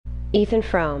Ethan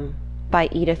Frome by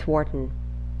Edith Wharton.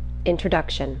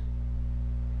 Introduction.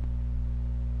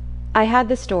 I had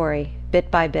the story, bit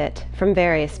by bit, from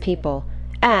various people,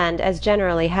 and, as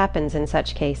generally happens in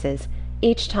such cases,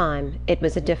 each time it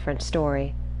was a different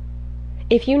story.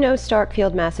 If you know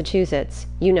Starkfield, Massachusetts,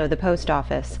 you know the post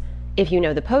office. If you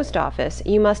know the post office,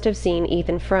 you must have seen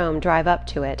Ethan Frome drive up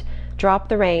to it, drop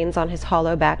the reins on his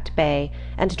hollow-backed bay,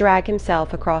 and drag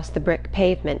himself across the brick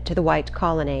pavement to the white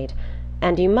colonnade,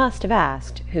 and you must have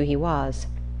asked who he was.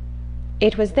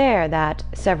 It was there that,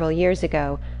 several years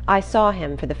ago, I saw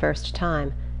him for the first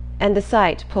time, and the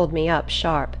sight pulled me up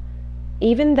sharp.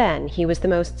 Even then he was the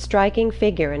most striking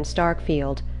figure in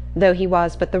Starkfield, though he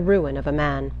was but the ruin of a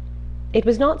man. It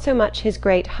was not so much his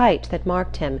great height that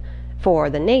marked him, for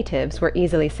the natives were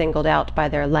easily singled out by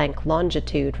their lank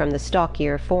longitude from the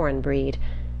stockier foreign breed.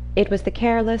 It was the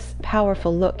careless,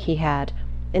 powerful look he had,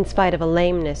 in spite of a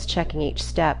lameness checking each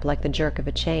step like the jerk of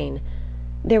a chain.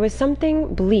 There was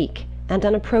something bleak and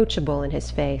unapproachable in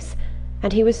his face,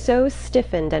 and he was so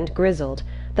stiffened and grizzled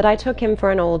that I took him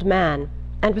for an old man,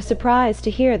 and was surprised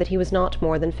to hear that he was not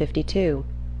more than 52.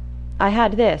 I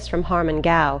had this from Harmon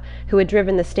Gow, who had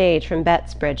driven the stage from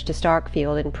Bettsbridge to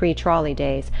Starkfield in pre-trolley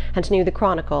days, and knew the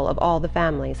chronicle of all the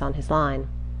families on his line.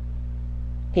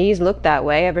 "He's looked that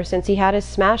way ever since he had his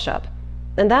smash-up,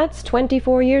 and that's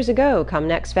 24 years ago come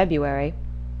next February,"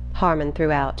 Harmon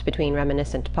threw out between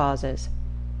reminiscent pauses.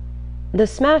 The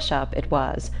smash-up it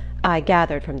was, I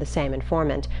gathered from the same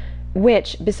informant,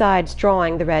 which, besides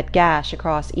drawing the red gash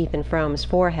across Ethan Frome's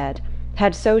forehead,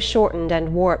 had so shortened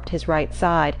and warped his right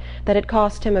side that it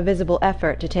cost him a visible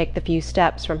effort to take the few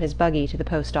steps from his buggy to the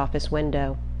post office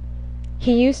window.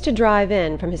 He used to drive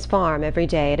in from his farm every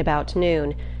day at about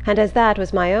noon, and as that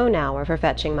was my own hour for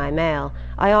fetching my mail,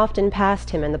 I often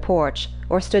passed him in the porch,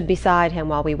 or stood beside him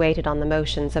while we waited on the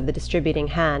motions of the distributing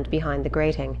hand behind the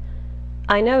grating.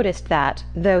 I noticed that,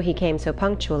 though he came so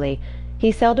punctually,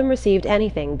 he seldom received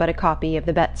anything but a copy of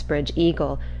the Bettsbridge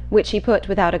Eagle, which he put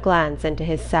without a glance into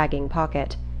his sagging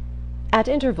pocket. At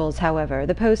intervals, however,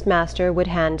 the postmaster would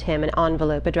hand him an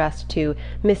envelope addressed to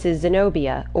Mrs.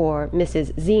 Zenobia or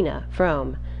Mrs. Zeena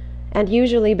Frome, and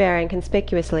usually bearing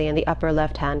conspicuously in the upper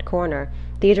left-hand corner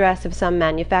the address of some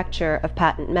manufacturer of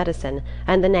patent medicine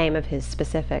and the name of his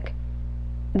specific.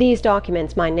 These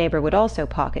documents my neighbour would also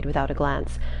pocket without a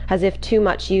glance, as if too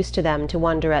much used to them to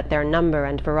wonder at their number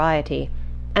and variety,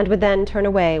 and would then turn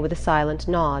away with a silent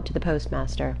nod to the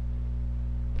postmaster.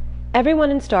 Every one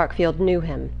in Starkfield knew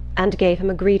him, and gave him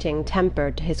a greeting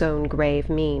tempered to his own grave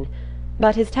mien,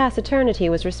 but his taciturnity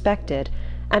was respected,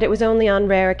 and it was only on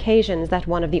rare occasions that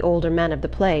one of the older men of the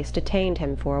place detained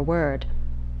him for a word.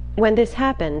 When this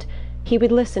happened, he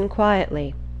would listen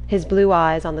quietly, his blue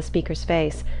eyes on the speaker's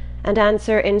face, and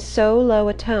answer in so low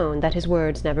a tone that his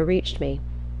words never reached me.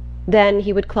 Then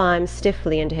he would climb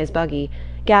stiffly into his buggy,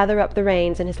 gather up the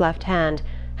reins in his left hand,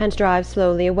 and drive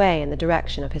slowly away in the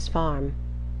direction of his farm.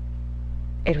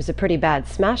 "It was a pretty bad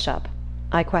smash-up?"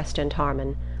 I questioned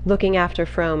Harmon, looking after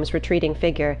Frome's retreating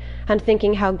figure, and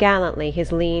thinking how gallantly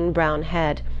his lean brown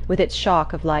head, with its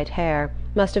shock of light hair,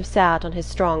 must have sat on his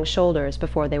strong shoulders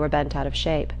before they were bent out of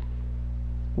shape.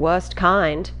 "Worst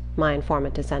kind," my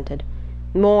informant assented.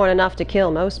 "More'n enough to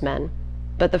kill most men.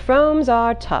 But the Fromes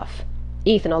are tough.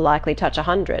 Ethan'll likely touch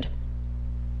 100.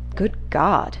 "Good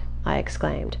God!" I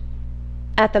exclaimed.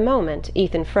 At the moment,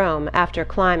 Ethan Frome, after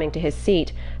climbing to his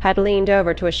seat, had leaned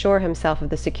over to assure himself of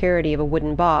the security of a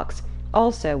wooden box,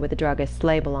 also with the druggist's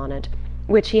label on it,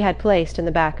 which he had placed in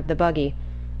the back of the buggy,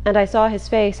 and I saw his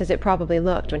face as it probably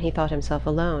looked when he thought himself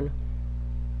alone.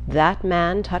 That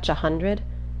man touch 100?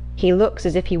 He looks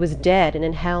as if he was dead and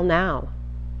in hell now.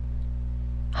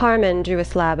 Harmon drew a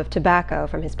slab of tobacco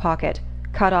from his pocket,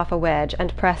 cut off a wedge,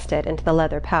 and pressed it into the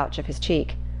leather pouch of his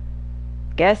cheek.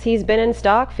 "Guess he's been in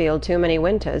Starkfield too many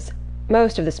winters.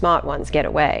 Most of the smart ones get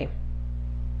away."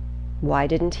 "Why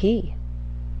didn't he?"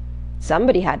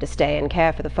 "Somebody had to stay and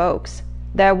care for the folks.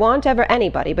 There warn't ever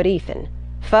anybody but Ethan.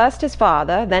 First his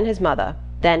father, then his mother,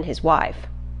 then his wife."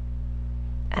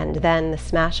 "And then the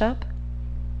smash-up?"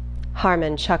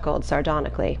 Harmon chuckled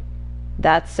sardonically.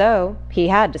 "That's so. He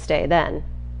had to stay then."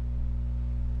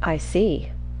 "I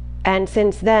see. And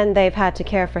since then they've had to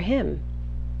care for him?"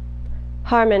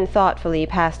 Harmon thoughtfully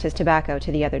passed his tobacco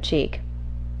to the other cheek.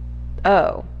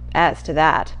 "Oh, as to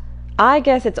that, I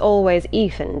guess it's always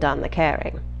Ethan done the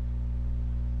caring."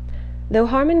 Though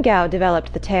Harmon Gow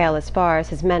developed the tale as far as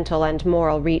his mental and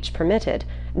moral reach permitted,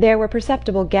 there were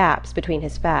perceptible gaps between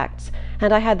his facts,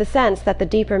 and I had the sense that the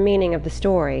deeper meaning of the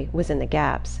story was in the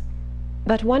gaps.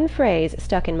 But one phrase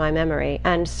stuck in my memory,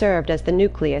 and served as the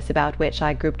nucleus about which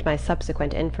I grouped my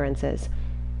subsequent inferences.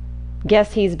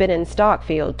 Guess he's been in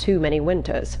Starkfield too many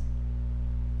winters."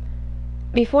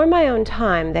 Before my own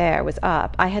time there was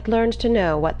up I had learned to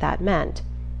know what that meant.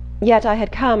 Yet I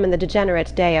had come in the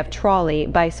degenerate day of trolley,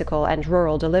 bicycle, and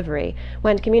rural delivery,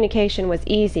 when communication was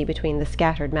easy between the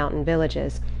scattered mountain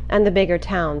villages, and the bigger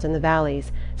towns in the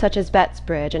valleys, such as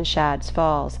Bettsbridge and Shadd's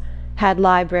Falls, had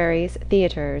libraries,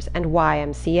 theatres, and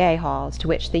Y.M.C.A. halls to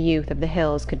which the youth of the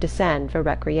hills could descend for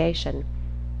recreation.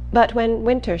 But when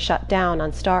winter shut down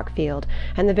on Starkfield,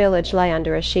 and the village lay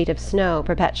under a sheet of snow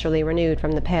perpetually renewed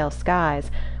from the pale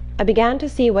skies, I began to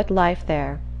see what life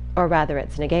there, or rather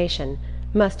its negation,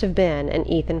 must have been in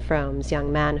Ethan Frome's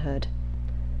young manhood.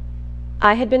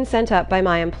 I had been sent up by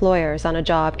my employers on a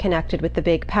job connected with the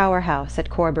big power house at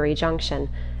Corbury Junction,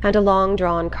 and a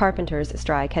long-drawn carpenters'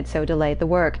 strike had so delayed the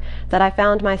work that I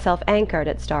found myself anchored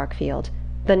at Starkfield,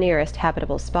 the nearest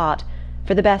habitable spot,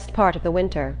 for the best part of the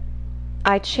winter.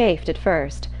 I chafed at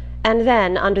first, and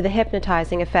then, under the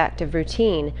hypnotizing effect of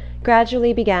routine,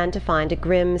 gradually began to find a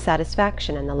grim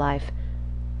satisfaction in the life.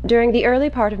 During the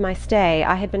early part of my stay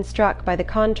I had been struck by the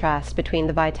contrast between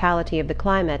the vitality of the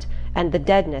climate and the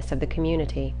deadness of the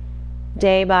community.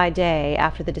 Day by day,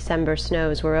 after the December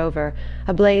snows were over,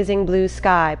 a blazing blue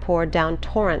sky poured down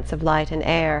torrents of light and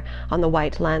air on the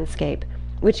white landscape,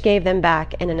 which gave them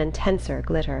back in an intenser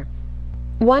glitter.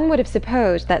 One would have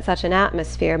supposed that such an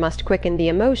atmosphere must quicken the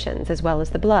emotions as well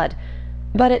as the blood,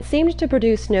 but it seemed to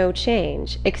produce no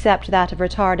change except that of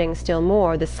retarding still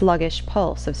more the sluggish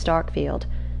pulse of Starkfield.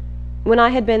 When I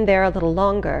had been there a little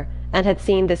longer, and had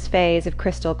seen this phase of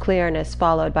crystal clearness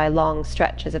followed by long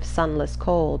stretches of sunless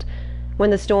cold, when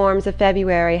the storms of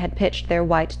February had pitched their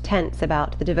white tents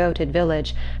about the devoted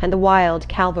village, and the wild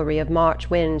cavalry of March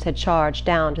winds had charged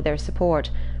down to their support,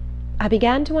 I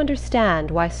began to understand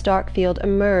why Starkfield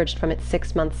emerged from its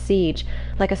 6-month siege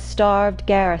like a starved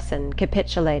garrison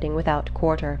capitulating without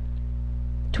quarter.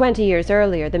 20 years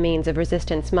earlier the means of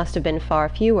resistance must have been far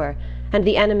fewer, and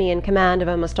the enemy in command of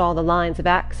almost all the lines of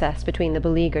access between the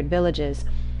beleaguered villages,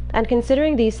 and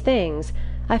considering these things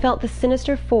I felt the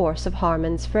sinister force of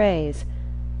Harmon's phrase,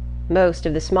 "Most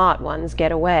of the smart ones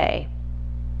get away."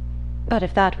 But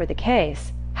if that were the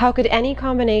case, how could any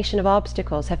combination of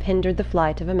obstacles have hindered the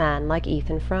flight of a man like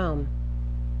Ethan Frome?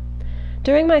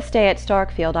 During my stay at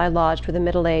Starkfield I lodged with a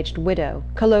middle-aged widow,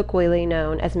 colloquially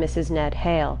known as Mrs. Ned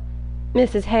Hale.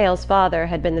 Mrs. Hale's father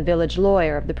had been the village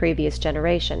lawyer of the previous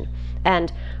generation,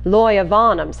 and Lawyer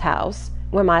Varnum's house,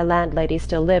 where my landlady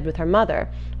still lived with her mother,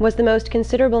 was the most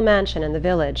considerable mansion in the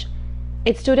village.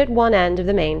 It stood at one end of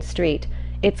the main street,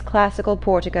 its classical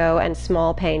portico and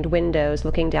small-paned windows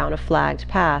looking down a flagged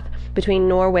path between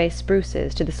Norway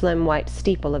spruces to the slim white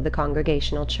steeple of the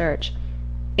Congregational church.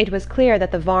 It was clear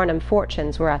that the Varnum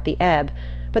fortunes were at the ebb,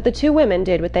 but the two women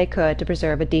did what they could to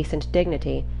preserve a decent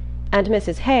dignity, and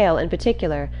Mrs. Hale, in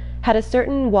particular, had a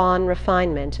certain wan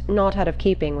refinement not out of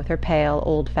keeping with her pale,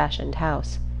 old-fashioned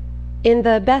house. In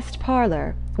the best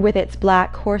parlour, with its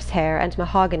black horsehair and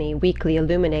mahogany weakly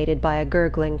illuminated by a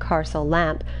gurgling carcel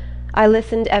lamp, I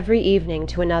listened every evening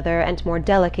to another and more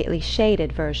delicately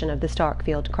shaded version of the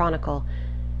Starkfield Chronicle.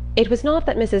 It was not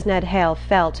that Mrs. Ned Hale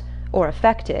felt, or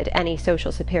affected, any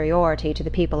social superiority to the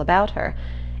people about her.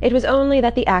 It was only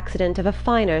that the accident of a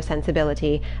finer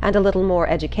sensibility and a little more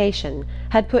education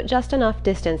had put just enough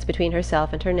distance between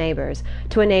herself and her neighbours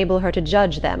to enable her to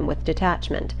judge them with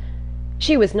detachment.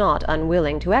 She was not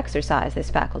unwilling to exercise this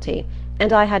faculty,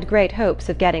 and I had great hopes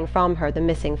of getting from her the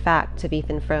missing facts of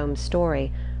Ethan Frome's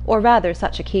story, or rather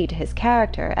such a key to his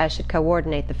character as should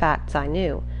coordinate the facts I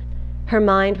knew. Her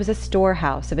mind was a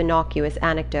storehouse of innocuous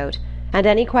anecdote, and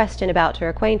any question about her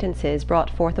acquaintances brought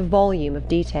forth a volume of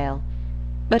detail.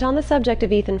 But on the subject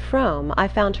of Ethan Frome I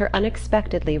found her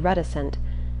unexpectedly reticent.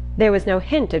 There was no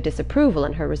hint of disapproval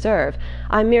in her reserve.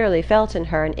 I merely felt in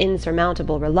her an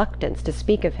insurmountable reluctance to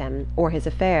speak of him or his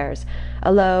affairs,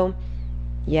 a low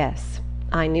 "Yes,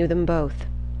 I knew them both.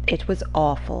 It was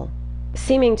awful,"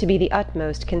 seeming to be the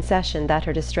utmost concession that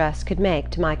her distress could make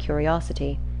to my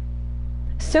curiosity.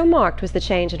 So marked was the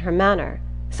change in her manner,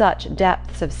 such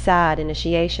depths of sad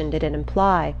initiation did it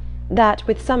imply, that,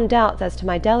 with some doubts as to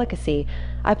my delicacy,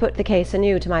 I put the case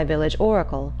anew to my village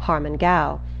oracle, Harmon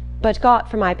Gow, but got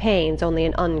for my pains only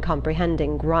an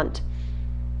uncomprehending grunt.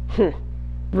 "Humph!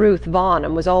 Ruth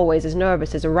Varnum was always as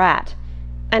nervous as a rat.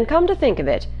 And come to think of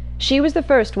it, she was the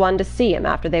first one to see 'em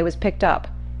after they was picked up.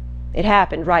 It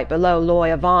happened right below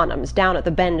Lawyer Varnum's, down at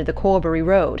the bend of the Corbury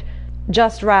road,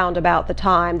 just round about the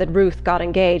time that Ruth got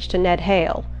engaged to Ned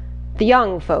Hale. The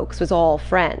young folks was all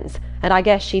friends, and I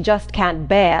guess she just can't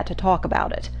bear to talk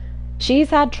about it.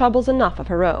 She's had troubles enough of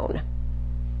her own."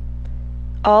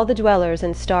 All the dwellers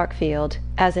in Starkfield,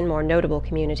 as in more notable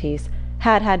communities,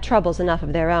 had had troubles enough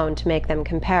of their own to make them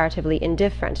comparatively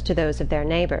indifferent to those of their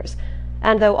neighbours,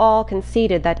 and though all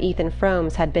conceded that Ethan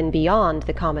Frome's had been beyond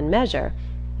the common measure,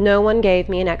 no one gave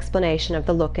me an explanation of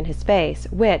the look in his face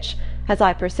which, as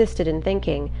I persisted in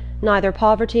thinking, neither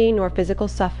poverty nor physical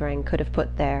suffering could have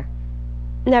put there.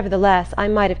 Nevertheless, I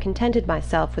might have contented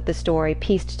myself with the story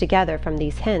pieced together from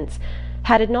these hints,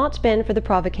 had it not been for the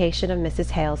provocation of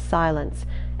Mrs. Hale's silence,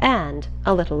 and,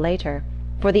 a little later,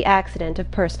 for the accident of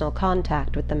personal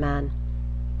contact with the man.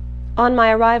 On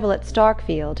my arrival at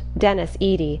Starkfield, Denis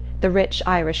Eady, the rich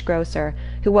Irish grocer,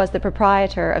 who was the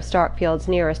proprietor of Starkfield's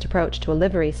nearest approach to a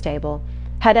livery stable,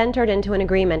 had entered into an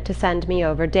agreement to send me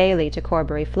over daily to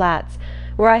Corbury Flats,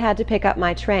 where I had to pick up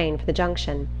my train for the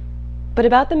junction. But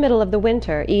about the middle of the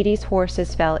winter Eady's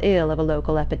horses fell ill of a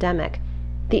local epidemic.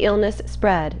 The illness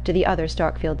spread to the other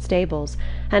Starkfield stables,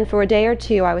 and for a day or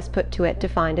two I was put to it to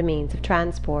find a means of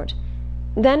transport.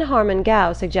 Then Harmon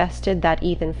Gow suggested that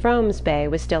Ethan Frome's bay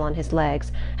was still on his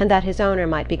legs, and that his owner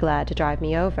might be glad to drive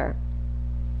me over.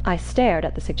 I stared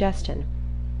at the suggestion.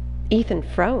 Ethan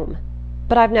Frome?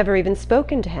 But I've never even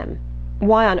spoken to him.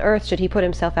 Why on earth should he put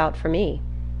himself out for me?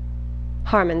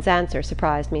 Harmon's answer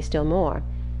surprised me still more.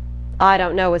 I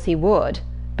don't know as he would,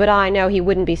 but I know he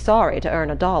wouldn't be sorry to earn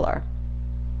 $1.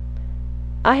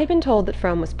 I had been told that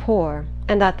Frome was poor,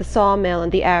 and that the sawmill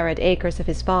and the arid acres of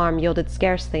his farm yielded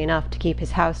scarcely enough to keep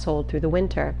his household through the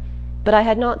winter, but I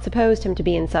had not supposed him to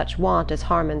be in such want as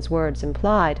Harmon's words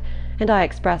implied, and I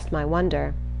expressed my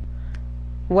wonder.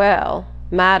 "Well,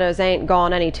 matters ain't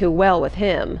gone any too well with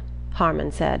him,"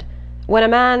 Harmon said. "When a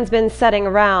man's been setting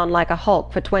around like a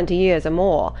hulk for 20 years or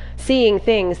more, seeing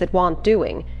things that want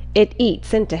doing, it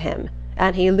eats into him,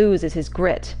 and he loses his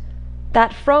grit.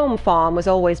 That Frome farm was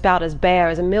always 'bout as bare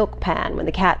as a milk pan when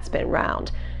the cat's been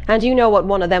round, and you know what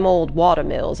one of them old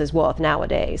water-mills is worth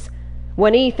nowadays.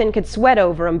 When Ethan could sweat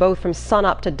over 'em both from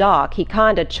sun-up to dark, he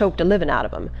kind-o' choked a livin' out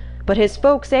of 'em, but his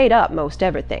folks ate up most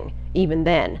everything, even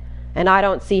then, and I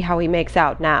don't see how he makes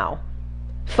out now.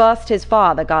 Fust his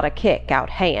father got a kick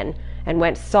out hayin', and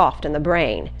went soft in the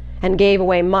brain, and gave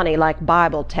away money like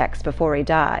Bible texts before he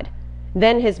died.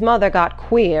 Then his mother got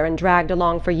queer and dragged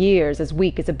along for years as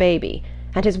weak as a baby,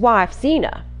 and his wife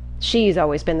Zeena, she's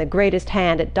always been the greatest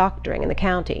hand at doctoring in the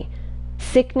county.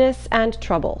 Sickness and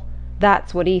trouble,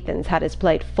 that's what Ethan's had his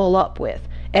plate full up with,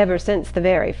 ever since the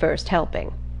very first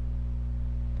helping."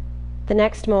 The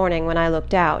next morning when I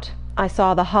looked out, I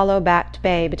saw the hollow-backed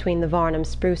bay between the Varnum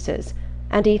spruces,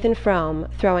 and Ethan Frome,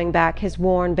 throwing back his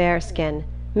worn bearskin,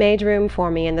 made room for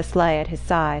me in the sleigh at his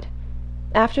side.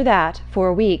 After that, for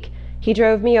a week, he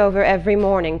drove me over every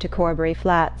morning to Corbury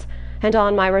Flats, and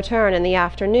on my return in the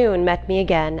afternoon met me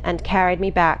again and carried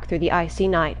me back through the icy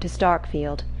night to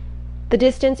Starkfield. The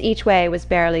distance each way was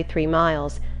barely 3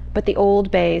 miles, but the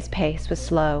old bay's pace was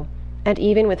slow, and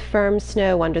even with firm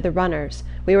snow under the runners,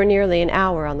 we were nearly an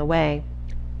hour on the way.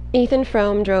 Ethan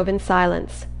Frome drove in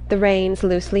silence, the reins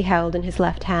loosely held in his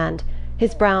left hand,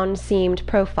 his brown-seamed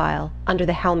profile, under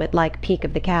the helmet-like peak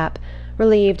of the cap,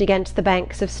 relieved against the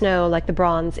banks of snow like the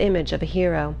bronze image of a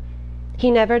hero. He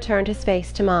never turned his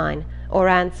face to mine, or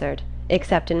answered,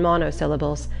 except in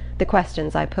monosyllables, the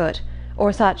questions I put,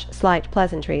 or such slight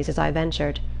pleasantries as I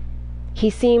ventured.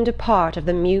 He seemed a part of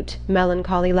the mute,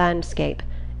 melancholy landscape,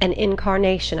 an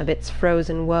incarnation of its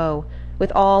frozen woe,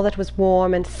 with all that was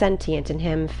warm and sentient in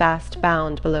him fast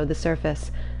bound below the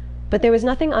surface. But there was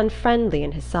nothing unfriendly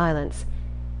in his silence.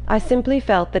 I simply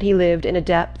felt that he lived in a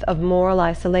depth of moral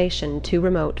isolation too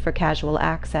remote for casual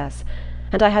access,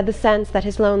 and I had the sense that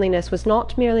his loneliness was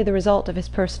not merely the result of his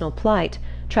personal plight,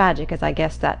 tragic as I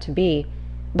guessed that to be,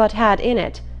 but had in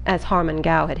it, as Harmon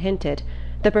Gow had hinted,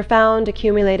 the profound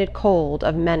accumulated cold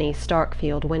of many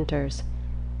Starkfield winters.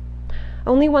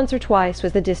 Only once or twice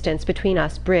was the distance between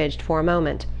us bridged for a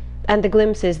moment, and the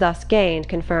glimpses thus gained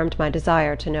confirmed my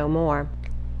desire to know more.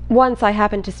 Once I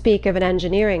happened to speak of an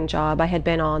engineering job I had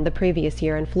been on the previous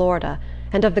year in Florida,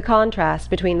 and of the contrast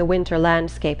between the winter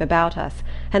landscape about us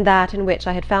and that in which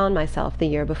I had found myself the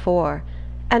year before,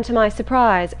 and to my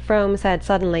surprise Frome said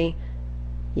suddenly,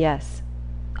 "Yes,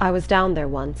 I was down there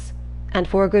once, and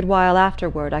for a good while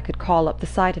afterward I could call up the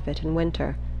sight of it in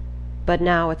winter, but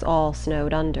now it's all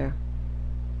snowed under."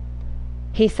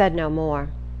 He said no more,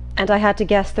 and I had to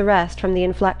guess the rest from the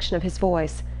inflection of his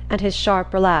voice and his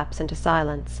sharp relapse into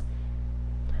silence.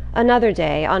 Another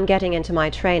day, on getting into my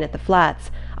train at the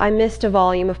Flats, I missed a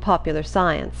volume of popular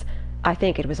science, I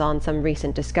think it was on some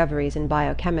recent discoveries in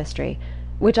biochemistry,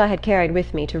 which I had carried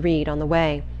with me to read on the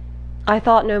way. I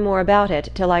thought no more about it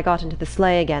till I got into the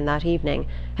sleigh again that evening,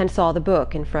 and saw the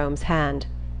book in Frome's hand.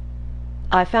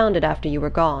 "I found it after you were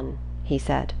gone," he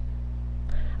said.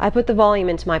 I put the volume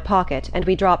into my pocket, and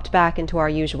we dropped back into our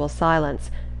usual silence.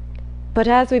 But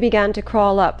as we began to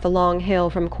crawl up the long hill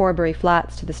from Corbury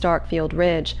Flats to the Starkfield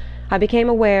ridge, I became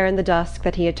aware in the dusk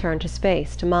that he had turned his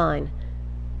face to mine.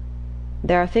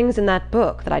 "There are things in that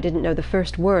book that I didn't know the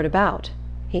first word about,"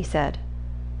 he said.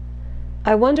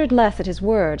 I wondered less at his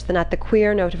words than at the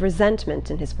queer note of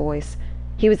resentment in his voice.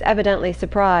 He was evidently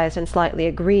surprised and slightly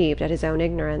aggrieved at his own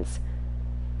ignorance.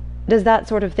 "Does that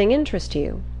sort of thing interest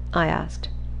you?" I asked.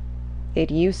 "It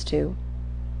used to."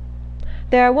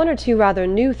 "There are one or two rather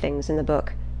new things in the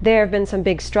book. There have been some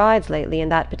big strides lately in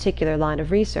that particular line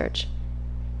of research."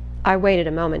 I waited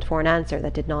a moment for an answer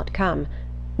that did not come.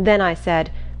 Then I said,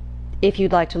 "If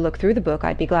you'd like to look through the book,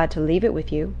 I'd be glad to leave it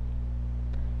with you."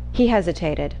 He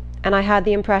hesitated, and I had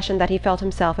the impression that he felt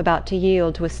himself about to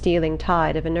yield to a stealing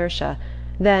tide of inertia.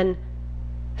 Then,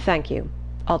 "Thank you,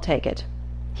 I'll take it,"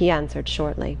 he answered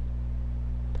shortly.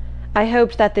 I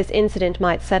hoped that this incident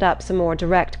might set up some more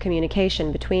direct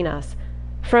communication between us.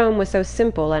 Frome was so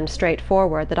simple and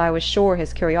straightforward that I was sure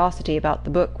his curiosity about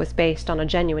the book was based on a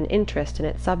genuine interest in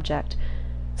its subject.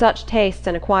 Such tastes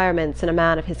and acquirements in a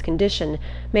man of his condition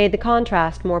made the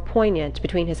contrast more poignant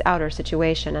between his outer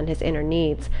situation and his inner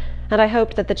needs, and I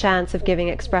hoped that the chance of giving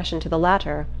expression to the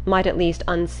latter might at least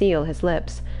unseal his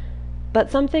lips.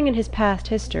 But something in his past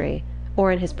history,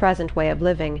 or in his present way of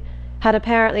living, had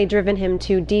apparently driven him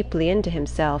too deeply into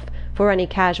himself for any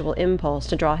casual impulse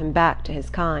to draw him back to his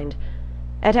kind.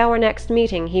 At our next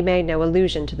meeting he made no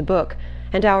allusion to the book,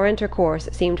 and our intercourse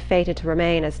seemed fated to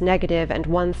remain as negative and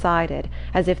one-sided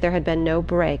as if there had been no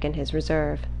break in his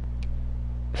reserve.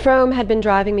 Frome had been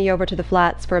driving me over to the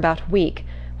Flats for about a week,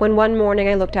 when one morning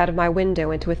I looked out of my window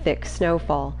into a thick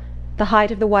snowfall. The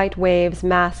height of the white waves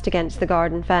massed against the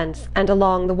garden fence and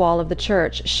along the wall of the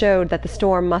church showed that the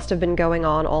storm must have been going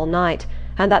on all night,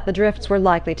 and that the drifts were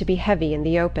likely to be heavy in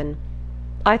the open.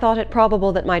 I thought it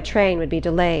probable that my train would be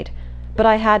delayed, but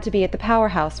I had to be at the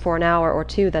power-house for an hour or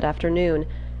two that afternoon,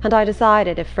 and I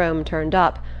decided, if Frome turned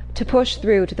up, to push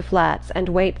through to the Flats and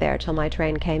wait there till my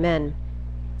train came in.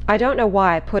 I don't know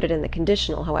why I put it in the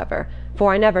conditional, however,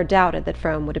 for I never doubted that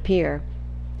Frome would appear.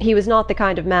 He was not the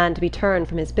kind of man to be turned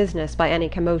from his business by any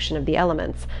commotion of the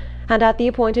elements, and at the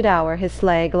appointed hour his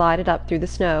sleigh glided up through the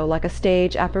snow like a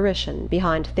stage apparition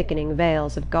behind thickening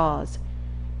veils of gauze.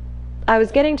 I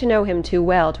was getting to know him too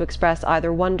well to express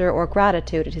either wonder or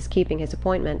gratitude at his keeping his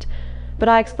appointment, but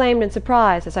I exclaimed in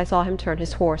surprise as I saw him turn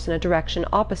his horse in a direction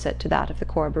opposite to that of the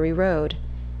Corbury road.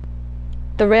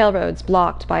 "The railroad's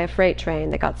blocked by a freight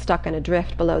train that got stuck in a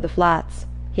drift below the Flats,"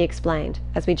 he explained,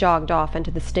 as we jogged off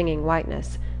into the stinging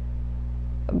whiteness.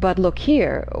 "But look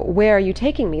here, where are you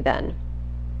taking me, then?"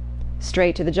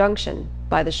 "Straight to the junction,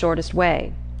 by the shortest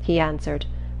way," he answered,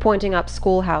 pointing up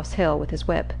Schoolhouse Hill with his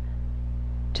whip.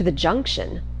 "To the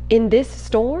junction? In this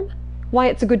storm? Why,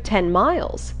 it's a good 10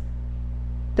 miles."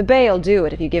 "The bay'll do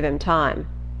it if you give him time.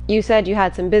 You said you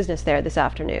had some business there this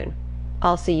afternoon.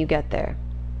 I'll see you get there."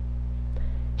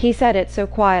 He said it so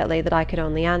quietly that I could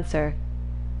only answer,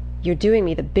 "You're doing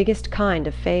me the biggest kind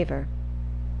of favor."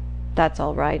 "That's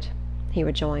all right," he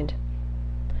rejoined.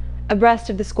 Abreast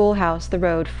of the schoolhouse the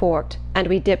road forked, and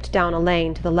we dipped down a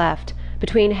lane to the left,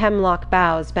 between hemlock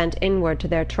boughs bent inward to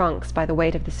their trunks by the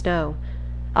weight of the snow.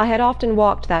 I had often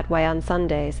walked that way on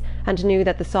Sundays, and knew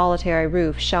that the solitary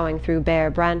roof showing through bare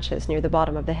branches near the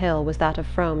bottom of the hill was that of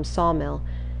Frome's sawmill.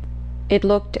 It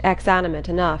looked exanimate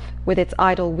enough, with its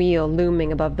idle wheel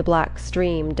looming above the black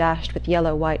stream dashed with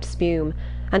yellow-white spume,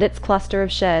 and its cluster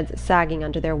of sheds sagging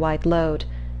under their white load.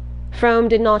 Frome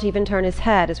did not even turn his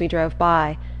head as we drove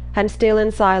by, and still in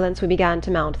silence we began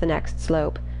to mount the next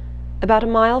slope. About a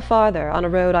mile farther, on a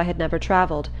road I had never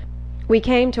travelled, we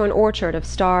came to an orchard of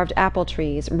starved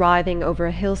apple-trees writhing over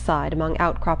a hillside among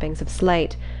outcroppings of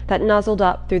slate that nuzzled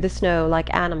up through the snow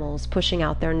like animals pushing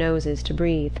out their noses to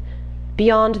breathe.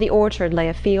 Beyond the orchard lay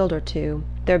a field or two,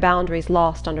 their boundaries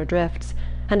lost under drifts,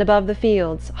 and above the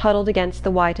fields, huddled against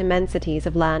the white immensities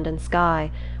of land and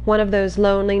sky, one of those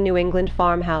lonely New England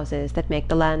farmhouses that make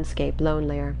the landscape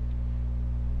lonelier.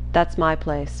 "That's my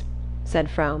place," said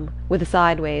Frome, with a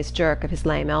sideways jerk of his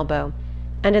lame elbow,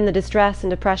 and in the distress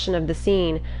and oppression of the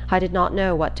scene I did not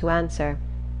know what to answer.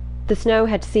 The snow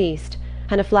had ceased,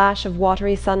 and a flash of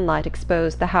watery sunlight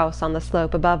exposed the house on the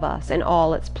slope above us in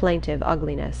all its plaintive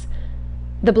ugliness.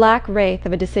 The black wraith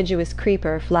of a deciduous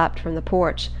creeper flapped from the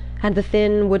porch, and the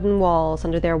thin wooden walls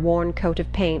under their worn coat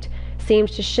of paint seemed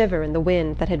to shiver in the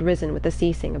wind that had risen with the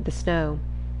ceasing of the snow.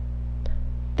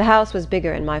 "The house was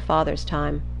bigger in my father's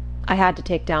time. I had to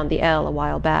take down the L a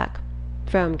while back,"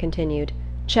 Frome continued,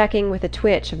 checking with a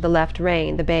twitch of the left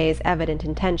rein the bay's evident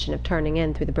intention of turning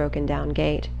in through the broken-down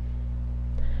gate.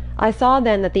 I saw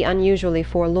then that the unusually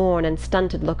forlorn and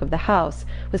stunted look of the house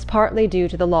was partly due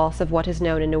to the loss of what is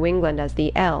known in New England as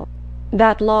the L,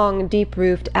 that long,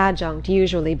 deep-roofed adjunct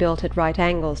usually built at right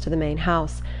angles to the main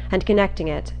house, and connecting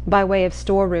it, by way of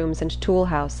storerooms and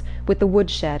tool-house, with the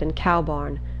woodshed and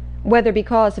cow-barn. Whether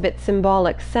because of its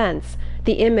symbolic sense,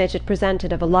 the image it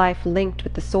presented of a life linked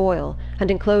with the soil,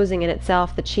 and enclosing in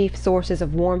itself the chief sources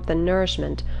of warmth and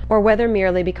nourishment, or whether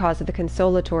merely because of the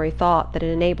consolatory thought that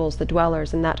it enables the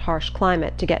dwellers in that harsh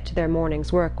climate to get to their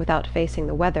morning's work without facing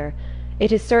the weather,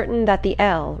 it is certain that the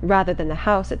L, rather than the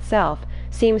house itself,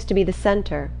 seems to be the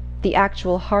centre, the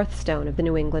actual hearthstone of the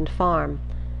New England farm.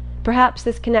 Perhaps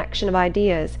this connection of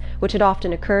ideas, which had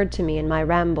often occurred to me in my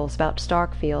rambles about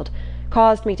Starkfield,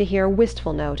 caused me to hear a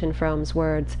wistful note in Frome's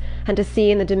words, and to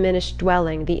see in the diminished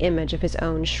dwelling the image of his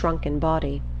own shrunken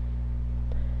body.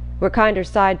 "We're kinder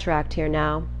sidetracked here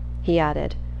now," he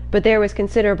added, "but there was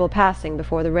considerable passing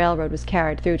before the railroad was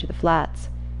carried through to the Flats."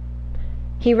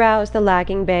 He roused the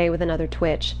lagging bay with another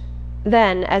twitch.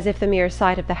 Then, as if the mere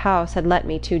sight of the house had let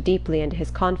me too deeply into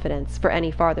his confidence for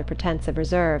any farther pretence of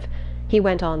reserve, he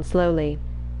went on slowly.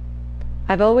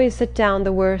 "I've always set down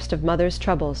the worst of mother's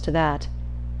troubles to that.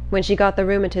 When she got the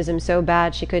rheumatism so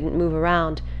bad she couldn't move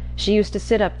around, she used to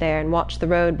sit up there and watch the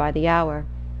road by the hour,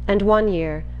 and one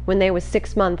year, when they was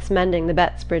 6 months mending the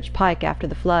Bettsbridge pike after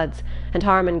the floods, and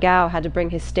Harmon Gow had to bring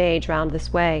his stage round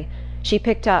this way, she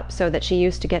picked up so that she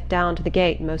used to get down to the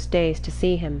gate most days to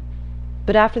see him.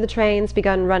 But after the trains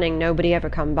begun running nobody ever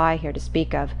come by here to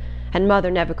speak of, and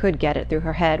mother never could get it through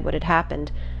her head what had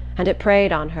happened, and it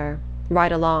preyed on her,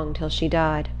 right along till she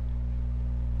died."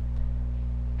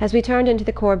 As we turned into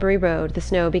the Corbury road the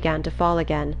snow began to fall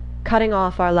again, cutting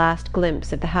off our last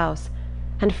glimpse of the house,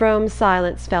 and Frome's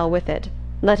silence fell with it,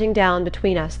 letting down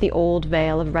between us the old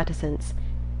veil of reticence.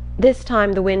 This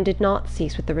time the wind did not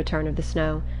cease with the return of the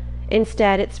snow.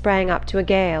 Instead it sprang up to a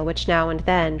gale which now and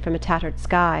then, from a tattered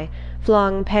sky,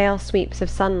 flung pale sweeps of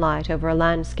sunlight over a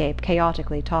landscape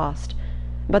chaotically tossed.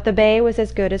 But the bay was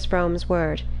as good as Frome's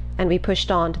word, and we pushed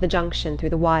on to the junction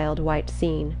through the wild white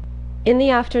scene. In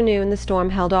the afternoon the storm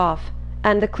held off,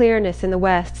 and the clearness in the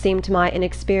west seemed to my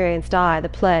inexperienced eye the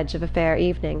pledge of a fair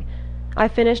evening. I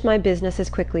finished my business as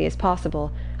quickly as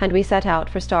possible, and we set out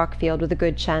for Starkfield with a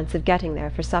good chance of getting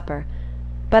there for supper.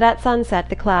 But at sunset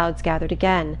the clouds gathered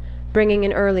again, bringing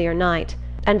an earlier night,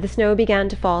 and the snow began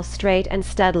to fall straight and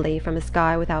steadily from a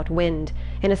sky without wind,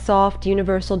 in a soft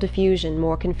universal diffusion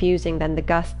more confusing than the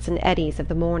gusts and eddies of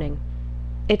the morning.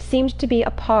 It seemed to be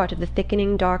a part of the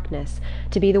thickening darkness,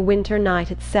 to be the winter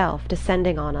night itself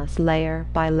descending on us layer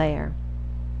by layer.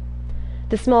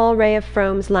 The small ray of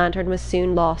Frome's lantern was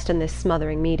soon lost in this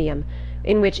smothering medium,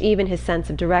 in which even his sense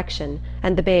of direction,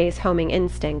 and the bay's homing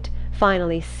instinct,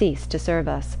 finally ceased to serve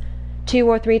us. 2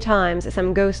 or 3 times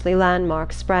some ghostly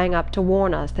landmark sprang up to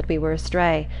warn us that we were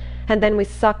astray, and then we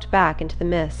sucked back into the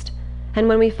mist, and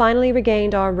when we finally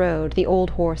regained our road the old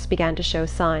horse began to show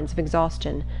signs of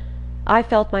exhaustion. I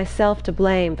felt myself to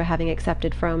blame for having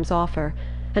accepted Frome's offer,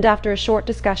 and after a short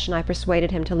discussion I persuaded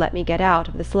him to let me get out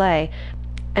of the sleigh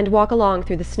and walk along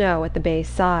through the snow at the bay's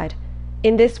side.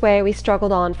 In this way we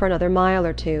struggled on for another mile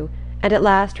or 2, and at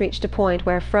last reached a point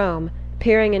where Frome,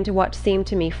 peering into what seemed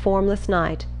to me formless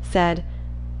night, said,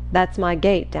 "That's my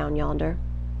gate down yonder."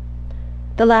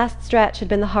 The last stretch had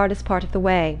been the hardest part of the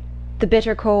way. The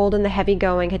bitter cold and the heavy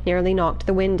going had nearly knocked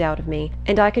the wind out of me,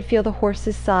 and I could feel the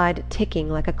horse's side ticking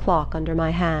like a clock under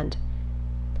my hand.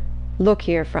 "Look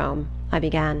here, Frome," I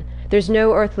began, "there's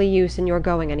no earthly use in your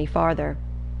going any farther."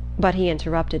 But he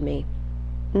interrupted me.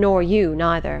 "Nor you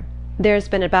neither. There's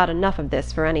been about enough of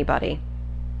this for anybody."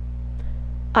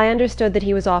 I understood that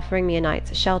he was offering me a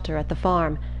night's shelter at the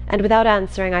farm, and without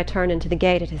answering I turned into the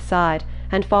gate at his side,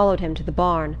 and followed him to the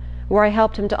barn, where I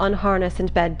helped him to unharness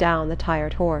and bed down the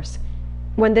tired horse.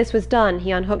 When this was done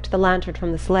he unhooked the lantern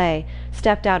from the sleigh,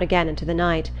 stepped out again into the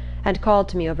night, and called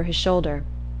to me over his shoulder,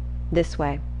 "This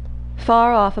way."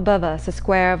 Far off above us a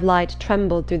square of light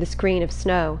trembled through the screen of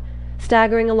snow.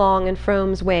 Staggering along in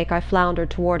Frome's wake I floundered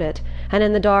toward it, and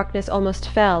in the darkness almost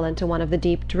fell into one of the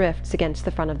deep drifts against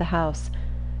the front of the house.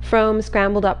 Frome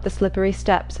scrambled up the slippery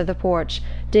steps of the porch,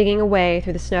 digging a way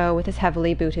through the snow with his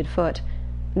heavily booted foot.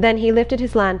 Then he lifted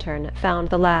his lantern, found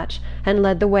the latch, and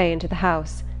led the way into the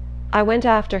house. I went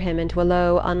after him into a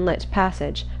low, unlit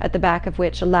passage, at the back of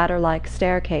which a ladder-like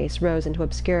staircase rose into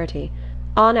obscurity.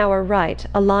 On our right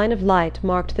a line of light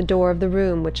marked the door of the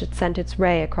room which had sent its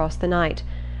ray across the night,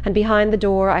 and behind the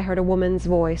door I heard a woman's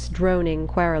voice droning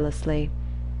querulously.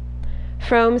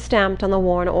 Frome stamped on the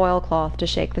worn oilcloth to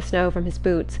shake the snow from his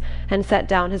boots, and set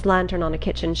down his lantern on a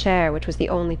kitchen chair which was the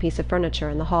only piece of furniture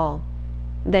in the hall.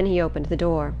 Then he opened the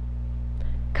door.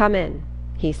 "Come in,"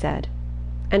 he said,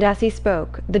 and as he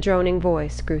spoke the droning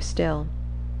voice grew still.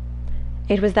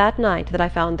 It was that night that I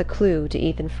found the clue to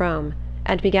Ethan Frome,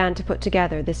 and began to put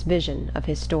together this vision of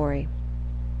his story.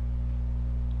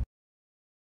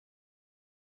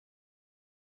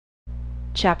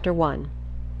 Chapter 1.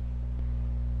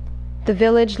 The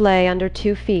village lay under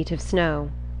 2 feet of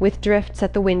snow, with drifts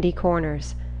at the windy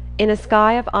corners. In a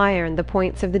sky of iron the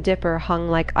points of the dipper hung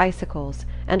like icicles,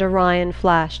 and Orion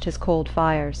flashed his cold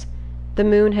fires. The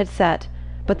moon had set,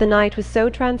 but the night was so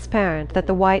transparent that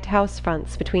the white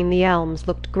house-fronts between the elms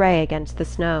looked grey against the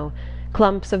snow,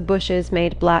 clumps of bushes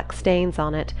made black stains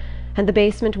on it, and the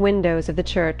basement windows of the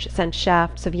church sent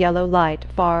shafts of yellow light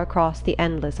far across the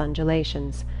endless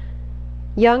undulations.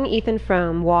 Young Ethan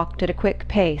Frome walked at a quick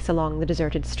pace along the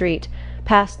deserted street,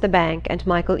 past the bank and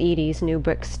Michael Eady's new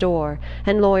brick store,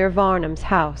 and Lawyer Varnum's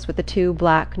house with the 2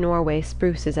 black Norway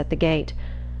spruces at the gate.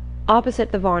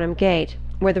 Opposite the Varnum gate,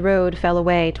 where the road fell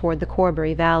away toward the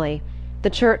Corbury valley, the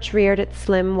church reared its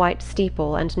slim white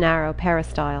steeple and narrow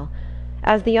peristyle.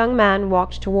 As the young man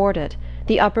walked toward it,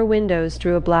 the upper windows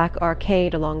drew a black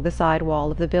arcade along the side wall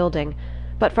of the building,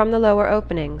 but from the lower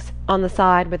openings, on the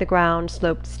side where the ground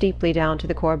sloped steeply down to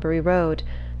the Corbury road,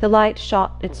 the light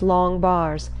shot its long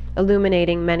bars,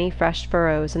 illuminating many fresh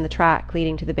furrows in the track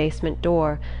leading to the basement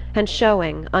door, and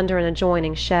showing, under an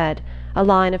adjoining shed, a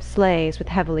line of sleighs with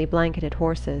heavily blanketed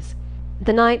horses.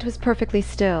 The night was perfectly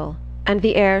still, and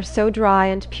the air so dry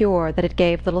and pure that it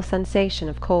gave little sensation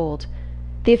of cold.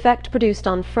 The effect produced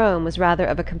on Frome was rather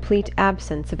of a complete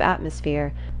absence of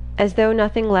atmosphere, as though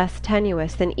nothing less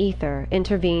tenuous than ether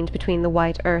intervened between the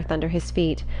white earth under his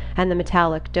feet and the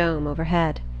metallic dome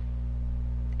overhead.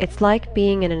 "It's like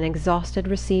being in an exhausted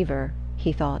receiver,"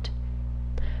 he thought.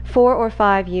 4 or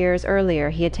 5 years earlier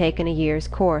he had taken a year's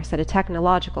course at a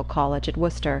technological college at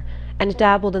Worcester, and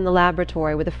dabbled in the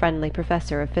laboratory with a friendly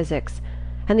professor of physics,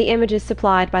 and the images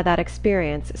supplied by that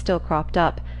experience still cropped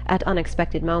up, at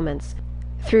unexpected moments,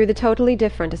 through the totally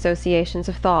different associations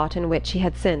of thought in which he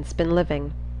had since been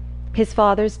living. His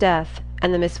father's death,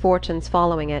 and the misfortunes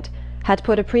following it, had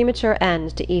put a premature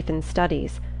end to Ethan's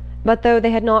studies, but though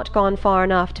they had not gone far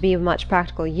enough to be of much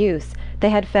practical use, they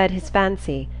had fed his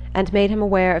fancy, and made him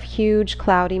aware of huge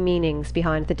cloudy meanings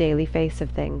behind the daily face of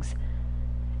things.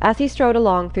 As he strode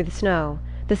along through the snow,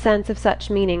 the sense of such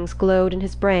meanings glowed in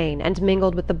his brain and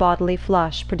mingled with the bodily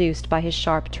flush produced by his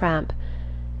sharp tramp.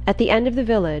 At the end of the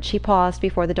village he paused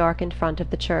before the darkened front of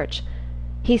the church.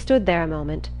 He stood there a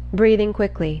moment, breathing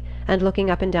quickly, and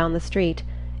looking up and down the street,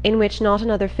 in which not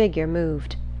another figure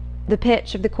moved. The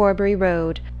pitch of the Corbury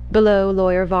road, below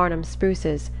Lawyer Varnum's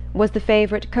spruces, was the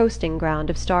favourite coasting ground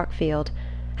of Starkfield,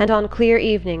 and on clear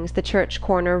evenings the church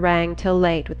corner rang till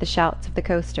late with the shouts of the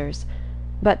coasters.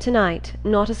 But to-night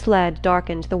not a sled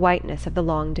darkened the whiteness of the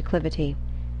long declivity.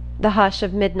 The hush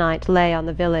of midnight lay on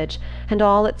the village, and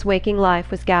all its waking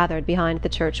life was gathered behind the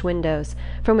church windows,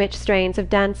 from which strains of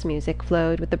dance music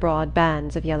flowed with the broad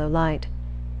bands of yellow light.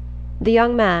 The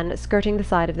young man, skirting the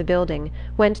side of the building,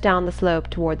 went down the slope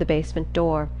toward the basement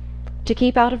door. To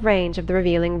keep out of range of the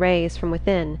revealing rays from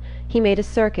within, he made a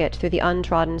circuit through the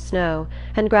untrodden snow,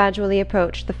 and gradually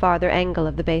approached the farther angle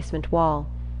of the basement wall.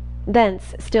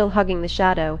 Thence, still hugging the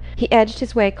shadow, he edged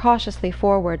his way cautiously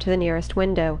forward to the nearest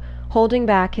window, holding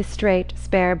back his straight,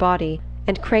 spare body,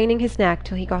 and craning his neck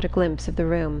till he got a glimpse of the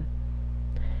room.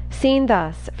 Seen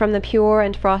thus, from the pure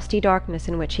and frosty darkness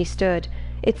in which he stood,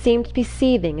 it seemed to be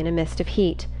seething in a mist of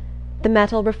heat. The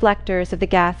metal reflectors of the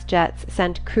gas jets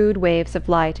sent crude waves of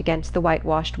light against the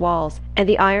whitewashed walls, and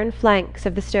the iron flanks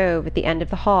of the stove at the end of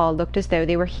the hall looked as though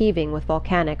they were heaving with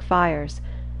volcanic fires.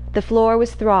 The floor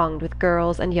was thronged with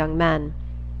girls and young men.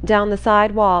 Down the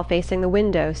side wall facing the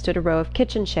window stood a row of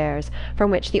kitchen chairs from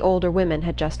which the older women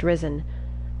had just risen.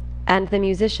 And the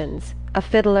musicians, a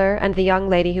fiddler and the young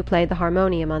lady who played the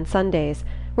harmonium on Sundays,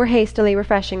 were hastily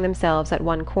refreshing themselves at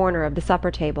one corner of the supper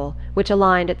table, which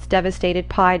aligned its devastated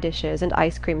pie dishes and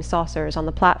ice-cream saucers on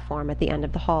the platform at the end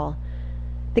of the hall.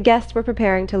 The guests were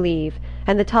preparing to leave,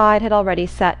 and the tide had already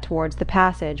set towards the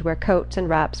passage where coats and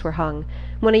wraps were hung,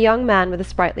 when a young man with a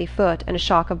sprightly foot and a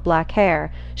shock of black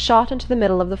hair shot into the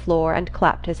middle of the floor and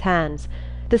clapped his hands.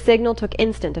 The signal took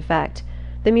instant effect.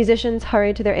 The musicians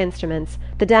hurried to their instruments,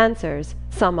 the dancers,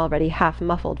 some already half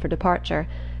muffled for departure,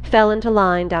 fell into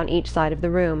line down each side of the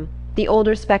room, the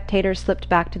older spectators slipped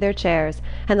back to their chairs,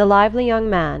 and the lively young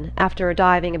man, after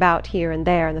diving about here and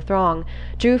there in the throng,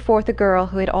 drew forth a girl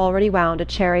who had already wound a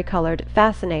cherry-coloured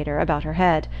fascinator about her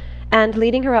head, and,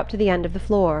 leading her up to the end of the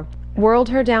floor, whirled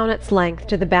her down its length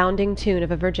to the bounding tune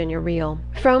of a Virginia reel.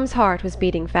 Frome's heart was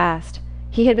beating fast.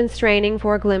 He had been straining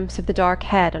for a glimpse of the dark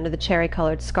head under the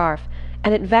cherry-coloured scarf,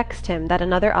 and it vexed him that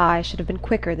another eye should have been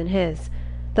quicker than his.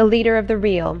 The leader of the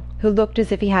reel, who looked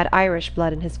as if he had Irish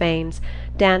blood in his veins,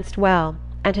 danced well,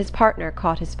 and his partner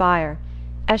caught his fire.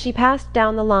 As she passed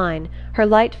down the line, her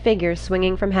light figure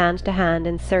swinging from hand to hand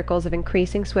in circles of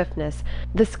increasing swiftness,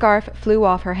 the scarf flew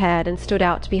off her head and stood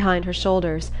out behind her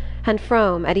shoulders, and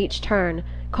Frome, at each turn,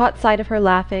 caught sight of her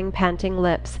laughing, panting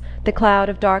lips, the cloud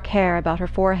of dark hair about her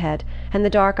forehead, and the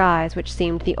dark eyes which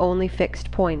seemed the only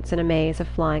fixed points in a maze of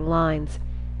flying lines.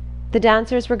 The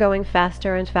dancers were going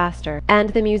faster and faster, and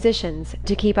the musicians,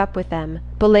 to keep up with them,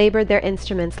 belaboured their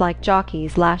instruments like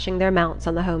jockeys lashing their mounts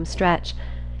on the home stretch.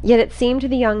 Yet it seemed to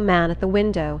the young man at the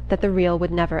window that the reel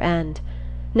would never end.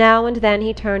 Now and then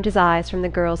he turned his eyes from the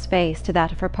girl's face to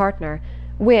that of her partner,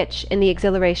 which, in the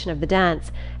exhilaration of the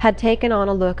dance, had taken on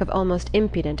a look of almost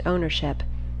impudent ownership.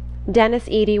 Denis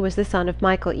Eady was the son of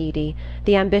Michael Eady,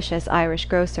 the ambitious Irish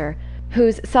grocer,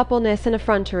 whose suppleness and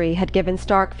effrontery had given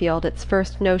Starkfield its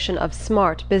first notion of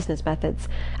smart business methods,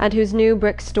 and whose new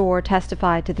brick store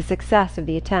testified to the success of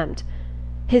the attempt.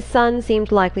 His son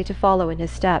seemed likely to follow in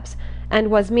his steps, and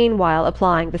was meanwhile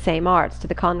applying the same arts to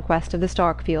the conquest of the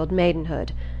Starkfield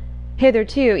maidenhood.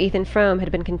 Hitherto Ethan Frome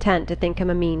had been content to think him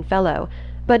a mean fellow,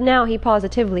 but now he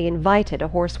positively invited a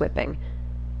horsewhipping.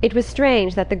 It was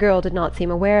strange that the girl did not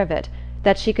seem aware of it,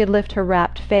 that she could lift her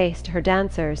rapt face to her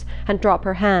dancers and drop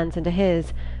her hands into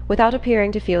his, without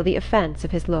appearing to feel the offence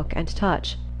of his look and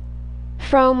touch.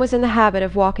 Frome was in the habit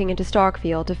of walking into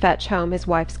Starkfield to fetch home his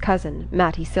wife's cousin,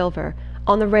 Mattie Silver,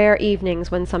 on the rare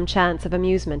evenings when some chance of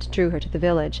amusement drew her to the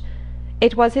village.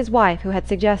 It was his wife who had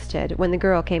suggested, when the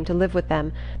girl came to live with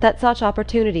them, that such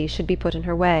opportunities should be put in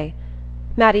her way.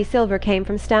 Mattie Silver came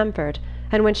from Stamford,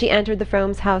 and when she entered the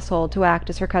Fromes' household to act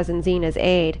as her cousin Zeena's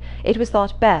aid, it was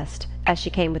thought best, as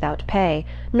she came without pay,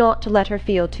 not to let her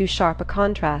feel too sharp a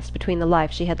contrast between the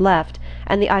life she had left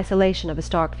and the isolation of a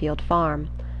Starkfield farm.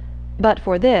 But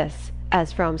for this,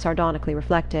 as Frome sardonically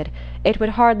reflected, it would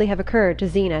hardly have occurred to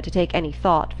Zeena to take any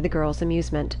thought for the girl's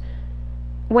amusement.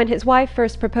 When his wife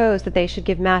first proposed that they should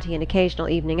give Mattie an occasional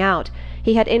evening out,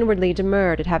 he had inwardly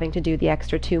demurred at having to do the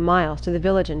extra 2 miles to the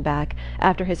village and back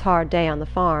after his hard day on the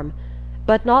farm.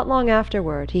 But not long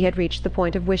afterward he had reached the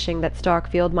point of wishing that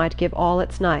Starkfield might give all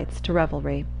its nights to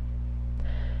revelry.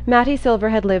 Mattie Silver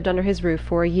had lived under his roof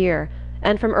for a year,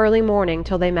 and from early morning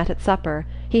till they met at supper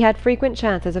he had frequent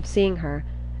chances of seeing her,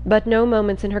 but no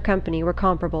moments in her company were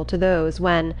comparable to those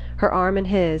when, her arm in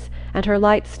his, and her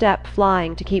light step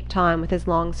flying to keep time with his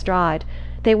long stride,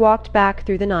 they walked back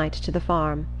through the night to the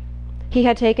farm. He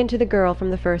had taken to the girl from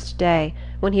the first day,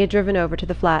 when he had driven over to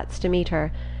the flats to meet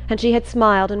her, and she had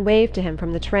smiled and waved to him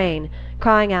from the train,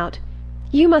 crying out,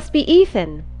 "You must be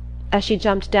Ethan!" as she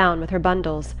jumped down with her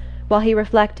bundles, while he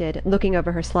reflected, looking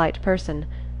over her slight person,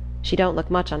 "She don't look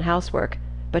much on housework,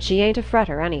 but she ain't a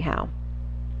fretter anyhow."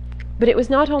 But it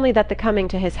was not only that the coming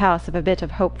to his house of a bit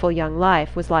of hopeful young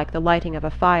life was like the lighting of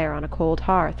a fire on a cold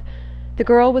hearth. The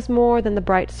girl was more than the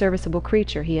bright serviceable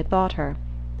creature he had thought her.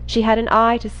 She had an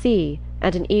eye to see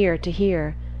and an ear to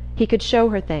hear. He could show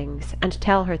her things and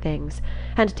tell her things,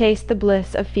 and taste the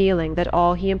bliss of feeling that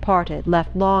all he imparted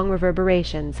left long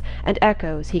reverberations and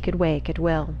echoes he could wake at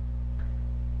will.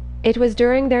 It was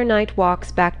during their night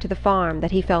walks back to the farm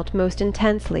that he felt most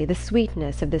intensely the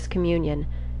sweetness of this communion.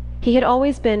 He had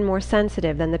always been more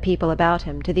sensitive than the people about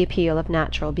him to the appeal of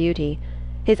natural beauty.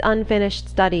 His unfinished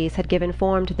studies had given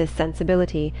form to this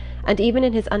sensibility, and even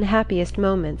in his unhappiest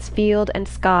moments field and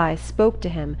sky spoke to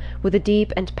him with a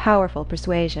deep and powerful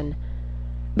persuasion.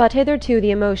 But hitherto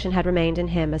the emotion had remained in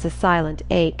him as a silent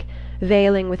ache,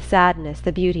 veiling with sadness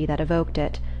the beauty that evoked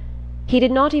it. He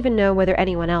did not even know whether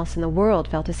anyone else in the world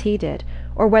felt as he did,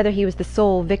 or whether he was the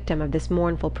sole victim of this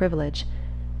mournful privilege.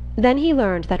 Then he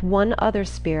learned that one other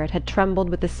spirit had trembled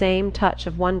with the same touch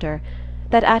of wonder,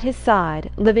 that at his side,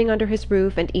 living under his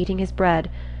roof and eating his bread,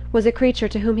 was a creature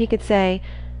to whom he could say,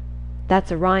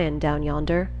 "That's Orion down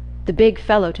yonder. The big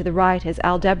fellow to the right is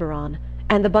Aldebaran,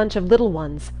 and the bunch of little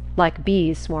ones, like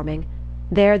bees swarming,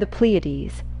 they're the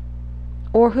Pleiades."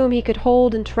 Or whom he could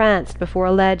hold entranced before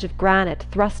a ledge of granite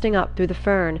thrusting up through the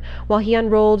fern while he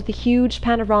unrolled the huge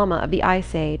panorama of the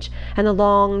Ice Age and the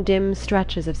long dim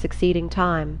stretches of succeeding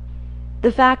time.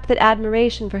 The fact that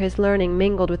admiration for his learning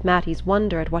mingled with Mattie's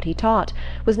wonder at what he taught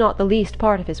was not the least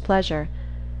part of his pleasure.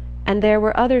 And there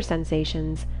were other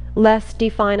sensations, less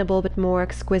definable but more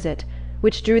exquisite,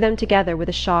 which drew them together with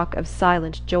a shock of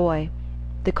silent joy.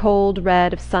 The cold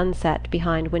red of sunset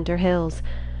behind winter hills,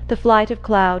 the flight of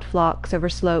cloud flocks over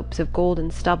slopes of golden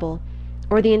stubble,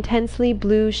 or the intensely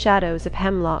blue shadows of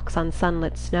hemlocks on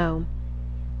sunlit snow.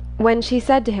 When she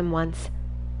said to him once,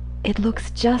 "It looks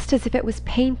just as if it was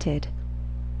painted,"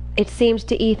 it seemed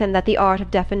to Ethan that the art of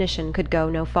definition could go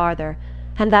no farther,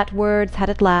 and that words had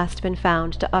at last been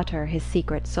found to utter his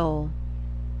secret soul.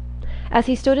 As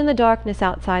he stood in the darkness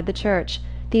outside the church,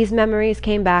 these memories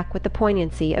came back with the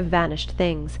poignancy of vanished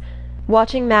things.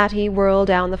 Watching Mattie whirl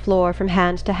down the floor from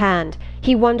hand to hand,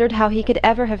 he wondered how he could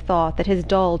ever have thought that his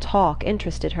dull talk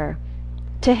interested her.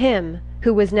 To him,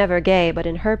 who was never gay but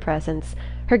in her presence,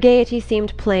 her gaiety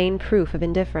seemed plain proof of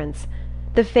indifference.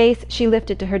 The face she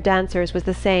lifted to her dancers was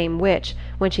the same which,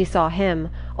 when she saw him,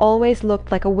 always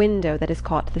looked like a window that has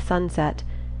caught the sunset.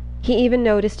 He even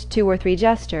noticed 2 or 3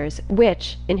 gestures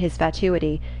which, in his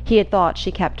fatuity, he had thought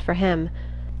she kept for him.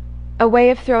 A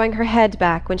way of throwing her head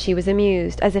back when she was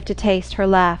amused, as if to taste her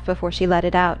laugh before she let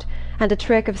it out, and a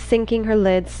trick of sinking her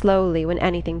lids slowly when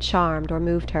anything charmed or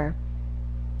moved her.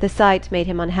 The sight made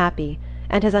him unhappy,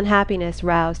 and his unhappiness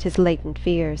roused his latent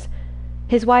fears.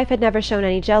 His wife had never shown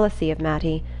any jealousy of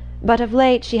Mattie, but of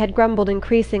late she had grumbled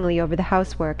increasingly over the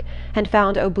housework, and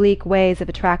found oblique ways of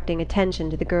attracting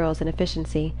attention to the girl's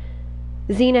inefficiency.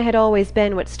 Zeena had always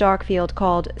been what Starkfield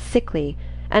called sickly,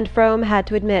 and Frome had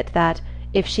to admit that,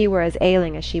 if she were as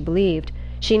ailing as she believed,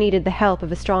 she needed the help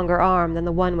of a stronger arm than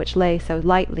the one which lay so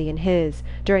lightly in his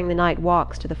during the night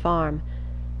walks to the farm.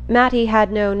 Mattie had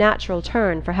no natural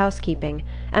turn for housekeeping,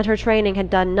 and her training had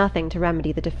done nothing to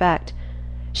remedy the defect.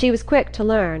 She was quick to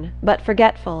learn, but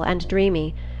forgetful and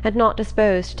dreamy, and not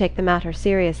disposed to take the matter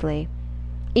seriously.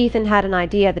 Ethan had an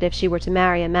idea that if she were to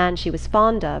marry a man she was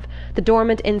fond of, the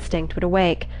dormant instinct would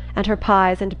awake, and her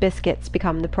pies and biscuits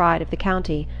become the pride of the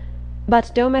county.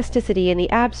 But domesticity in the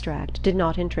abstract did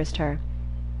not interest her.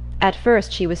 At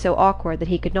first she was so awkward that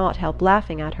he could not help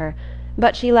laughing at her,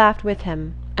 but she laughed with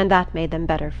him, and that made them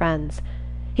better friends.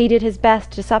 He did his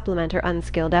best to supplement her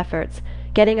unskilled efforts,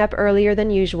 getting up earlier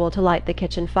than usual to light the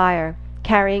kitchen fire,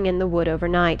 carrying in the wood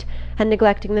overnight, and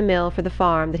neglecting the mill for the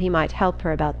farm that he might help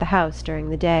her about the house during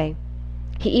the day.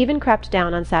 He even crept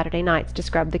down on Saturday nights to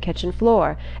scrub the kitchen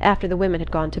floor after the women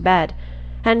had gone to bed,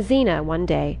 and Zeena, one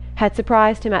day, had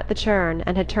surprised him at the churn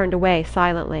and had turned away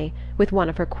silently, with one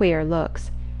of her queer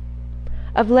looks.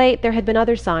 Of late there had been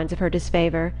other signs of her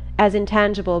disfavour, as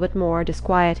intangible but more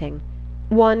disquieting.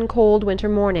 One cold winter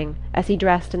morning, as he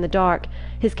dressed in the dark,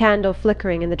 his candle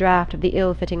flickering in the draught of the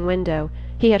ill-fitting window,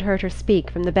 he had heard her speak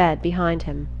from the bed behind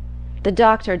him. "The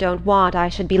doctor don't want I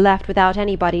should be left without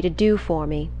anybody to do for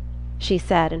me," she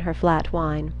said in her flat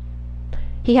whine.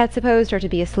 He had supposed her to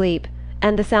be asleep,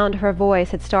 and the sound of her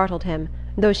voice had startled him,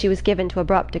 though she was given to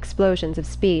abrupt explosions of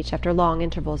speech after long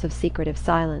intervals of secretive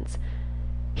silence.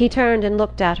 He turned and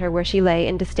looked at her where she lay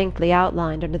indistinctly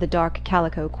outlined under the dark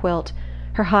calico quilt,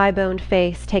 her high-boned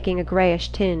face taking a greyish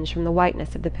tinge from the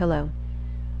whiteness of the pillow.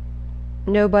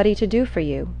 "Nobody to do for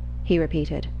you?" he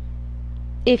repeated.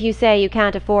 "If you say you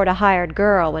can't afford a hired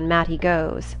girl when Mattie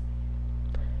goes."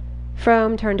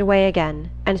 Frome turned away again,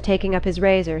 and taking up his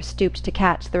razor stooped to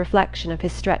catch the reflection of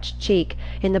his stretched cheek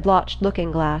in the blotched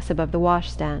looking-glass above the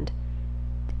washstand.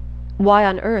 "Why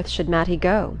on earth should Mattie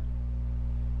go?"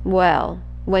 "Well,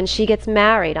 when she gets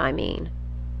married, I mean."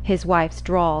 His wife's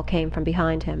drawl came from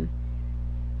behind him.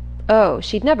 "Oh,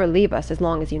 she'd never leave us as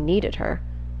long as you needed her,"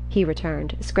 he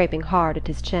returned, scraping hard at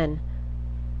his chin.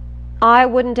 "I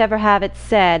wouldn't ever have it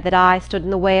said that I stood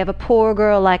in the way of a poor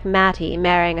girl like Mattie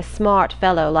marrying a smart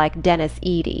fellow like Dennis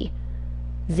Eady,"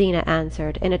 Zeena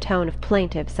answered in a tone of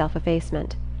plaintive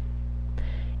self-effacement.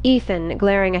 Ethan,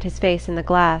 glaring at his face in the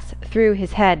glass, threw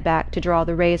his head back to draw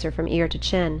the razor from ear to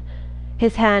chin.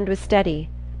 His hand was steady,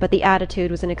 but the attitude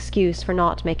was an excuse for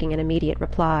not making an immediate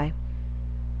reply.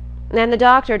 "And the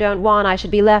doctor don't want I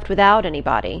should be left without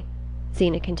anybody,"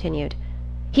 Zeena continued.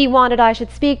 "He wanted I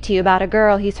should speak to you about a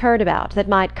girl he's heard about that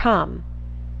might come."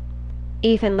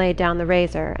 Ethan laid down the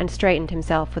razor and straightened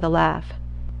himself with a laugh.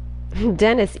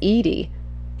 "Dennis Eady?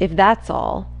 If that's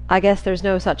all, I guess there's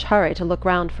no such hurry to look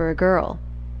round for a girl."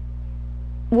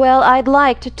 "Well, I'd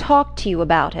like to talk to you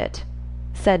about it,"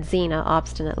 said Zeena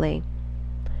obstinately.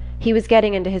 He was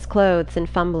getting into his clothes in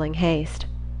fumbling haste.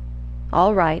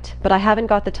 "All right, but I haven't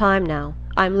got the time now.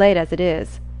 I'm late as it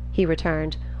is," he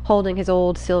returned, holding his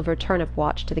old silver turnip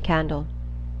watch to the candle.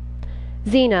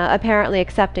 Zeena, apparently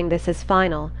accepting this as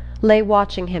final, lay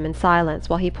watching him in silence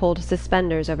while he pulled his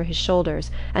suspenders over his shoulders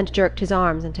and jerked his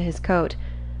arms into his coat,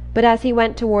 but as he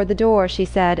went toward the door she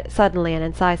said, suddenly and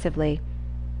incisively,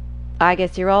 "I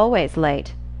guess you're always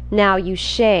late. Now you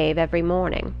shave every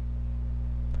morning."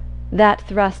 That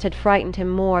thrust had frightened him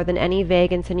more than any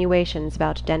vague insinuations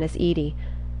about Dennis Eady.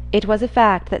 It was a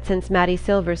fact that since Mattie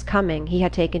Silver's coming he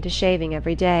had taken to shaving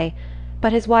every day,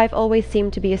 but his wife always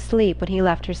seemed to be asleep when he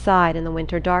left her side in the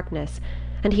winter darkness,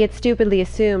 and he had stupidly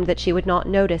assumed that she would not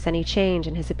notice any change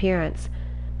in his appearance.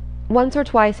 Once or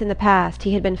twice in the past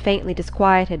he had been faintly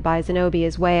disquieted by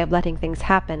Zenobia's way of letting things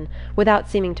happen without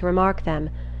seeming to remark them,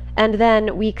 and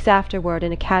then, weeks afterward,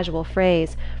 in a casual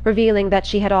phrase, revealing that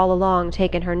she had all along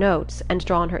taken her notes and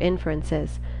drawn her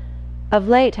inferences. Of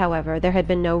late, however, there had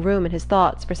been no room in his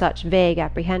thoughts for such vague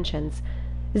apprehensions.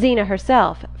 Zeena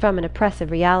herself, from an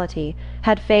oppressive reality,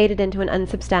 had faded into an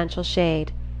unsubstantial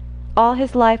shade. All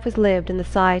his life was lived in the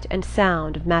sight and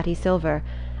sound of Mattie Silver,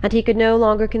 and he could no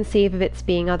longer conceive of its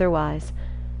being otherwise.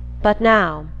 But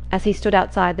now, as he stood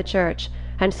outside the church,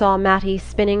 and saw Mattie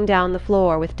spinning down the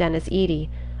floor with Denis Eady,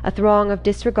 a throng of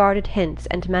disregarded hints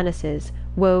and menaces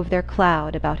wove their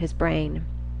cloud about his brain.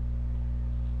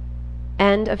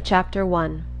 End of Chapter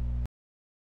 1.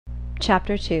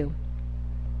 Chapter 2.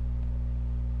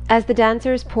 As the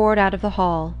dancers poured out of the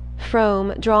hall,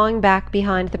 Frome, drawing back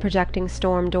behind the projecting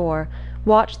storm door,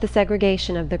 watched the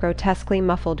segregation of the grotesquely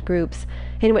muffled groups,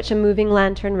 in which a moving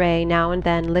lantern ray now and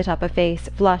then lit up a face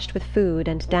flushed with food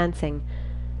and dancing.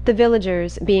 The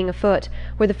villagers, being afoot,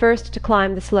 were the first to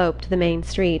climb the slope to the main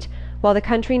street, while the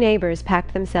country neighbours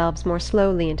packed themselves more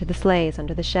slowly into the sleighs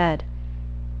under the shed.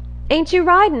 "Ain't you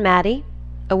ridin', Mattie?"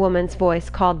 a woman's voice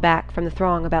called back from the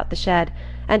throng about the shed,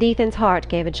 and Ethan's heart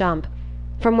gave a jump.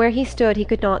 From where he stood he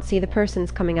could not see the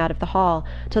persons coming out of the hall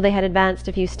till they had advanced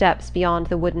a few steps beyond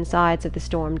the wooden sides of the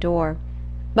storm door.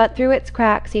 But through its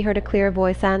cracks he heard a clear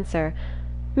voice answer,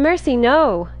 "Mercy,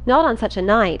 no, not on such a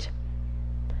night."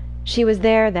 She was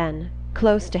there then,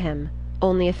 close to him,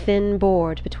 only a thin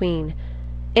board between.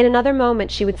 In another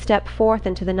moment she would step forth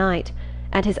into the night,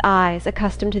 and his eyes,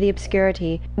 accustomed to the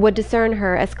obscurity, would discern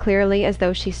her as clearly as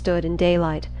though she stood in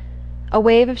daylight. A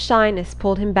wave of shyness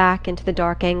pulled him back into the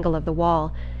dark angle of the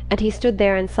wall, and he stood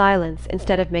there in silence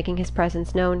instead of making his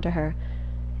presence known to her.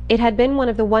 It had been one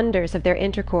of the wonders of their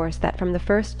intercourse that from the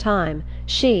first time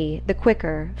she, the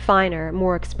quicker, finer,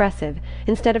 more expressive,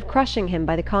 instead of crushing him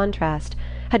by the contrast,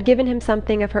 had given him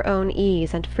something of her own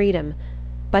ease and freedom.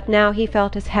 But now he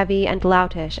felt as heavy and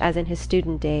loutish as in his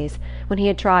student days, when he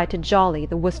had tried to jolly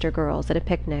the Worcester girls at a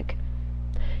picnic.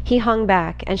 He hung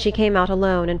back, and she came out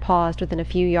alone and paused within a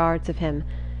few yards of him.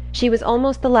 She was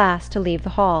almost the last to leave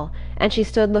the hall, and she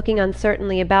stood looking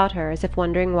uncertainly about her as if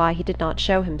wondering why he did not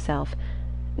show himself.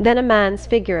 Then a man's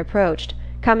figure approached,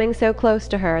 coming so close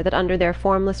to her that under their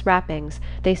formless wrappings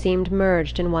they seemed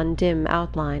merged in one dim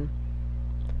outline.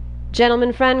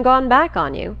 "Gentleman friend gone back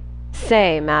on you?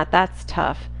 Say, Matt, that's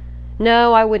tough.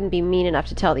 No, I wouldn't be mean enough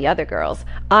to tell the other girls.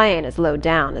 I ain't as low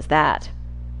down as that."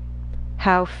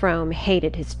 How Frome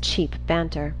hated his cheap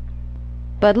banter.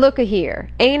 "But look-a-here,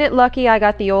 ain't it lucky I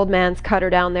got the old man's cutter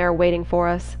down there waiting for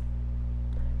us?"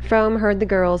 Frome heard the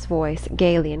girl's voice,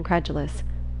 gaily incredulous.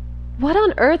 "What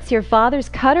on earth's your father's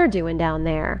cutter doing down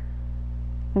there?"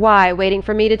 "Why, waiting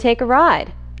for me to take a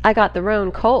ride. I got the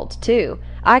roan colt, too.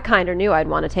 I kinder knew I'd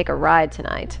want to take a ride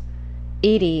tonight."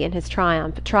 Edie, in his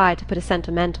triumph, tried to put a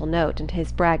sentimental note into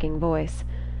his bragging voice.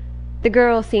 The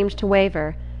girl seemed to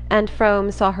waver, and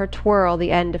Frome saw her twirl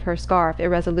the end of her scarf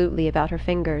irresolutely about her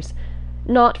fingers.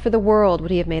 Not for the world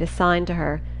would he have made a sign to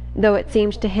her, though it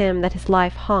seemed to him that his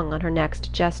life hung on her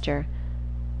next gesture.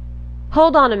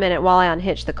 "Hold on a minute while I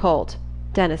unhitch the colt,"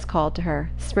 Denis called to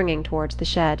her, springing towards the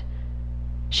shed.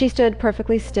 She stood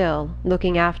perfectly still,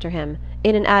 looking after him,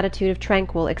 in an attitude of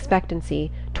tranquil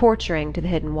expectancy, torturing to the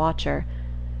hidden watcher.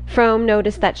 Frome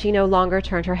noticed that she no longer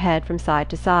turned her head from side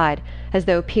to side, as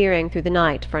though peering through the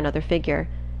night for another figure.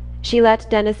 She let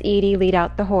Denis Eady lead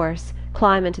out the horse,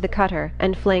 climb into the cutter,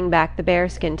 and fling back the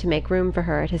bearskin to make room for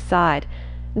her at his side.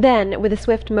 Then, with a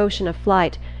swift motion of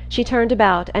flight, she turned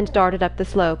about and darted up the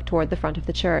slope toward the front of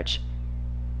the church.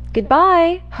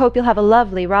 "Good-bye. Hope you'll have a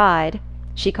lovely ride,"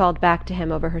 she called back to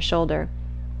him over her shoulder.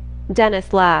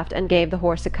 Denis laughed and gave the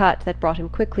horse a cut that brought him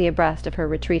quickly abreast of her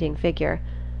retreating figure.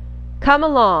 "Come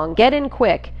along, get in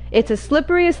quick. It's as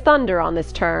slippery as thunder on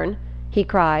this turn," he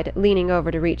cried, leaning over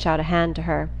to reach out a hand to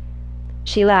her.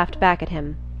 She laughed back at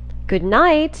him. "Good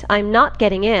night. I'm not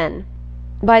getting in."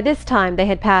 By this time they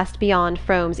had passed beyond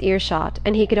Frome's earshot,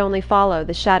 and he could only follow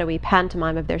the shadowy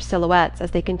pantomime of their silhouettes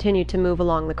as they continued to move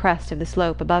along the crest of the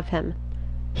slope above him.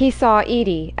 He saw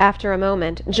Edie, after a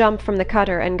moment, jump from the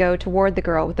cutter and go toward the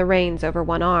girl with the reins over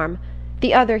one arm.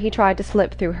 The other he tried to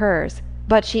slip through hers,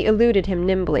 but she eluded him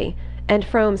nimbly, and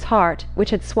Frome's heart, which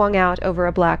had swung out over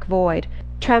a black void,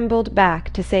 trembled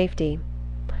back to safety.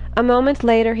 A moment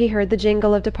later he heard the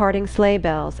jingle of departing sleigh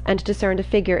bells and discerned a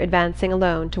figure advancing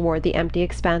alone toward the empty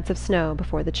expanse of snow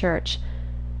before the church.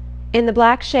 In the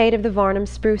black shade of the Varnum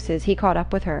spruces he caught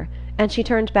up with her, and she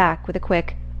turned back with a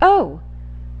quick "Oh!"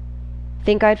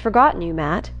 "Think I'd forgotten you,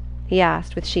 Matt?" he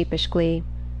asked with sheepish glee.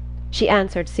 She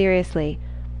answered seriously,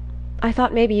 "I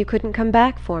thought maybe you couldn't come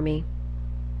back for me."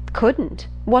 "Couldn't?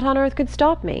 What on earth could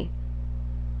stop me?"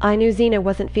 "I knew Zeena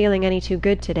wasn't feeling any too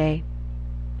good today."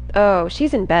 "Oh,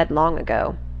 she's in bed long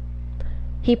ago."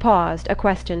 He paused, a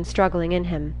question struggling in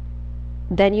him.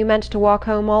 "Then you meant to walk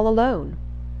home all alone?"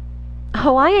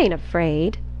 "Oh, I ain't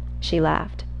afraid," she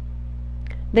laughed.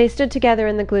 They stood together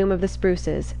in the gloom of the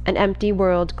spruces, an empty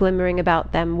world glimmering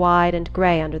about them wide and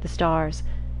grey under the stars.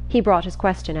 He brought his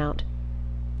question out.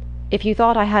 "If you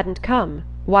thought I hadn't come,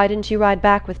 why didn't you ride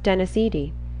back with Denis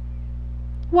Eady?"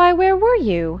 "Why, where were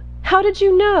you? How did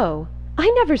you know? I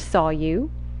never saw you."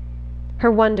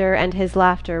 Her wonder and his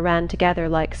laughter ran together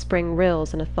like spring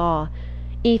rills in a thaw.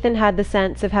 Ethan had the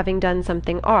sense of having done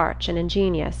something arch and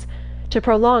ingenious. To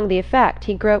prolong the effect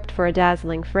he groped for a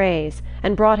dazzling phrase,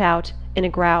 and brought out, in a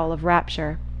growl of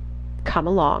rapture, "Come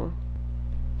along."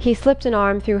 He slipped an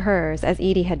arm through hers, as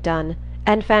Eady had done,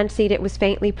 and fancied it was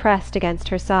faintly pressed against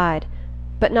her side.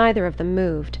 But neither of them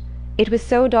moved. It was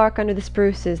so dark under the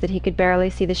spruces that he could barely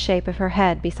see the shape of her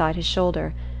head beside his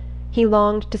shoulder. He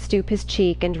longed to stoop his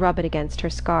cheek and rub it against her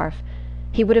scarf.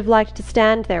 He would have liked to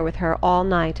stand there with her all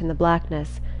night in the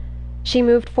blackness. She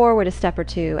moved forward a step or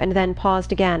two, and then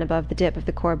paused again above the dip of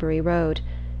the Corbury road.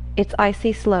 Its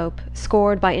icy slope,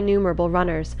 scored by innumerable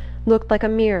runners, looked like a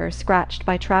mirror scratched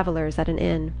by travellers at an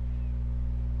inn.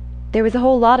 "There was a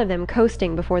whole lot of them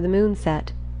coasting before the moon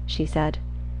set," she said.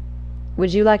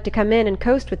 "Would you like to come in and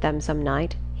coast with them some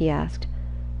night?" he asked.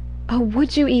 "Oh,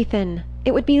 would you, Ethan?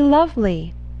 It would be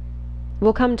lovely."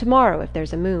 "We'll come tomorrow if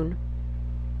there's a moon."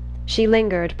 She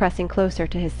lingered, pressing closer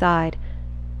to his side.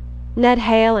 "Ned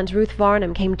Hale and Ruth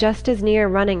Varnum came just as near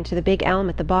running to the big elm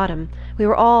at the bottom. We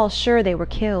were all sure they were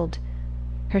killed."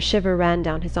 Her shiver ran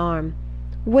down his arm.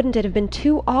 "Wouldn't it have been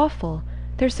too awful?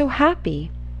 They're so happy."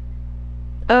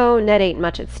 "Oh, Ned ain't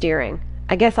much at steering.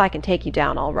 I guess I can take you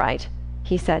down all right,"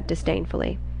 he said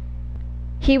disdainfully.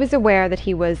 He was aware that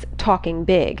he was "talking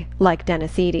big," like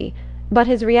Denis Eady, but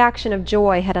his reaction of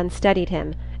joy had unsteadied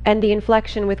him, and the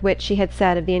inflection with which she had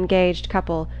said of the engaged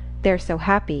couple, "They're so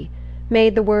happy,"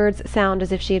 made the words sound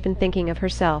as if she had been thinking of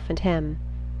herself and him.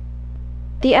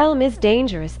 "The elm is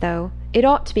dangerous, though. It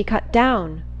ought to be cut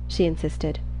down," she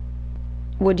insisted.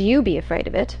 "Would you be afraid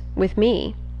of it, with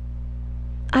me?"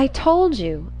 "I told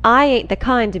you, I ain't the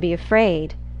kind to be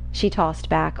afraid," she tossed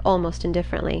back, almost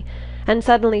indifferently, and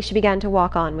suddenly she began to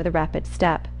walk on with a rapid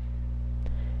step.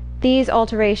 These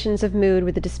alterations of mood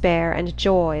were the despair and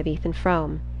joy of Ethan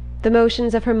Frome. The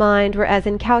motions of her mind were as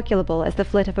incalculable as the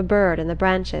flit of a bird in the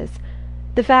branches.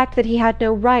 The fact that he had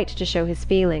no right to show his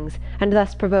feelings, and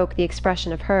thus provoke the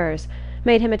expression of hers,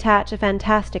 made him attach a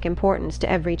fantastic importance to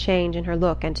every change in her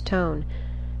look and tone.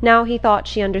 Now he thought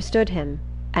she understood him,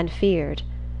 and feared.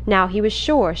 Now he was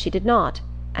sure she did not,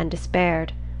 and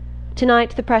despaired.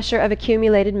 Tonight the pressure of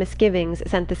accumulated misgivings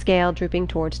sent the scale drooping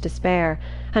towards despair,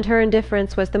 and her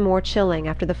indifference was the more chilling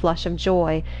after the flush of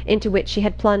joy into which she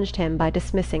had plunged him by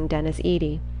dismissing Denis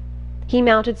Eady. He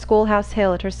mounted Schoolhouse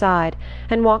Hill at her side,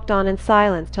 and walked on in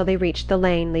silence till they reached the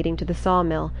lane leading to the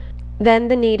sawmill. Then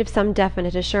the need of some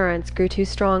definite assurance grew too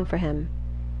strong for him.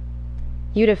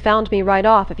 "You'd have found me right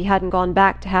off if you hadn't gone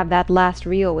back to have that last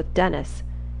reel with Denis,"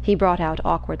 he brought out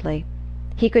awkwardly.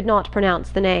 He could not pronounce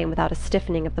the name without a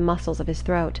stiffening of the muscles of his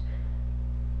throat.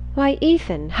 "Why,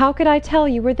 Ethan, how could I tell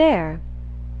you were there?"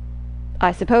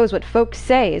 "I suppose what folks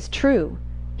say is true,"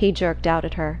 he jerked out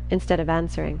at her, instead of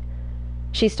answering.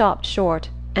 She stopped short,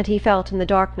 and he felt in the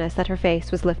darkness that her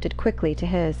face was lifted quickly to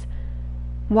his.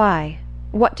 "Why?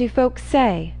 What do folks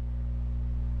say?"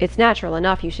 "It's natural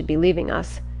enough you should be leaving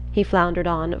us," he floundered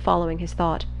on, following his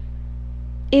thought.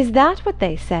 "Is that what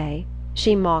they say?"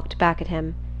 she mocked back at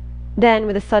him. Then,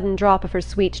 with a sudden drop of her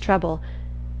sweet treble,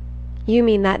 "You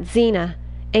mean that Zeena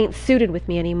ain't suited with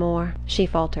me any more," she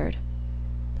faltered.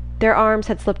 Their arms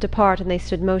had slipped apart and they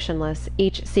stood motionless,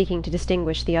 each seeking to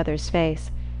distinguish the other's face.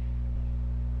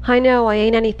 "I know I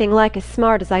ain't anything like as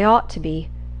smart as I ought to be,"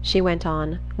 she went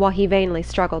on, while he vainly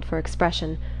struggled for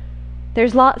expression.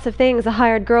 "There's lots of things a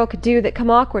hired girl could do that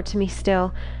come awkward to me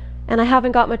still, and I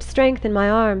haven't got much strength in my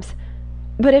arms.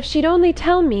 But if she'd only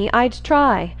tell me, I'd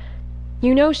try.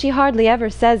 You know she hardly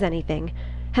ever says anything,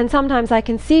 and sometimes I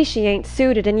can see she ain't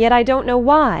suited, and yet I don't know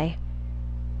why."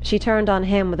 She turned on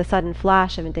him with a sudden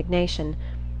flash of indignation.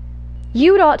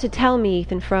 "You'd ought to tell me,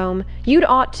 Ethan Frome. You'd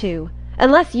ought to.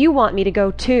 Unless you want me to go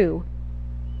too."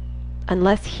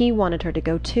 Unless he wanted her to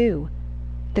go too.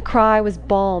 The cry was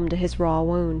balm to his raw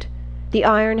wound. The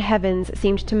iron heavens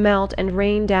seemed to melt and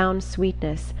rain down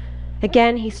sweetness.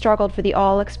 Again he struggled for the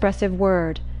all-expressive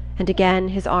word, and again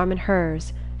his arm in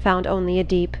hers found only a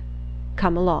deep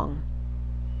Come along."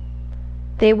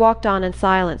 They walked on in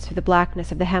silence through the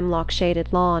blackness of the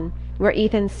hemlock-shaded lawn, where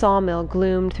Ethan's sawmill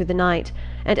gloomed through the night,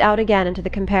 and out again into the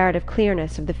comparative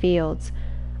clearness of the fields.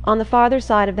 On the farther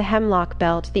side of the hemlock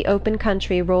belt the open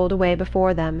country rolled away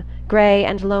before them, grey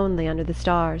and lonely under the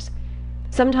stars.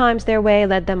 Sometimes their way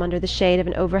led them under the shade of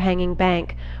an overhanging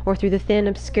bank, or through the thin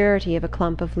obscurity of a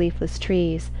clump of leafless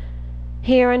trees.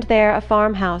 Here and there a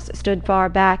farmhouse stood far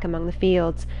back among the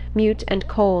fields, mute and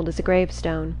cold as a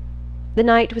gravestone. The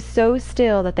night was so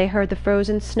still that they heard the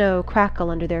frozen snow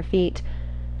crackle under their feet.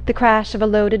 The crash of a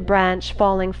loaded branch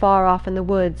falling far off in the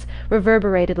woods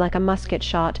reverberated like a musket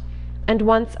shot, and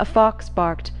once a fox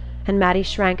barked, and Mattie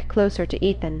shrank closer to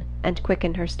Ethan and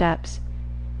quickened her steps.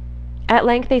 At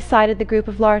length they sighted the group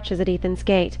of larches at Ethan's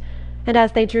gate, and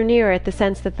as they drew near it the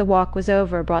sense that the walk was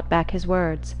over brought back his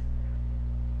words.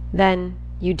 "Then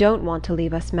you don't want to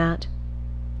leave us, Matt?"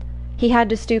 He had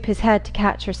to stoop his head to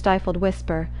catch her stifled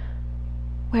whisper,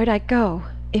 "Where'd I go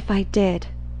if I did?"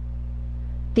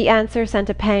 The answer sent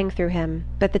a pang through him,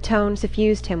 but the tone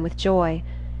suffused him with joy.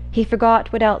 He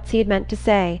forgot what else he had meant to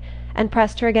say, and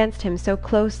pressed her against him so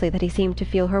closely that he seemed to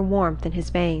feel her warmth in his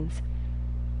veins.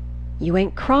 "You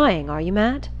ain't crying, are you,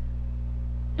 Matt?"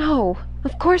 "No,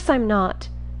 of course I'm not,"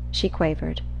 she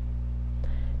quavered.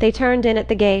 They turned in at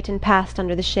the gate and passed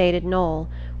under the shaded knoll,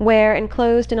 where,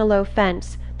 enclosed in a low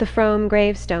fence, the Frome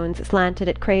gravestones slanted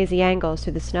at crazy angles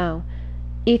through the snow.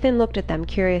 Ethan looked at them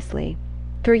curiously.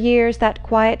 For years that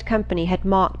quiet company had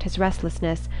mocked his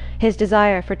restlessness, his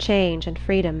desire for change and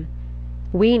freedom.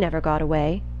 "We never got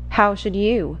away. How should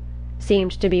you?"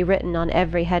 seemed to be written on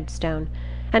every headstone,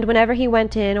 and whenever he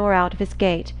went in or out of his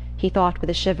gate he thought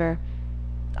with a shiver,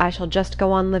 "I shall just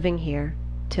go on living here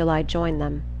till I join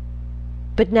them."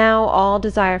 But now all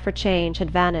desire for change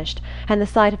had vanished, and the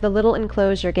sight of the little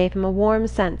enclosure gave him a warm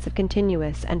sense of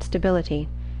continuance and stability.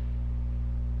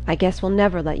 "I guess we'll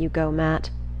never let you go, Matt,"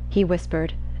 he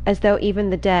whispered, as though even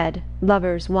the dead,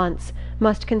 lovers once,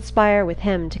 must conspire with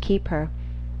him to keep her.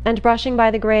 And brushing by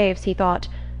the graves he thought,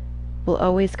 "We'll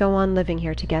always go on living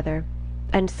here together,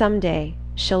 and some day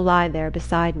she'll lie there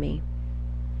beside me."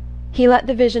 He let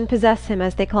the vision possess him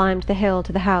as they climbed the hill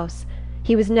to the house.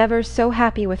 He was never so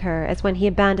happy with her as when he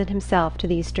abandoned himself to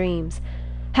these dreams.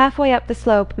 Half-way up the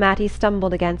slope Mattie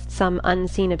stumbled against some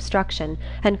unseen obstruction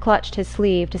and clutched his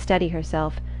sleeve to steady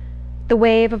herself. The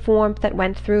wave of warmth that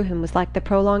went through him was like the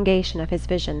prolongation of his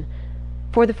vision.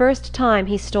 For the first time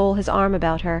he stole his arm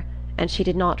about her, and she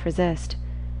did not resist.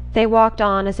 They walked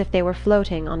on as if they were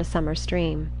floating on a summer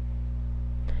stream.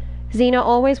 Zeena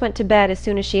always went to bed as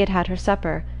soon as she had had her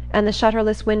supper, and the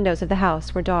shutterless windows of the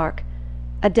house were dark.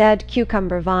 A dead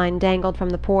cucumber vine dangled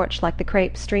from the porch like the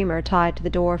crape streamer tied to the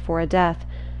door for a death,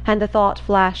 and the thought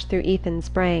flashed through Ethan's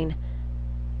brain,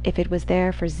 "If it was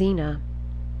there for Zeena."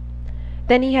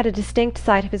 Then he had a distinct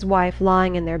sight of his wife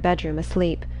lying in their bedroom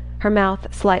asleep, her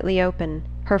mouth slightly open,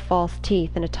 her false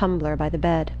teeth in a tumbler by the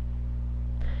bed.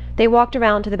 They walked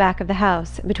around to the back of the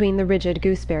house, between the rigid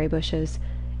gooseberry bushes.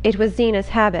 It was Zeena's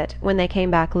habit, when they came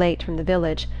back late from the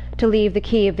village, to leave the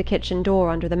key of the kitchen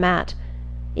door under the mat.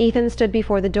 Ethan stood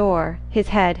before the door, his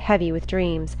head heavy with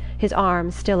dreams, his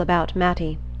arms still about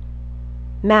Mattie.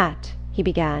 "Matt," he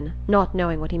began, not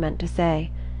knowing what he meant to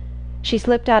say. She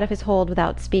slipped out of his hold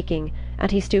without speaking,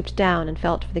 and he stooped down and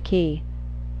felt for the key.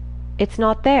 "It's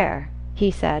not there,"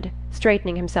 he said,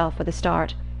 straightening himself with a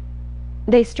start.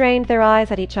 They strained their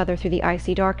eyes at each other through the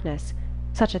icy darkness.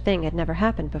 Such a thing had never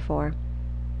happened before.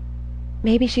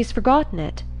 "Maybe she's forgotten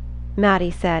it,"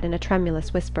 Mattie said in a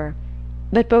tremulous whisper,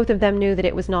 but both of them knew that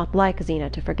it was not like Zeena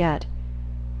to forget.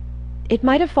 "It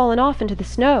might have fallen off into the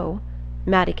snow,"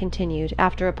 Mattie continued,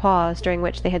 after a pause during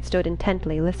which they had stood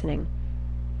intently listening.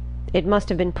 "It must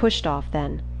have been pushed off,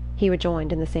 then," he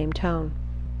rejoined in the same tone.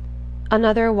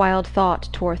 Another wild thought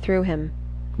tore through him.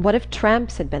 What if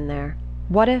tramps had been there?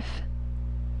 What if...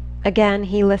 Again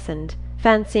he listened,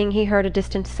 fancying he heard a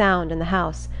distant sound in the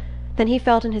house. Then he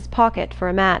felt in his pocket for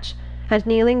a match, and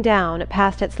kneeling down,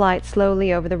 passed its light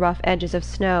slowly over the rough edges of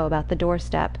snow about the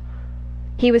doorstep.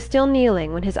 He was still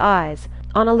kneeling when his eyes,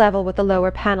 on a level with the lower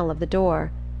panel of the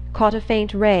door, caught a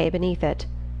faint ray beneath it.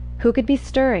 Who could be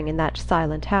stirring in that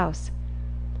silent house?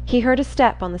 He heard a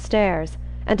step on the stairs,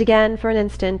 and again for an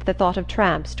instant the thought of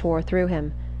tramps tore through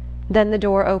him. Then the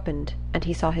door opened, and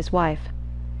he saw his wife.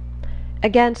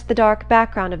 Against the dark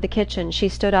background of the kitchen she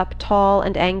stood up tall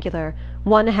and angular,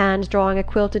 one hand drawing a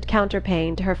quilted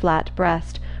counterpane to her flat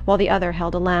breast, while the other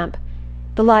held a lamp.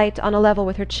 The light, on a level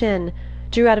with her chin,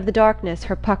 drew out of the darkness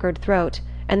her puckered throat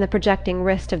and the projecting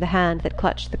wrist of the hand that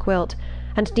clutched the quilt,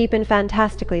 and deepened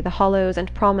fantastically the hollows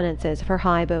and prominences of her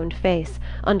high-boned face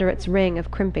under its ring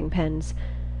of crimping pins.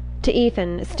 To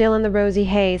Ethan, still in the rosy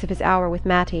haze of his hour with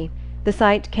Mattie, the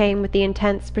sight came with the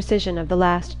intense precision of the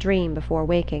last dream before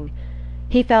waking.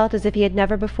 He felt as if he had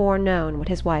never before known what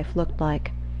his wife looked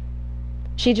like.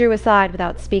 She drew aside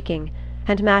without speaking,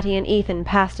 and Mattie and Ethan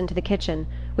passed into the kitchen,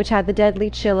 which had the deadly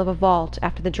chill of a vault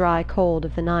after the dry cold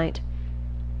of the night.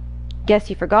 "Guess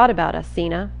you forgot about us,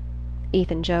 Zeena,"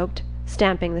 Ethan joked,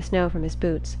 stamping the snow from his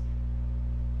boots.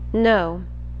 "No,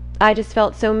 I just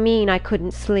felt so mean I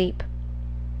couldn't sleep."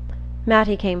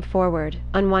 Mattie came forward,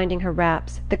 unwinding her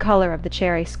wraps, the colour of the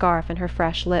cherry scarf in her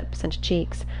fresh lips and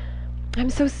cheeks.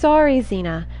 "I'm so sorry,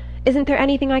 Zeena. Isn't there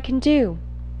anything I can do?"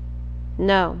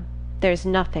 "No, there's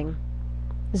nothing."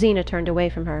 Zeena turned away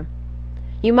from her.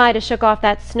 "You might 'a' shook off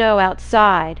that snow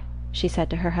outside," she said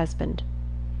to her husband.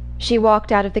 She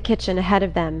walked out of the kitchen ahead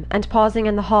of them, and pausing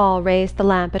in the hall raised the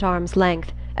lamp at arm's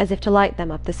length, as if to light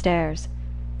them up the stairs.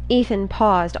 Ethan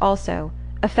paused also,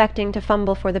 affecting to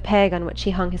fumble for the peg on which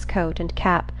he hung his coat and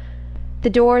cap. The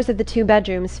doors of the two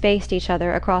bedrooms faced each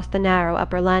other across the narrow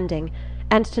upper landing,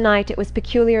 and tonight it was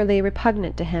peculiarly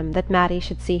repugnant to him that Mattie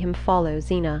should see him follow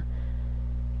Zeena.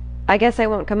 "I guess I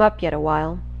won't come up yet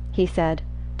awhile," he said,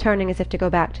 turning as if to go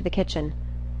back to the kitchen.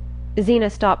 Zeena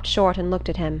stopped short and looked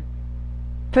at him.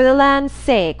 "For the land's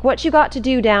sake, what you got to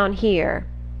do down here?"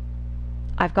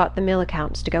 "I've got the mill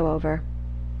accounts to go over."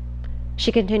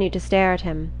 She continued to stare at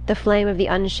him, the flame of the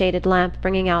unshaded lamp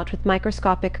bringing out with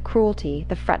microscopic cruelty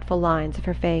the fretful lines of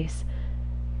her face.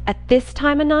 "At this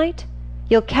time o' night?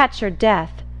 You'll catch your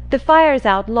death. The fire's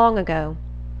out long ago."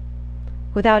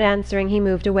 Without answering he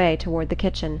moved away toward the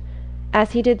kitchen.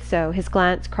 As he did so his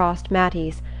glance crossed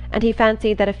Mattie's, and he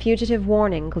fancied that a fugitive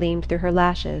warning gleamed through her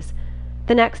lashes.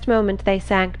 The next moment they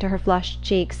sank to her flushed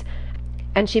cheeks,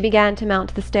 and she began to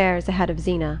mount the stairs ahead of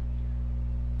Zeena.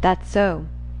 "That's so.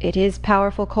 It is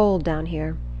powerful cold down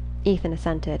here," Ethan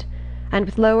assented, and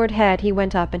with lowered head he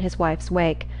went up in his wife's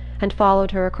wake, and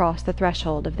followed her across the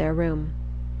threshold of their room.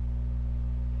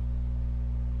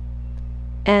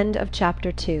 End of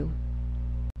Chapter 2.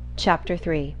 Chapter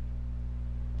 3.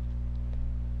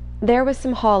 There was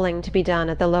some hauling to be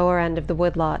done at the lower end of the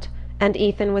woodlot, and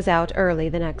Ethan was out early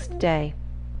the next day.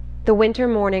 The winter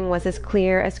morning was as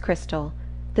clear as crystal.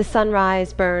 The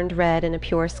sunrise burned red in a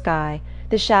pure sky,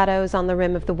 the shadows on the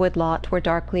rim of the woodlot were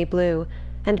darkly blue,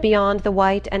 and beyond the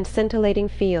white and scintillating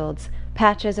fields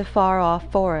patches of far-off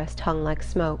forest hung like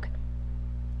smoke.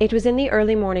 It was in the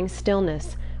early morning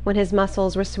stillness, when his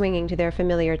muscles were swinging to their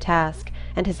familiar task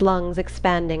and his lungs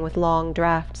expanding with long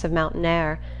draughts of mountain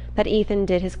air, that Ethan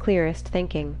did his clearest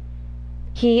thinking.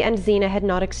 He and Zeena had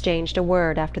not exchanged a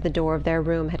word after the door of their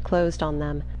room had closed on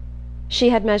them. She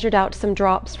had measured out some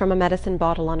drops from a medicine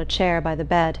bottle on a chair by the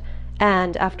bed,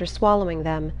 and, after swallowing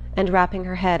them, and wrapping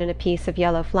her head in a piece of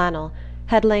yellow flannel,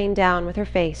 had lain down with her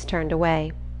face turned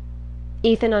away.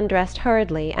 Ethan undressed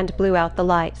hurriedly and blew out the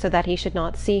light so that he should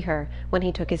not see her when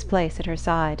he took his place at her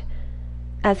side.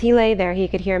 As he lay there he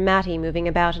could hear Mattie moving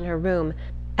about in her room,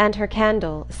 and her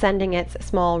candle, sending its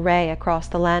small ray across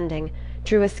the landing,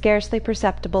 drew a scarcely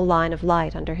perceptible line of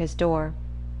light under his door.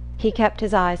 He kept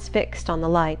his eyes fixed on the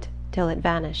light till it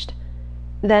vanished.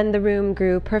 Then the room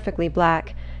grew perfectly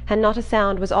black, and not a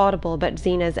sound was audible but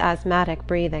Zeena's asthmatic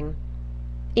breathing.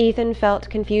 Ethan felt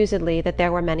confusedly that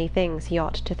there were many things he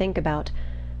ought to think about,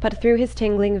 but through his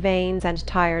tingling veins and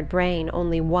tired brain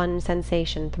only one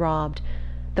sensation throbbed,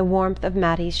 the warmth of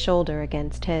Mattie's shoulder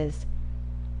against his.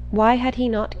 Why had he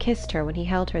not kissed her when he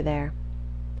held her there?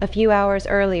 A few hours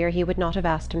earlier he would not have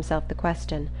asked himself the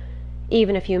question.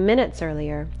 Even a few minutes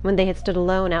earlier, when they had stood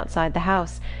alone outside the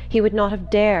house, he would not have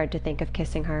dared to think of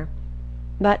kissing her.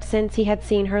 But since he had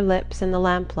seen her lips in the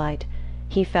lamplight,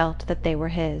 he felt that they were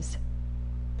his.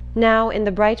 Now, in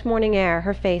the bright morning air,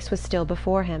 her face was still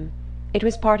before him. It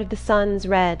was part of the sun's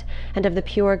red and of the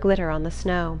pure glitter on the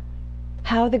snow.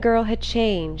 How the girl had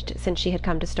changed since she had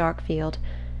come to Starkfield!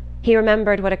 He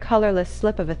remembered what a colourless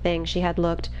slip of a thing she had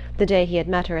looked the day he had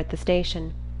met her at the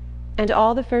station. And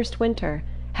all the first winter,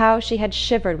 how she had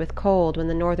shivered with cold when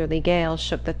the northerly gales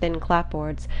shook the thin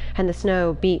clapboards, and the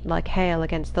snow beat like hail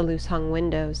against the loose-hung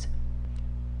windows.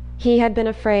 He had been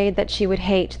afraid that she would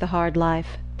hate the hard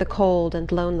life, the cold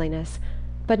and loneliness,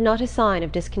 but not a sign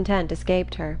of discontent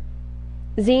escaped her.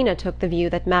 Zeena took the view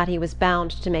that Mattie was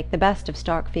bound to make the best of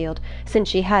Starkfield, since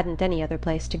she hadn't any other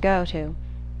place to go to,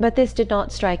 but this did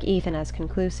not strike Ethan as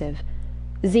conclusive.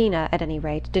 Zeena, at any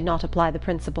rate, did not apply the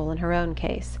principle in her own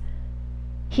case.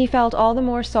 He felt all the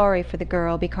more sorry for the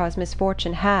girl because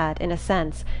misfortune had, in a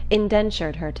sense,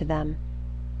 indentured her to them.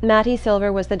 Mattie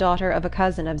Silver was the daughter of a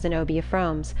cousin of Zenobia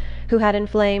Frome's, who had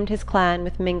inflamed his clan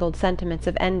with mingled sentiments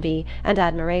of envy and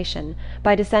admiration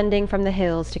by descending from the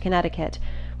hills to Connecticut,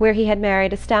 where he had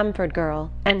married a Stamford girl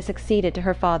and succeeded to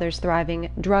her father's thriving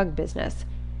drug business.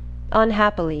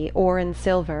 Unhappily, Orrin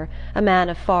Silver, a man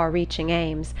of far-reaching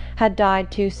aims, had died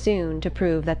too soon to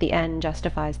prove that the end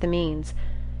justifies the means.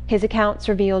 His accounts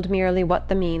revealed merely what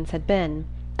the means had been,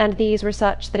 and these were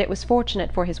such that it was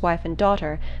fortunate for his wife and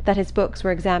daughter that his books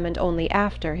were examined only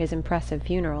after his impressive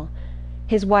funeral.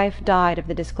 His wife died of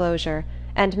the disclosure,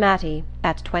 and Mattie,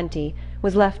 at 20,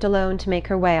 was left alone to make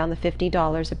her way on the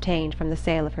 $50 obtained from the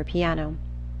sale of her piano.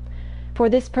 For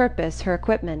this purpose her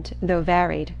equipment, though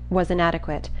varied, was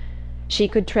inadequate. She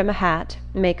could trim a hat,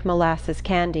 make molasses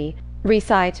candy,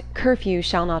 recite "Curfew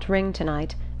Shall Not Ring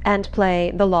Tonight," and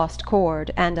play "The Lost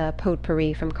Chord" and a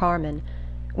potpourri from Carmen.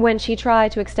 When she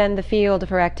tried to extend the field of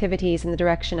her activities in the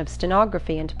direction of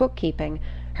stenography and bookkeeping,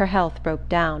 her health broke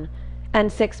down,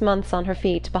 and 6 months on her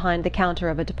feet behind the counter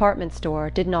of a department store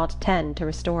did not tend to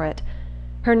restore it.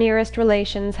 Her nearest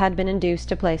relations had been induced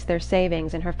to place their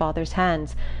savings in her father's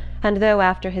hands, and though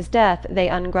after his death they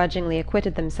ungrudgingly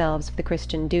acquitted themselves of the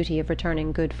Christian duty of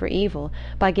returning good for evil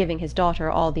by giving his daughter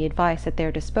all the advice at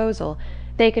their disposal,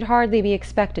 they could hardly be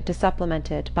expected to supplement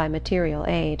it by material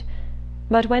aid.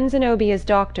 But when Zenobia's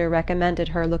doctor recommended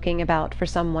her looking about for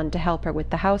some one to help her with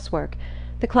the housework,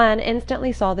 the clan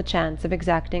instantly saw the chance of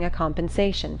exacting a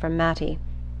compensation from Mattie.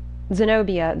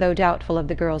 Zenobia, though doubtful of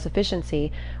the girl's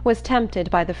efficiency, was tempted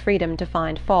by the freedom to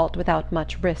find fault without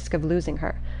much risk of losing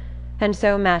her, and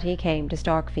so Mattie came to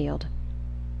Starkfield.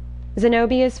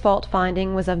 Zenobia's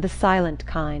fault-finding was of the silent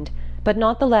kind, but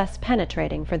not the less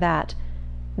penetrating for that.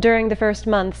 During the first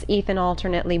months Ethan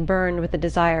alternately burned with the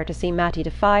desire to see Mattie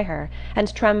defy her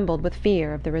and trembled with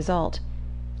fear of the result.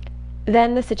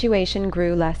 Then the situation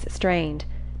grew less strained.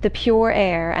 The pure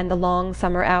air and the long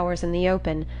summer hours in the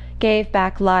open gave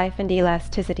back life and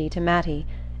elasticity to Mattie,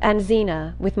 and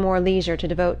Zeena, with more leisure to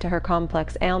devote to her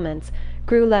complex ailments,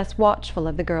 grew less watchful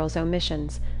of the girl's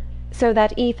omissions, so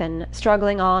that Ethan,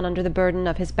 struggling on under the burden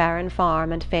of his barren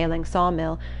farm and failing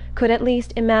sawmill, could at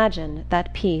least imagine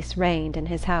that peace reigned in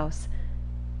his house.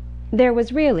 There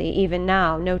was really, even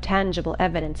now, no tangible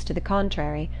evidence to the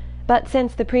contrary, but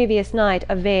since the previous night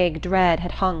a vague dread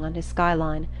had hung on his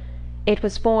skyline. It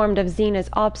was formed of Zeena's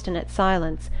obstinate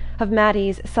silence, of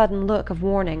Mattie's sudden look of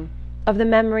warning, of the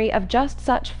memory of just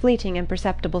such fleeting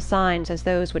imperceptible signs as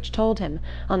those which told him,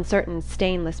 on certain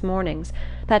stainless mornings,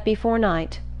 that before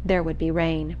night there would be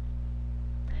rain.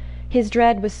 His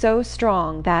dread was so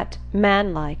strong that,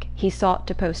 manlike, he sought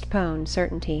to postpone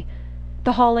certainty.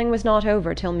 The hauling was not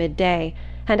over till midday,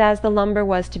 and as the lumber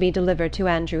was to be delivered to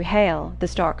Andrew Hale, the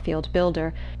Starkfield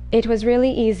builder, it was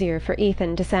really easier for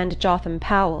Ethan to send Jotham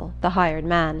Powell, the hired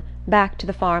man, back to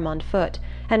the farm on foot,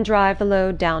 and drive the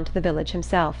load down to the village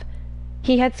himself.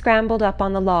 He had scrambled up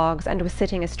on the logs and was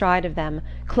sitting astride of them,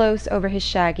 close over his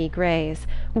shaggy greys,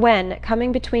 when,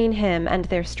 coming between him and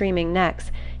their streaming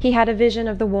necks, he had a vision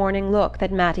of the warning look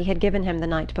that Mattie had given him the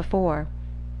night before.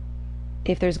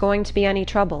 "If there's going to be any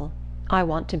trouble, I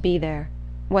want to be there,"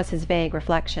 was his vague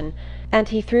reflection, and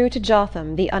he threw to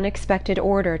Jotham the unexpected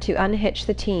order to unhitch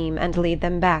the team and lead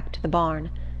them back to the barn.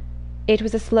 It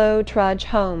was a slow trudge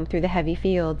home through the heavy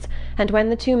fields, and when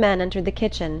the two men entered the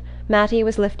kitchen, Mattie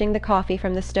was lifting the coffee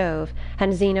from the stove,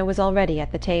 and Zeena was already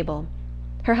at the table.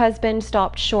 Her husband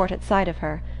stopped short at sight of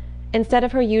her. Instead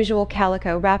of her usual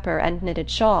calico wrapper and knitted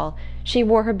shawl, she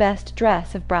wore her best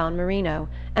dress of brown merino,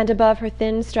 and above her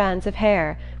thin strands of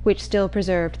hair, which still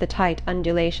preserved the tight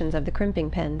undulations of the crimping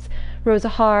pins, rose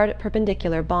a hard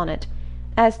perpendicular bonnet,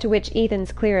 as to which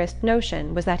Ethan's clearest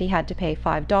notion was that he had to pay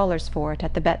 $5 for it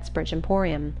at the Bettsbridge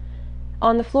Emporium.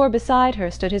 On the floor beside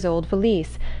her stood his old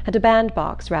valise and a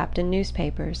bandbox wrapped in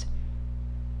newspapers.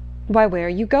 "Why, where are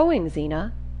you going,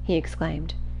 Zeena?" he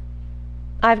exclaimed.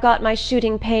 "I've got my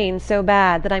shooting pains so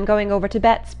bad that I'm going over to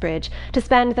Bettsbridge to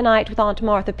spend the night with Aunt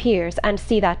Martha Pierce and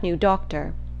see that new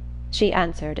doctor," she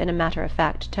answered in a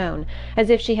matter-of-fact tone,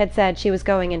 as if she had said she was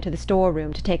going into the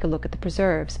store-room to take a look at the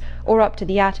preserves, or up to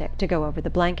the attic to go over the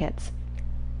blankets.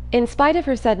 In spite of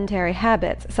her sedentary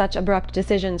habits, such abrupt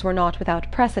decisions were not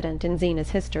without precedent in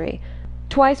Zeena's history.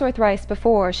 Twice or thrice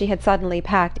before she had suddenly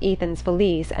packed Ethan's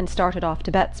valise and started off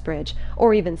to Bettsbridge,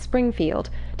 or even Springfield,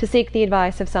 to seek the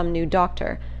advice of some new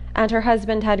doctor, and her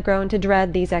husband had grown to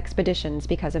dread these expeditions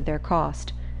because of their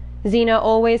cost. Zeena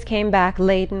always came back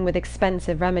laden with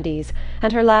expensive remedies,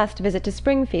 and her last visit to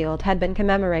Springfield had been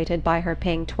commemorated by her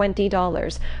paying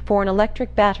 $20 for an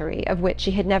electric battery of which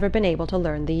she had never been able to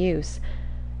learn the use.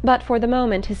 But for the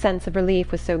moment his sense of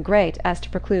relief was so great as to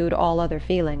preclude all other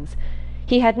feelings.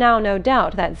 He had now no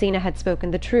doubt that Zeena had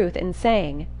spoken the truth in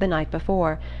saying, the night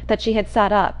before, that she had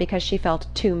sat up because she felt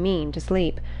too mean to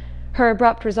sleep. Her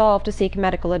abrupt resolve to seek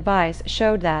medical advice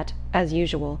showed that, as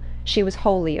usual, she was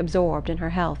wholly absorbed in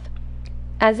her health.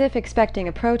 As if expecting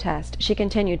a protest, she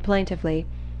continued plaintively,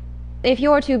 "If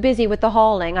you're too busy with the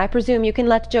hauling, I presume you can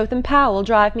let Jotham Powell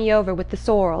drive me over with the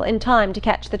sorrel in time to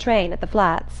catch the train at the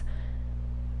Flats."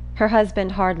 Her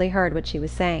husband hardly heard what she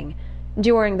was saying.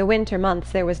 During the winter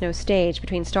months there was no stage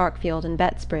between Starkfield and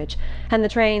Bettsbridge, and the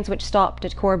trains which stopped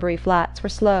at Corbury Flats were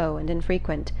slow and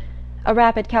infrequent. A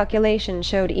rapid calculation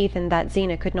showed Ethan that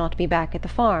Zeena could not be back at the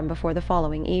farm before the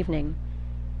following evening.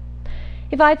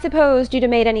 "If I'd supposed you'd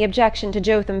made any objection to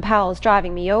Jotham Powell's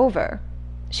driving me over,"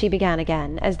 she began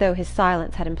again, as though his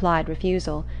silence had implied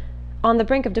refusal. On the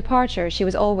brink of departure she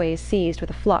was always seized with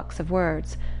a flux of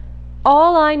words.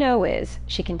 "All I know is,"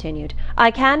 she continued,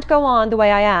 "I can't go on the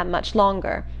way I am much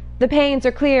longer. The pains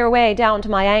are clear away down to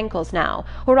my ankles now,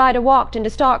 or I'd a walked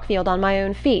into Starkfield on my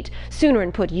own feet,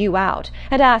 sooner'n put you out,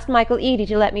 and asked Michael Eady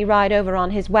to let me ride over on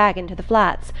his wagon to the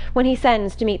Flats, when he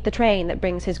sends to meet the train that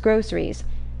brings his groceries.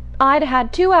 I'd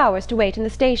had 2 hours to wait in the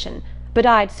station, but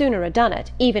I'd sooner done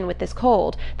it, even with this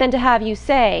cold, than to have you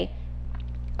say—"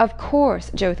 "Of course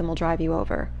Jotham'll drive you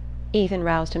over," Ethan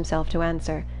roused himself to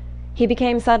answer. He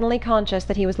became suddenly conscious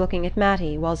that he was looking at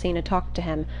Mattie while Zeena talked to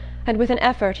him, and with an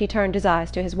effort he turned his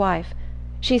eyes to his wife.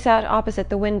 She sat opposite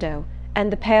the window,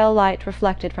 and the pale light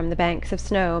reflected from the banks of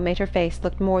snow made her face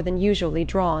look more than usually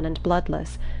drawn and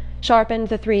bloodless, sharpened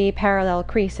the 3 parallel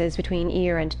creases between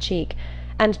ear and cheek,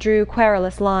 and drew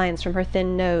querulous lines from her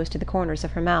thin nose to the corners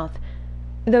of her mouth.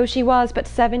 Though she was but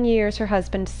 7 years her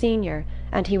husband's senior,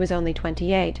 and he was only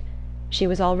 28, she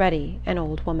was already an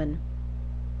old woman.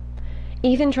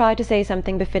 Ethan tried to say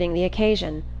something befitting the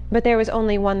occasion, but there was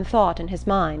only one thought in his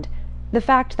mind, the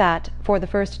fact that, for the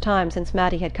first time since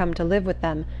Mattie had come to live with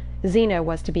them, Zeena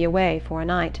was to be away for a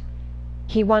night.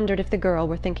 He wondered if the girl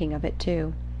were thinking of it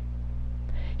too.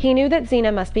 He knew that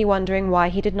Zeena must be wondering why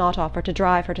he did not offer to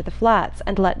drive her to the Flats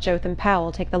and let Jotham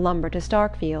Powell take the lumber to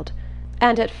Starkfield,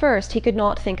 and at first he could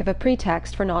not think of a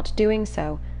pretext for not doing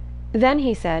so. Then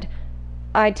he said,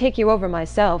 "I'd take you over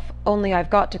myself, only I've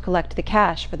got to collect the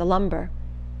cash for the lumber."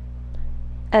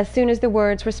 As soon as the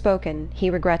words were spoken he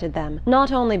regretted them,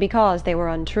 not only because they were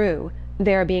untrue,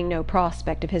 there being no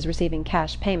prospect of his receiving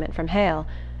cash payment from Hale,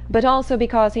 but also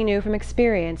because he knew from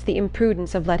experience the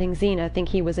imprudence of letting Zeena think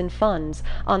he was in funds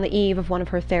on the eve of one of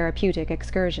her therapeutic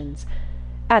excursions.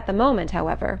 At the moment,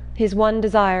 however, his one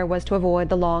desire was to avoid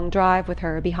the long drive with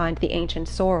her behind the ancient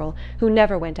sorrel, who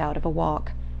never went out of a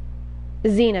walk.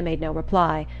 Zeena made no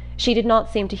reply. She did not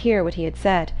seem to hear what he had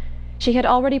said. She had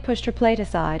already pushed her plate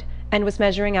aside, and was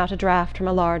measuring out a draught from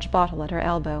a large bottle at her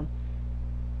elbow.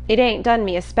 "It ain't done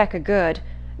me a speck o' good,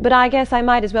 but I guess I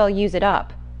might as well use it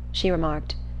up," she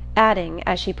remarked, adding,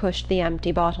 as she pushed the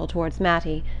empty bottle towards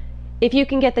Mattie, "If you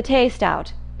can get the taste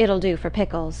out, it'll do for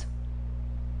pickles."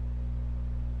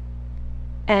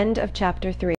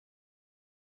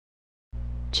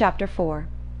 Chapter 4.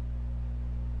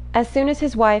 As soon as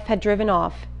his wife had driven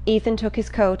off, Ethan took his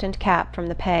coat and cap from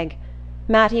the peg.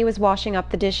 Mattie was washing up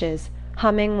the dishes,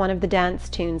 humming one of the dance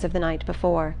tunes of the night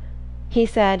before. He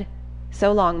said,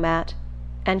 "So long, Matt,"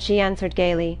 and she answered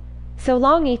gaily, "So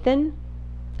long, Ethan,"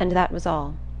 and that was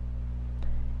all.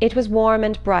 It was warm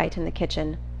and bright in the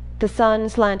kitchen. The sun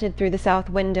slanted through the south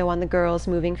window on the girl's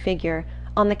moving figure,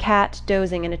 on the cat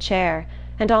dozing in a chair,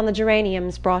 and on the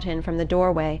geraniums brought in from the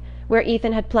doorway, where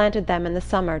Ethan had planted them in the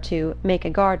summer to "make a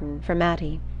garden" for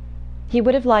Mattie. He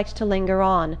would have liked to linger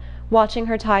on, watching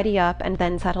her tidy up and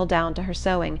then settle down to her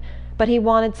sewing, but he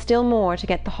wanted still more to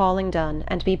get the hauling done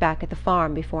and be back at the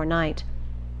farm before night.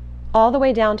 All the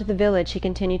way down to the village he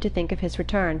continued to think of his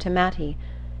return to Mattie.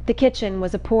 The kitchen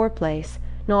was a poor place,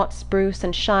 not spruce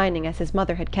and shining as his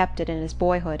mother had kept it in his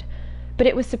boyhood, but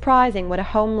it was surprising what a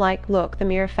home-like look the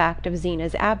mere fact of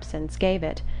Zeena's absence gave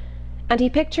it. And he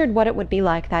pictured what it would be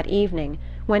like that evening,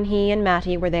 when he and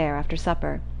Mattie were there after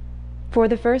supper. For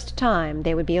the first time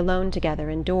they would be alone together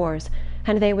indoors,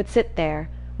 and they would sit there,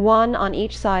 one on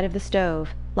each side of the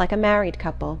stove, like a married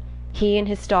couple, he in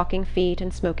his stocking feet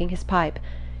and smoking his pipe,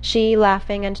 she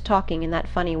laughing and talking in that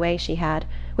funny way she had,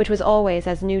 which was always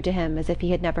as new to him as if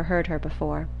he had never heard her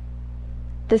before.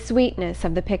 The sweetness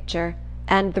of the picture,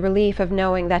 and the relief of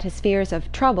knowing that his fears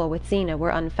of trouble with Zeena were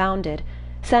unfounded,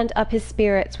 sent up his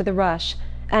spirits with a rush,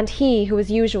 and he, who was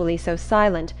usually so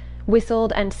silent,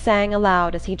 whistled and sang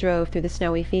aloud as he drove through the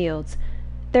snowy fields.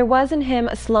 There was in him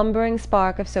a slumbering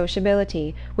spark of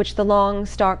sociability which the long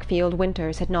Starkfield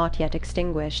winters had not yet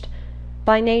extinguished.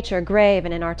 By nature grave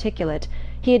and inarticulate,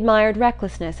 he admired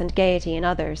recklessness and gaiety in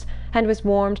others, and was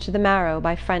warmed to the marrow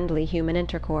by friendly human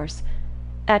intercourse.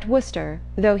 At Worcester,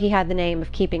 though he had the name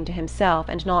of keeping to himself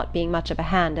and not being much of a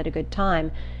hand at a good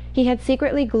time, He had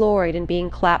secretly gloried in being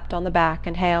clapped on the back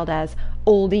and hailed as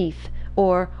 "Old Eth"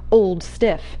 or "Old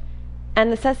Stiff,"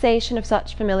 and the cessation of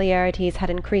such familiarities had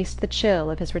increased the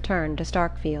chill of his return to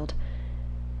Starkfield.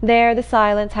 There the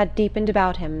silence had deepened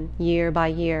about him year by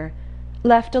year.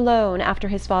 Left alone, after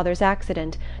his father's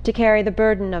accident, to carry the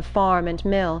burden of farm and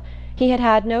mill, he had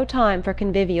had no time for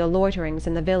convivial loiterings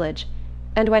in the village,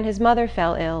 and when his mother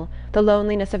fell ill, the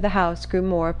loneliness of the house grew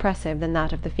more oppressive than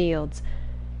that of the fields.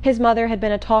 His mother had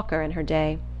been a talker in her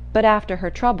day, but after her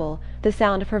trouble the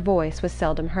sound of her voice was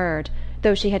seldom heard,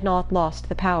 though she had not lost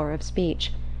the power of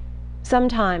speech.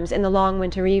 Sometimes, in the long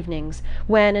winter evenings,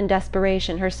 when in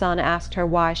desperation her son asked her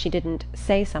why she didn't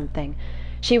say something,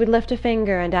 she would lift a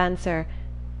finger and answer,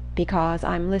 "Because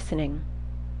I'm listening."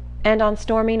 And on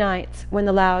stormy nights, when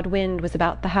the loud wind was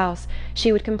about the house,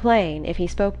 she would complain, if he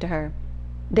spoke to her,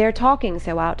 "They're talking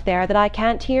so out there that I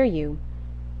can't hear you."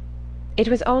 It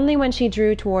was only when she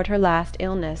drew toward her last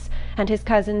illness, and his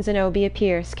cousin Zenobia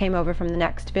Pierce came over from the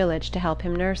next village to help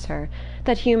him nurse her,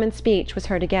 that human speech was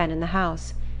heard again in the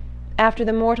house. After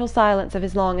the mortal silence of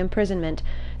his long imprisonment,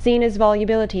 Zeena's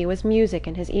volubility was music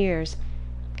in his ears.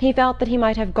 He felt that he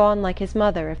might have gone like his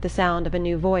mother if the sound of a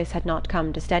new voice had not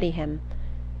come to steady him.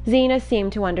 Zeena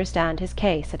seemed to understand his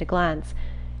case at a glance.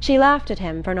 She laughed at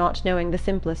him for not knowing the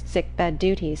simplest sick-bed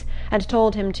duties, and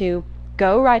told him to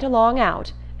 "go right along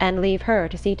out," and leave her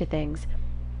to see to things.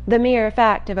 The mere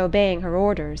fact of obeying her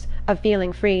orders, of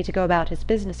feeling free to go about his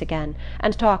business again,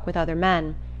 and talk with other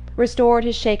men, restored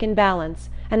his shaken balance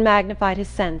and magnified his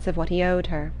sense of what he owed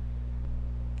her.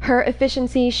 Her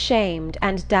efficiency shamed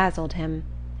and dazzled him.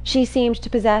 She seemed to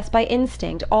possess by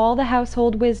instinct all the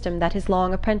household wisdom that his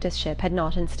long apprenticeship had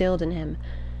not instilled in him.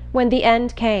 When the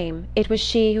end came, it was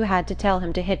she who had to tell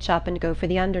him to hitch up and go for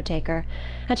the undertaker,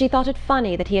 and she thought it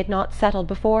funny that he had not settled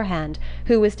beforehand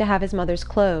who was to have his mother's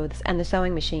clothes and the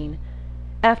sewing machine.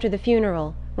 After the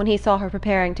funeral, when he saw her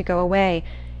preparing to go away,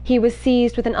 he was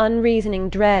seized with an unreasoning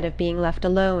dread of being left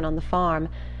alone on the farm,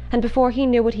 and before he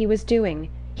knew what he was doing,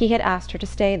 he had asked her to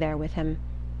stay there with him.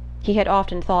 He had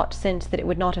often thought since that it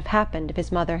would not have happened if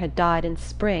his mother had died in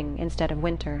spring instead of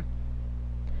winter.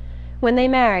 When they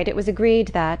married, it was agreed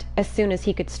that, as soon as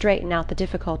he could straighten out the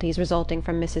difficulties resulting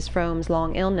from Mrs. Frome's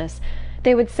long illness,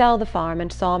 they would sell the farm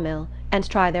and sawmill, and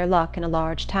try their luck in a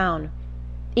large town.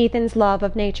 Ethan's love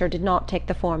of nature did not take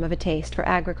the form of a taste for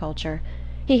agriculture.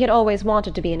 He had always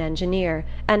wanted to be an engineer,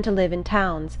 and to live in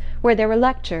towns, where there were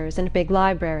lectures and big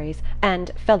libraries,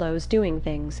 and fellows doing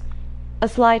things. A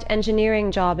slight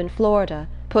engineering job in Florida,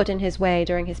 put in his way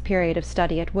during his period of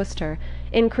study at Worcester,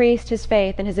 increased his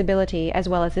faith in his ability as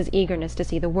well as his eagerness to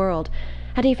see the world,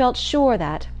 and he felt sure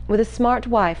that, with a smart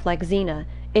wife like Zeena,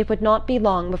 it would not be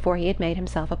long before he had made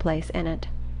himself a place in it.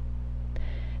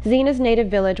 Zeena's native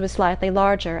village was slightly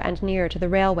larger and nearer to the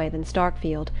railway than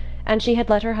Starkfield, and she had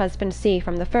let her husband see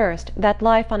from the first that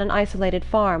life on an isolated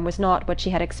farm was not what she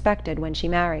had expected when she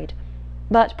married.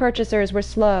 But purchasers were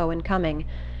slow in coming,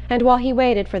 and while he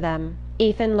waited for them,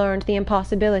 Ethan learned the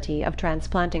impossibility of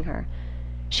transplanting her.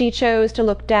 She chose to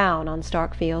look down on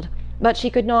Starkfield, but she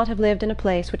could not have lived in a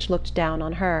place which looked down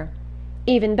on her.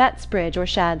 Even Bettsbridge or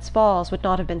Shadd's Falls would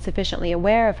not have been sufficiently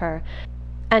aware of her,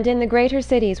 and in the greater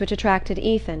cities which attracted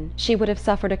Ethan she would have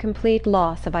suffered a complete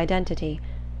loss of identity.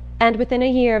 And within a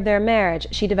year of their marriage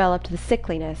she developed the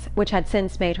sickliness which had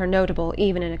since made her notable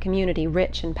even in a community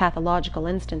rich in pathological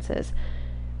instances.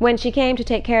 When she came to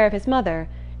take care of his mother,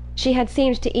 she had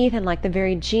seemed to Ethan like the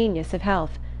very genius of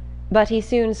health, but he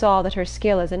soon saw that her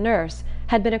skill as a nurse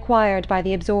had been acquired by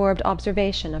the absorbed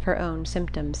observation of her own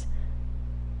symptoms.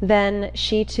 Then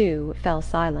she too fell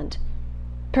silent.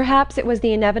 Perhaps it was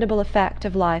the inevitable effect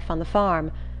of life on the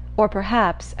farm, or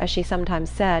perhaps, as she sometimes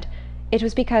said, it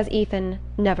was because Ethan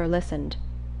never listened.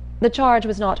 The charge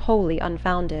was not wholly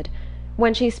unfounded.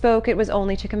 When she spoke it was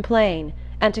only to complain,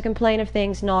 and to complain of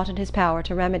things not in his power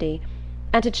to remedy,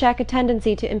 and to check a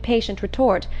tendency to impatient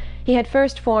retort he had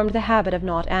first formed the habit of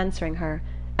not answering her,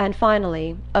 and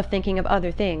finally of thinking of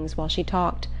other things while she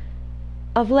talked.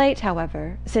 Of late,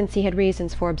 however, since he had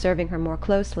reasons for observing her more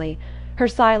closely, her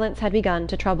silence had begun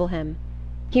to trouble him.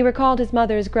 He recalled his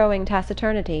mother's growing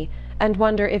taciturnity, and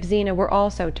wondered if Zeena were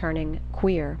also turning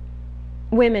queer.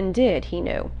 Women did, he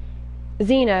knew.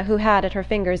 Zeena, who had at her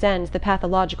fingers' ends the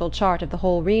pathological chart of the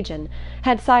whole region,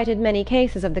 had cited many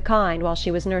cases of the kind while she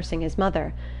was nursing his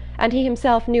mother, and he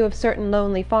himself knew of certain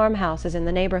lonely farmhouses in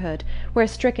the neighbourhood where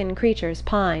stricken creatures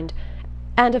pined,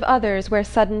 and of others where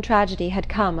sudden tragedy had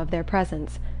come of their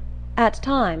presence. At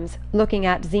times, looking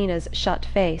at Zeena's shut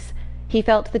face, he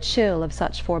felt the chill of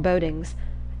such forebodings,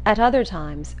 At other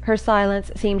times her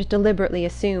silence seemed deliberately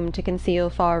assumed to conceal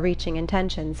far-reaching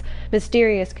intentions,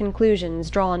 mysterious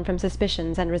conclusions drawn from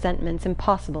suspicions and resentments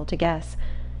impossible to guess.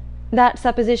 That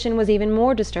supposition was even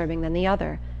more disturbing than the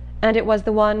other, and it was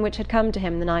the one which had come to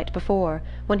him the night before,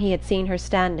 when he had seen her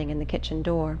standing in the kitchen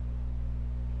door.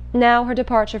 Now her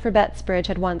departure for Bettsbridge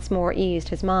had once more eased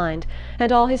his mind,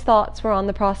 and all his thoughts were on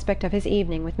the prospect of his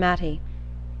evening with Mattie.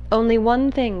 Only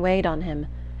one thing weighed on him,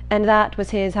 and that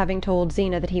was his having told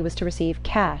Zeena that he was to receive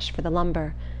cash for the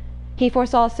lumber. He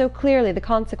foresaw so clearly the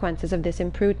consequences of this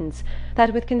imprudence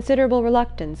that with considerable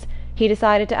reluctance he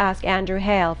decided to ask Andrew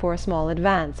Hale for a small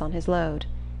advance on his load.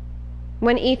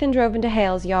 When Ethan drove into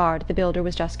Hale's yard the builder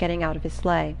was just getting out of his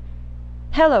sleigh.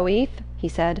 "Hello, Eth," he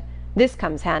said. "This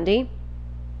comes handy."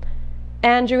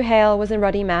 Andrew Hale was a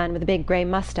ruddy man with a big grey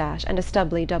moustache and a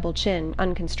stubbly double chin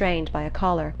unconstrained by a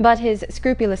collar, but his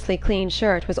scrupulously clean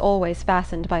shirt was always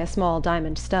fastened by a small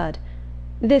diamond stud.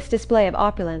 This display of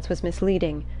opulence was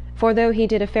misleading, for though he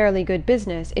did a fairly good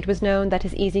business it was known that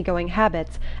his easy-going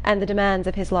habits and the demands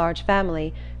of his large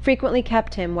family frequently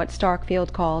kept him what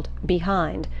Starkfield called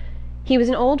 "behind." He was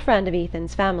an old friend of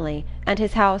Ethan's family, and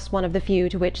his house one of the few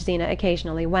to which Zeena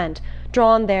occasionally went,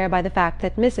 drawn there by the fact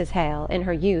that Mrs. Hale, in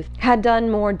her youth, had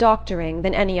done more doctoring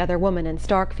than any other woman in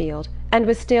Starkfield, and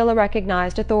was still a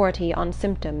recognized authority on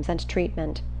symptoms and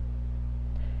treatment.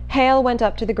 Hale went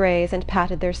up to the Greys and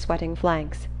patted their sweating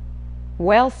flanks.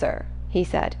 "Well, sir," he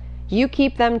said, "you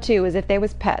keep them two as if they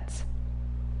was pets."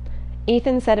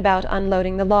 Ethan set about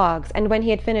unloading the logs, and when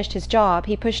he had finished his job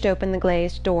he pushed open the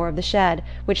glazed door of the shed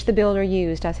which the builder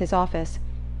used as his office.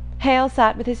 Hale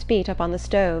sat with his feet up on the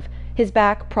stove, his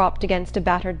back propped against a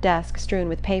battered desk strewn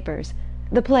with papers.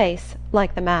 The place,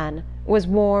 like the man, was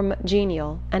warm,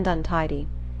 genial, and untidy.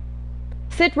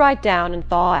 "Sit right down and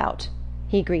thaw out,"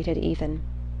 he greeted Ethan.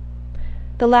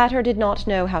 The latter did not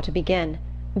know how to begin,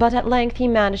 but at length he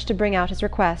managed to bring out his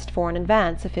request for an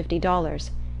advance of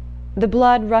 $50. The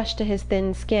blood rushed to his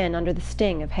thin skin under the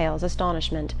sting of Hale's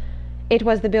astonishment. It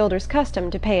was the builder's custom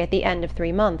to pay at the end of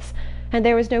 3 months, and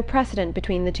there was no precedent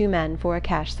between the two men for a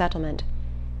cash settlement.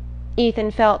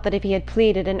 Ethan felt that if he had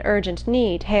pleaded an urgent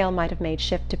need Hale might have made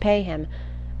shift to pay him,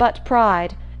 but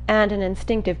pride, and an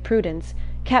instinctive prudence,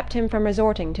 kept him from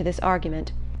resorting to this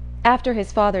argument. After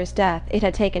his father's death it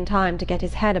had taken time to get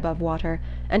his head above water,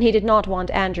 and he did not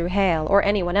want Andrew Hale, or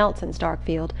anyone else in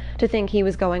Starkfield, to think he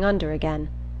was going under again.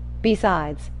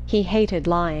 Besides, he hated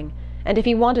lying, and if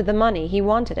he wanted the money he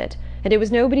wanted it, and it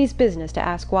was nobody's business to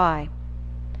ask why.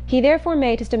 He therefore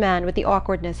made his demand with the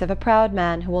awkwardness of a proud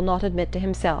man who will not admit to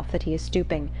himself that he is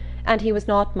stooping, and he was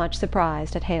not much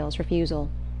surprised at Hale's refusal.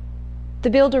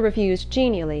 The builder refused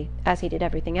genially, as he did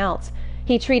everything else.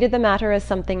 He treated the matter as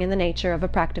something in the nature of a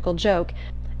practical joke,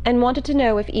 and wanted to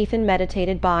know if Ethan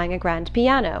meditated buying a grand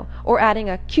piano or adding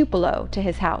a cupola to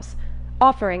his house,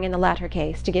 offering in the latter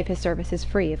case to give his services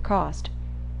free of cost.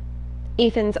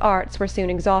 Ethan's arts were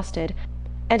soon exhausted,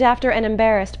 and after an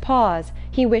embarrassed pause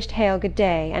he wished Hale good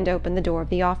day and opened the door of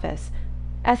the office.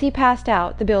 As he passed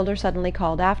out the builder suddenly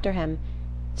called after him,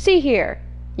 "See here,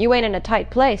 you ain't in a tight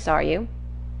place, are you?"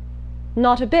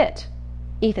 "Not a bit,"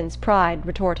 Ethan's pride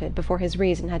retorted before his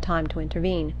reason had time to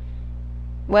intervene.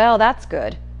 "Well, that's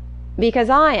good,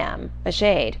 because I am, a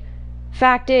shade.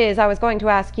 Fact is, I was going to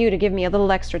ask you to give me a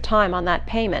little extra time on that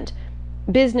payment.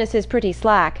 Business is pretty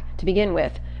slack, to begin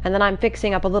with, and then I'm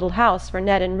fixing up a little house for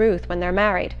Ned and Ruth when they're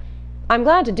married. I'm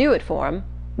glad to do it for 'em,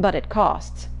 but it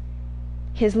costs."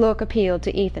 His look appealed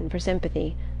to Ethan for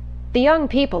sympathy. "The young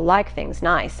people like things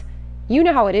nice. You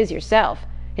know how it is yourself.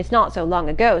 It's not so long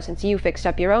ago since you fixed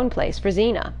up your own place for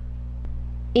Zeena."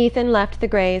 Ethan left the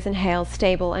Greys in Hale's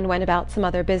stable and went about some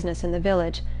other business in the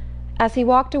village. As he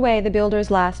walked away the builder's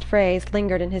last phrase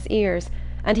lingered in his ears,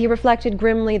 and he reflected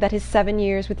grimly that his 7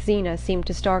 years with Zeena seemed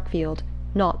to Starkfield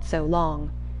not so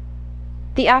long.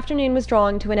 The afternoon was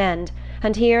drawing to an end,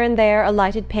 and here and there a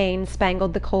lighted pane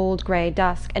spangled the cold grey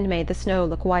dusk and made the snow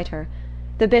look whiter.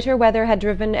 The bitter weather had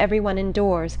driven every one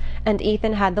indoors, and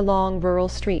Ethan had the long rural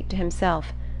street to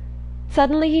himself.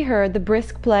 Suddenly he heard the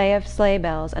brisk play of sleigh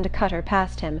bells and a cutter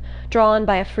passed him, drawn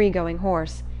by a free-going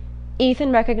horse.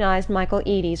 Ethan recognized Michael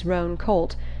Eady's roan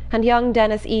colt, and young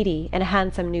Denis Eady, in a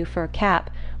handsome new fur cap,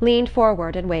 leaned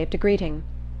forward and waved a greeting.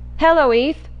 "Hello,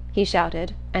 Eth!" he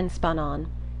shouted, and spun on.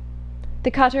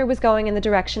 The cutter was going in the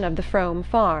direction of the Frome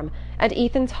farm, and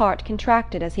Ethan's heart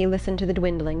contracted as he listened to the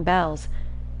dwindling bells.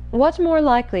 What more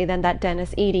likely than that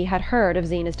Denis Eady had heard of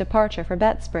Zeena's departure for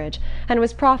Bettsbridge, and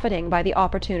was profiting by the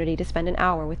opportunity to spend an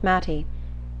hour with Mattie?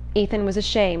 Ethan was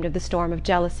ashamed of the storm of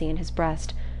jealousy in his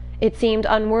breast. It seemed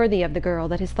unworthy of the girl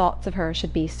that his thoughts of her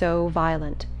should be so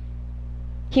violent.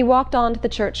 He walked on to the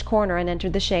church corner and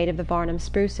entered the shade of the Varnum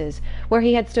spruces, where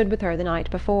he had stood with her the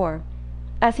night before.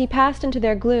 As he passed into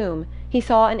their gloom, he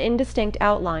saw an indistinct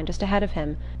outline just ahead of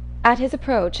him. At his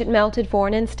approach it melted for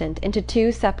an instant into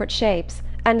two separate shapes,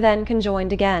 and then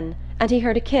conjoined again, and he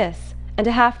heard a kiss, and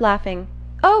a half-laughing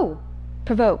 "Oh!"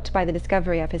 provoked by the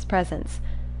discovery of his presence.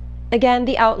 Again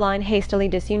the outline hastily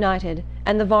disunited,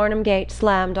 and the Varnum gate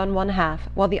slammed on one half,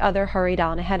 while the other hurried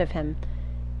on ahead of him.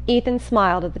 Ethan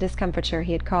smiled at the discomfiture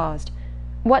he had caused.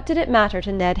 What did it matter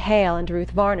to Ned Hale and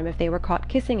Ruth Varnum if they were caught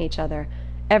kissing each other?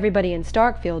 Everybody in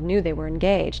Starkfield knew they were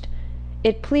engaged.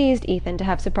 It pleased Ethan to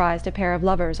have surprised a pair of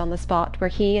lovers on the spot where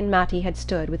he and Mattie had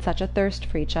stood with such a thirst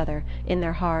for each other in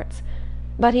their hearts,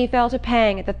 but he felt a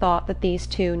pang at the thought that these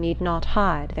two need not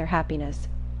hide their happiness.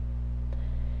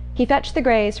 He fetched the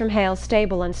greys from Hale's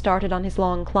stable and started on his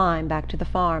long climb back to the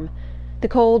farm. The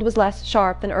cold was less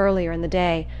sharp than earlier in the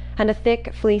day, and a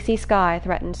thick, fleecy sky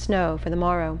threatened snow for the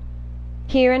morrow.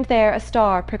 Here and there a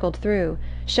star prickled through,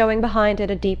 showing behind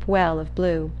it a deep well of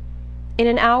blue. In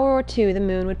an hour or two the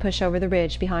moon would push over the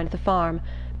ridge behind the farm,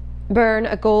 burn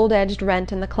a gold-edged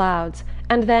rent in the clouds,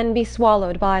 and then be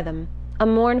swallowed by them. A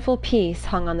mournful peace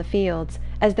hung on the fields,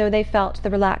 as though they felt the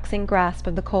relaxing grasp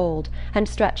of the cold and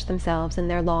stretched themselves in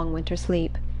their long winter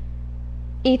sleep.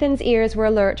 Ethan's ears were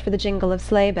alert for the jingle of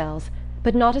sleigh-bells,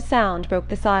 but not a sound broke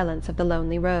the silence of the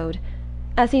lonely road.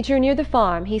 As he drew near the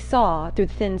farm he saw, through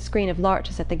the thin screen of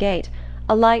larches at the gate,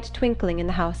 a light twinkling in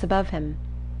the house above him.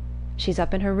 "She's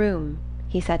up in her room,"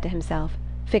 he said to himself,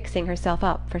 "fixing herself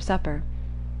up for supper."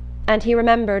 And he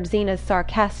remembered Zeena's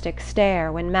sarcastic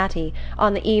stare when Mattie,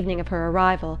 on the evening of her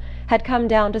arrival, had come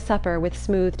down to supper with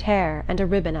smoothed hair and a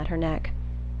ribbon at her neck.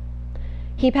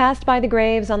 He passed by the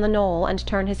graves on the knoll and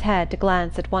turned his head to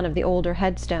glance at one of the older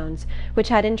headstones, which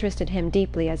had interested him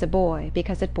deeply as a boy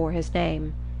because it bore his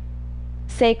name.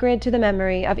 Sacred to the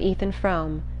memory of Ethan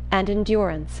Frome and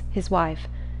Endurance, his wife,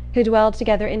 who dwelled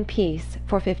together in peace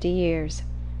for 50 years.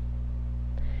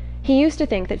 He used to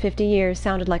think that 50 years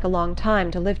sounded like a long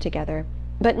time to live together,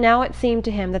 but now it seemed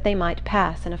to him that they might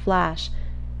pass in a flash.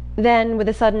 Then, with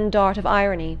a sudden dart of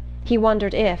irony, he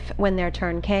wondered if, when their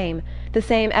turn came, the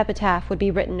same epitaph would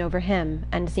be written over him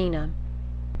and Zeena.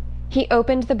 He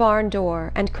opened the barn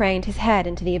door and craned his head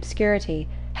into the obscurity,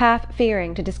 half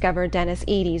fearing to discover Denis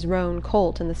Eady's roan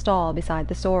colt in the stall beside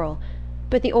the sorrel,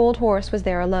 but the old horse was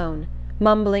there alone,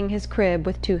 mumbling his crib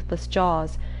with toothless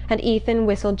jaws, and Ethan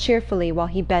whistled cheerfully while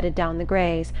he bedded down the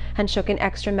greys and shook an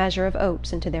extra measure of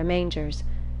oats into their mangers.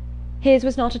 His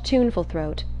was not a tuneful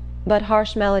throat, but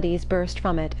harsh melodies burst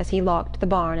from it as he locked the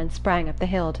barn and sprang up the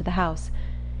hill to the house.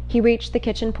 He reached the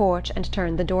kitchen porch and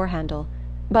turned the door-handle,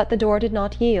 but the door did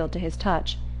not yield to his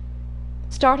touch.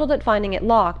 Startled at finding it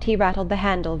locked, he rattled the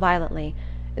handle violently.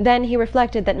 Then he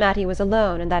reflected that Mattie was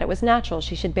alone and that it was natural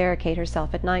she should barricade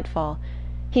herself at nightfall.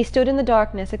 He stood in the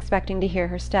darkness expecting to hear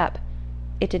her step.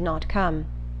 It did not come,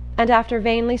 and after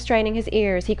vainly straining his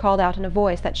ears he called out in a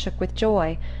voice that shook with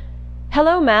joy,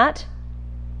 "Hello, Matt!"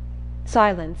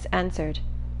 Silence answered,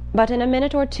 but in a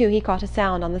minute or two he caught a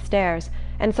sound on the stairs,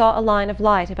 and saw a line of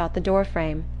light about the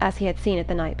door-frame, as he had seen it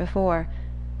the night before.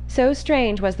 So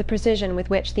strange was the precision with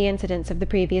which the incidents of the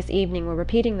previous evening were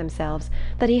repeating themselves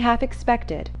that he half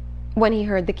expected, when he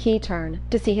heard the key turn,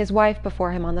 to see his wife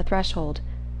before him on the threshold.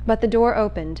 But the door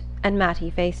opened, and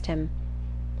Mattie faced him.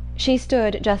 She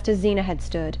stood just as Zeena had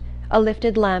stood, a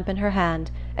lifted lamp in her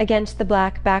hand, against the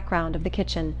black background of the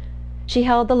kitchen. She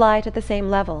held the light at the same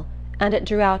level, and it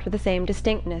drew out with the same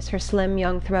distinctness her slim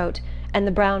young throat and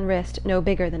the brown wrist no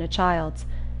bigger than a child's.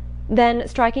 Then,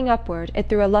 striking upward, it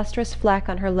threw a lustrous fleck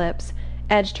on her lips,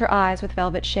 edged her eyes with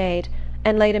velvet shade,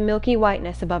 and laid a milky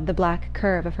whiteness above the black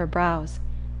curve of her brows.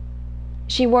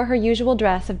 She wore her usual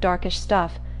dress of darkish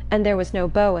stuff, and there was no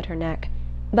bow at her neck,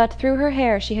 but through her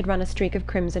hair she had run a streak of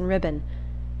crimson ribbon.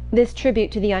 This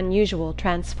tribute to the unusual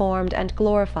transformed and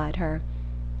glorified her.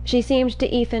 She seemed to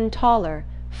Ethan taller,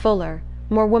 fuller,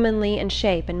 more womanly in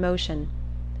shape and motion.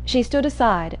 She stood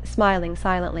aside, smiling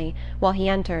silently, while he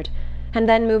entered, and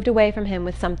then moved away from him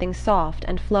with something soft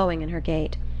and flowing in her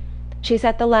gait. She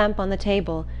set the lamp on the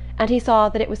table, and he saw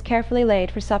that it was carefully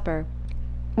laid for supper,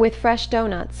 with fresh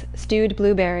doughnuts, stewed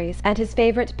blueberries, and his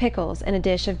favourite pickles in a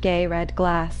dish of gay red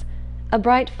glass. A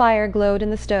bright fire glowed in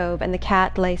the stove, and the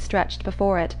cat lay stretched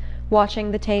before it,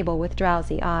 watching the table with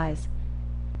drowsy eyes.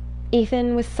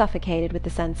 Ethan was suffocated with the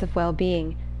sense of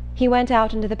well-being. He went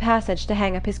out into the passage to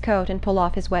hang up his coat and pull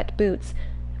off his wet boots.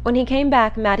 When he came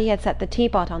back, Mattie had set the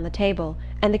teapot on the table,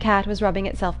 and the cat was rubbing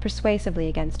itself persuasively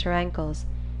against her ankles.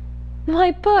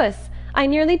 "Why, puss, I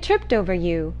nearly tripped over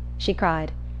you!" she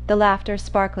cried, the laughter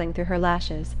sparkling through her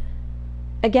lashes.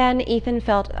 Again Ethan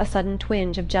felt a sudden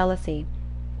twinge of jealousy.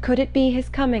 Could it be his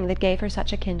coming that gave her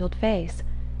such a kindled face?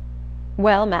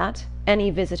 "Well, Matt,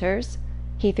 any visitors?"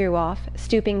 he threw off,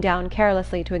 stooping down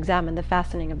carelessly to examine the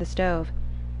fastening of the stove.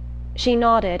 She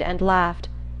nodded and laughed.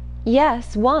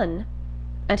 "Yes, one,"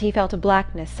 and he felt a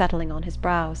blackness settling on his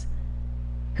brows.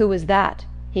 "Who was that?"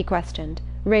 he questioned,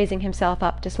 raising himself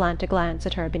up to slant a glance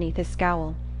at her beneath his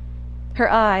scowl.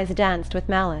 Her eyes danced with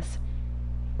malice.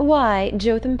 "Why,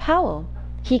 Jotham Powell.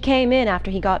 He came in after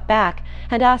he got back,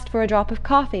 and asked for a drop of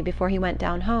coffee before he went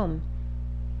down home."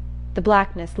 The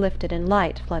blackness lifted and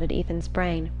light flooded Ethan's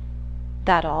brain.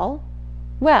 "That all?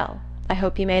 Well, I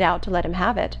hope you made out to let him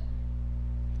have it."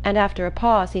 And after a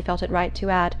pause he felt it right to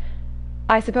add,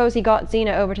 "I suppose he got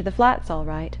Zeena over to the Flats all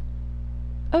right?"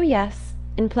 "Oh, yes,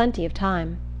 in plenty of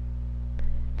time."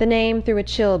 The name threw a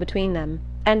chill between them,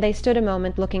 and they stood a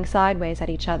moment looking sideways at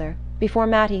each other, before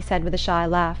Mattie said with a shy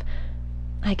laugh,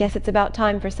 "I guess it's about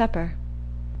time for supper."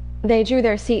 They drew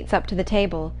their seats up to the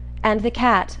table, and the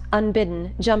cat,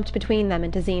 unbidden, jumped between them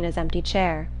into Zeena's empty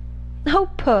chair. "Oh,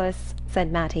 puss!"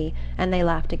 said Mattie, and they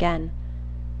laughed again.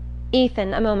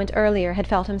 Ethan, a moment earlier, had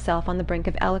felt himself on the brink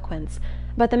of eloquence,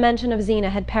 but the mention of Zeena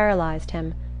had paralyzed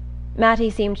him. Mattie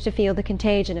seemed to feel the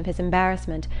contagion of his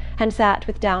embarrassment, and sat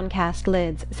with downcast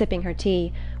lids, sipping her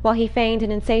tea, while he feigned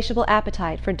an insatiable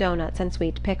appetite for doughnuts and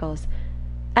sweet pickles.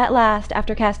 At last,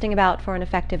 after casting about for an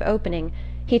effective opening,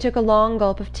 he took a long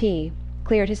gulp of tea,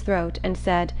 cleared his throat, and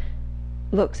said,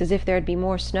 "Looks as if there'd be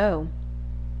more snow."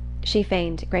 She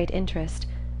feigned great interest.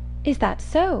 "Is that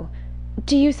so?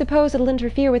 Do you suppose it'll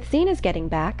interfere with Zeena's getting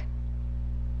back?"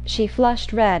 She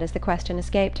flushed red as the question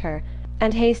escaped her,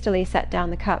 and hastily set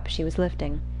down the cup she was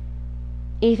lifting.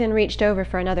 Ethan reached over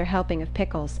for another helping of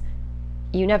pickles.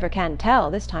 "You never can tell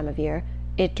this time of year.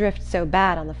 It drifts so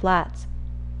bad on the Flats."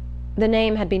 The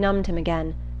name had benumbed him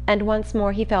again, and once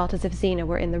more he felt as if Zeena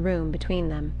were in the room between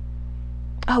them.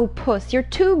 "Oh, puss, you're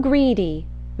too greedy!"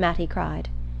 Mattie cried.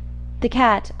 The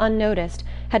cat, unnoticed,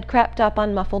 had crept up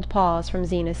on muffled paws from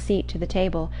Zeena's seat to the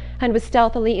table, and was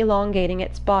stealthily elongating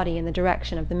its body in the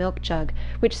direction of the milk jug,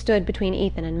 which stood between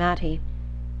Ethan and Mattie.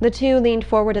 The two leaned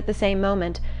forward at the same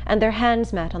moment, and their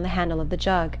hands met on the handle of the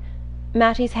jug.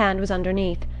 Mattie's hand was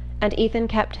underneath, and Ethan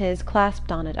kept his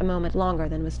clasped on it a moment longer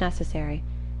than was necessary.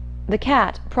 The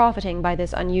cat, profiting by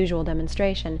this unusual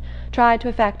demonstration, tried to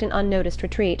effect an unnoticed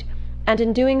retreat, and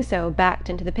in doing so backed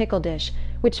into the pickle dish,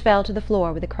 which fell to the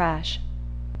floor with a crash.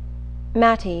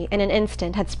 Mattie, in an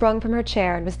instant, had sprung from her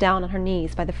chair and was down on her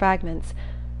knees by the fragments.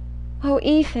 "Oh,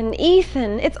 Ethan,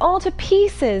 Ethan, it's all to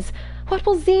pieces! What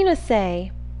will Zeena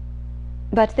say?"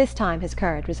 But this time his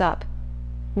courage was up.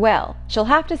 "Well, she'll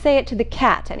have to say it to the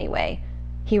cat, anyway,"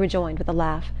 he rejoined with a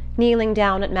laugh, kneeling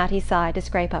down at Mattie's side to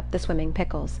scrape up the swimming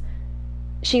pickles.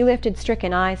 She lifted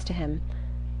stricken eyes to him.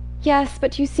 "Yes,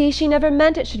 but you see she never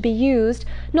meant it should be used,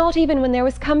 not even when there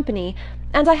was company,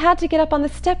 and I had to get up on the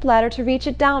step-ladder to reach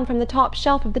it down from the top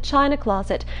shelf of the china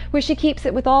closet, where she keeps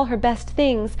it with all her best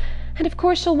things, and of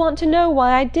course she'll want to know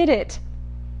why I did it."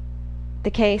 The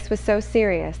case was so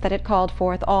serious that it called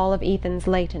forth all of Ethan's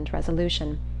latent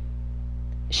resolution.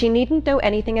 "She needn't know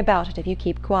anything about it if you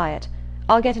keep quiet.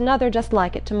 I'll get another just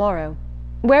like it tomorrow.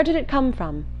 Where did it come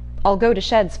from? I'll go to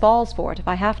Shed's Falls for it if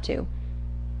I have to."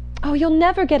 "Oh, you'll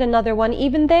never get another one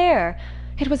even there.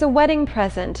 It was a wedding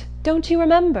present, don't you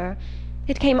remember?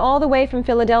 It came all the way from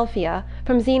Philadelphia,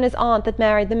 from Zeena's aunt that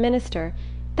married the minister.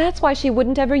 That's why she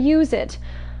wouldn't ever use it.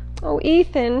 Oh,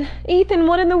 Ethan, Ethan,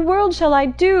 what in the world shall I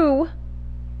do?"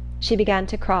 She began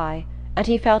to cry, and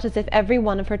he felt as if every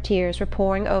one of her tears were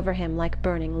pouring over him like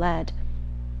burning lead.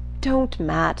 "Don't,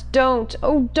 Matt, don't,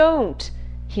 oh, don't!"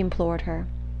 he implored her.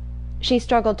 She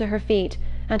struggled to her feet,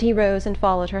 and he rose and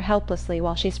followed her helplessly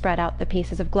while she spread out the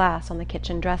pieces of glass on the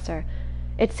kitchen dresser.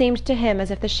 It seemed to him as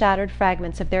if the shattered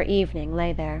fragments of their evening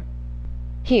lay there.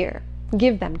 "Here,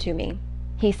 give them to me,"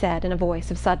 he said in a voice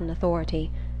of sudden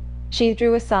authority. She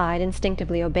drew aside,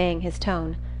 instinctively obeying his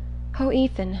tone. "Oh,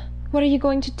 Ethan, what are you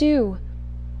going to do?"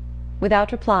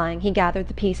 Without replying, he gathered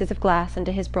the pieces of glass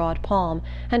into his broad palm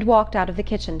and walked out of the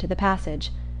kitchen to the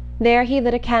passage. There he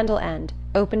lit a candle end,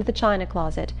 opened the china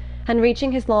closet, and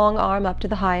reaching his long arm up to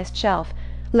the highest shelf,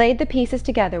 laid the pieces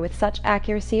together with such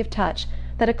accuracy of touch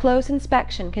that a close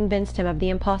inspection convinced him of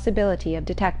the impossibility of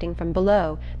detecting from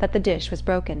below that the dish was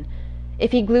broken.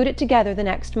 If he glued it together the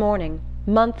next morning,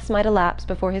 months might elapse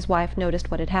before his wife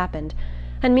noticed what had happened,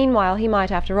 and meanwhile he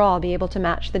might after all be able to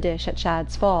match the dish at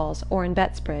Shad's Falls or in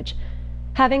Bettsbridge.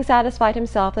 Having satisfied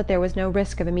himself that there was no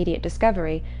risk of immediate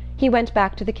discovery, he went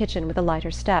back to the kitchen with a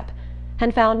lighter step,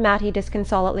 and found Mattie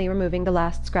disconsolately removing the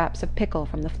last scraps of pickle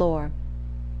from the floor.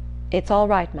 "It's all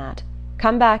right, Matt.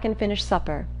 Come back and finish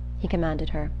supper," he commanded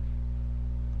her.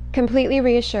 Completely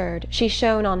reassured, she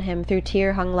shone on him through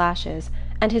tear-hung lashes,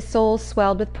 and his soul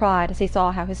swelled with pride as he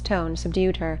saw how his tone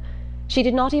subdued her. She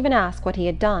did not even ask what he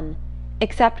had done.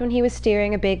 Except when he was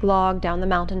steering a big log down the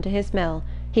mountain to his mill,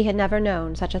 he had never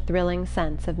known such a thrilling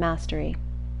sense of mastery.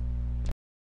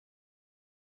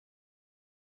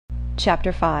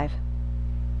 Chapter 5.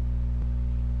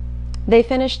 They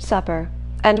finished supper,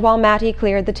 and while Mattie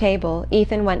cleared the table,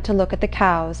 Ethan went to look at the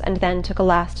cows and then took a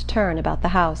last turn about the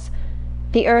house.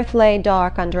 The earth lay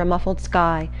dark under a muffled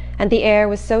sky, and the air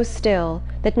was so still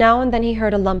that now and then he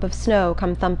heard a lump of snow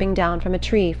come thumping down from a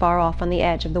tree far off on the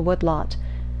edge of the wood-lot.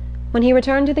 When he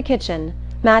returned to the kitchen,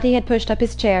 Mattie had pushed up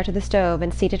his chair to the stove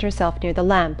and seated herself near the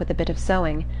lamp with a bit of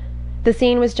sewing. The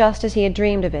scene was just as he had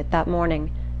dreamed of it that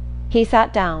morning. He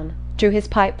sat down, drew his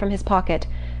pipe from his pocket,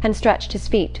 and stretched his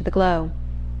feet to the glow.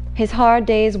 His hard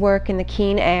day's work in the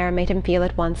keen air made him feel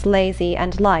at once lazy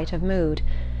and light of mood,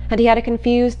 and he had a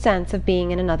confused sense of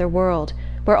being in another world,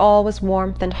 where all was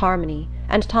warmth and harmony,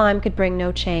 and time could bring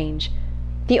no change.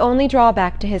 The only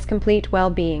drawback to his complete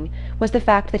well-being was the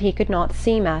fact that he could not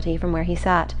see Mattie from where he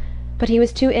sat, but he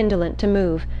was too indolent to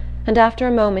move, and after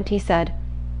a moment he said,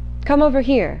 "Come over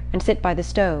here and sit by the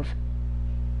stove."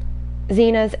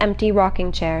 Zeena's empty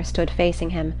rocking-chair stood facing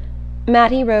him.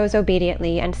 Mattie rose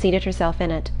obediently and seated herself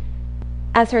in it.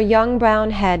 As her young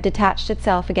brown head detached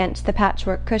itself against the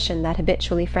patchwork cushion that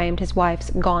habitually framed his wife's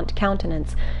gaunt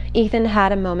countenance, Ethan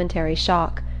had a momentary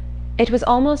shock. It was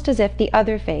almost as if the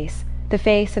other face, the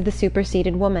face of the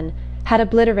superseded woman, had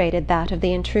obliterated that of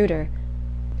the intruder.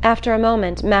 After a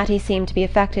moment Mattie seemed to be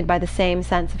affected by the same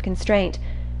sense of constraint.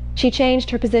 She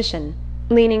changed her position,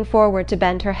 leaning forward to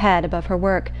bend her head above her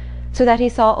work, so that he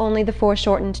saw only the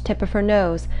foreshortened tip of her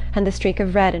nose and the streak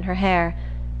of red in her hair.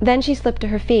 Then she slipped to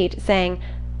her feet, saying,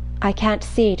 "I can't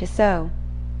see to sew,"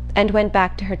 and went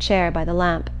back to her chair by the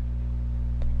lamp.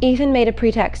 Ethan made a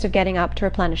pretext of getting up to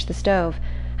replenish the stove,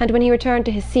 and when he returned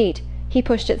to his seat he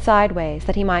pushed it sideways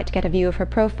that he might get a view of her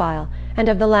profile and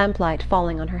of the lamplight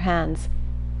falling on her hands.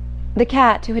 The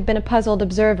cat, who had been a puzzled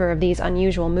observer of these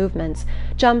unusual movements,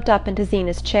 jumped up into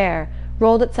Zeena's chair,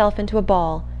 rolled itself into a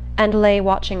ball, and lay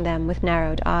watching them with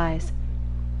narrowed eyes.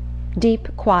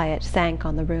 Deep quiet sank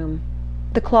on the room.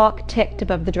 The clock ticked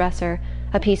above the dresser,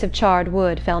 a piece of charred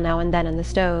wood fell now and then in the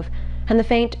stove, and the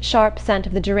faint sharp scent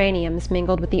of the geraniums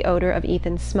mingled with the odour of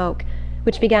Ethan's smoke,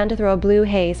 which began to throw a blue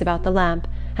haze about the lamp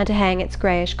and to hang its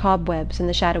greyish cobwebs in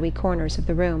the shadowy corners of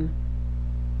the room.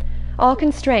 All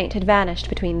constraint had vanished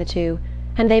between the two,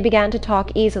 and they began to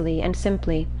talk easily and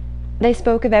simply. They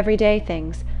spoke of everyday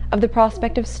things, of the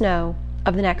prospect of snow,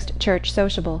 of the next church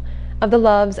sociable, of the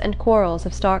loves and quarrels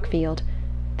of Starkfield.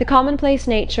 The commonplace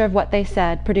nature of what they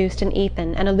said produced in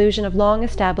Ethan an illusion of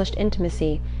long-established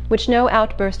intimacy which no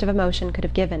outburst of emotion could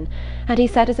have given, and he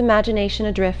set his imagination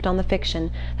adrift on the fiction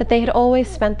that they had always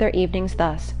spent their evenings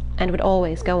thus, and would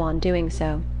always go on doing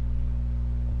so.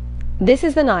 "This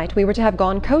is the night we were to have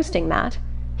gone coasting, Matt,"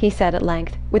 he said at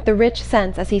length, with the rich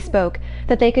sense as he spoke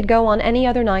that they could go on any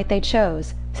other night they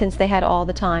chose, since they had all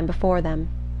the time before them.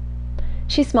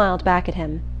 She smiled back at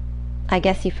him. "I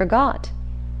guess you forgot."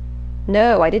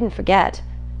 "No, I didn't forget.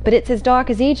 But it's as dark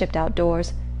as Egypt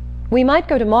outdoors. We might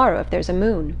go tomorrow if there's a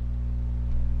moon."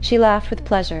 She laughed with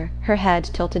pleasure, her head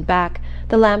tilted back,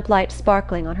 the lamplight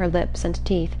sparkling on her lips and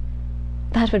teeth.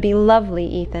 "That would be lovely,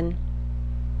 Ethan."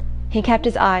 He kept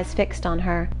his eyes fixed on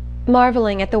her,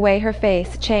 marvelling at the way her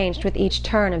face changed with each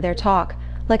turn of their talk,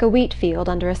 like a wheat-field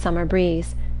under a summer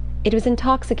breeze. It was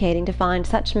intoxicating to find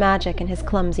such magic in his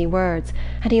clumsy words,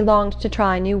 and he longed to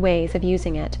try new ways of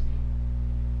using it.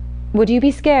 "Would you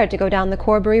be scared to go down the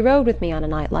Corbury Road with me on a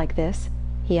night like this?"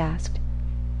 he asked.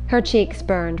 Her cheeks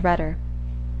burned redder.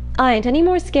 "I ain't any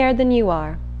more scared than you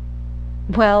are."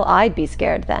 "Well, I'd be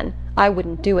scared then. I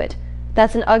wouldn't do it.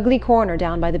 That's an ugly corner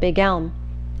down by the big elm.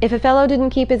 If a fellow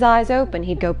didn't keep his eyes open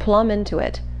he'd go plumb into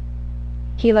it."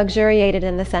 He luxuriated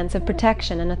in the sense of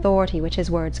protection and authority which his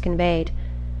words conveyed.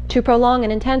 To prolong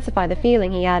and intensify the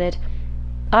feeling he added,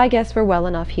 "I guess we're well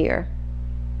enough here."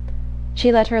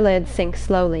 She let her lids sink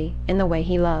slowly, in the way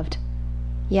he loved.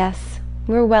 "Yes,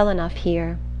 we're well enough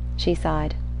here," she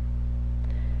sighed.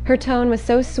 Her tone was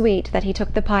so sweet that he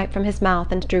took the pipe from his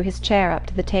mouth and drew his chair up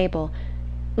to the table.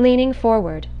 Leaning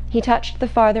forward, he touched the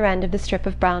farther end of the strip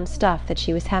of brown stuff that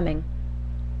she was hemming.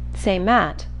 "Say,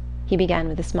 Matt," he began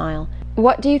with a smile,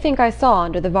 "what do you think I saw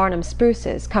under the Varnum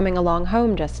spruces coming along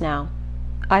home just now?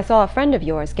 I saw a friend of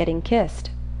yours getting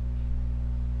kissed."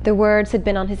 The words had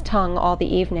been on his tongue all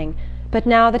the evening, but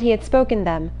now that he had spoken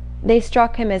them, they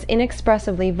struck him as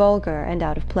inexpressibly vulgar and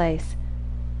out of place.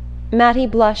 Mattie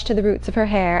blushed to the roots of her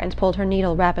hair and pulled her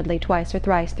needle rapidly twice or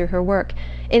thrice through her work,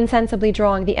 insensibly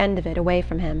drawing the end of it away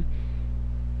from him.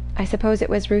 "I suppose it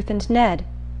was Ruth and Ned,"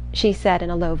 she said in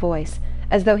a low voice,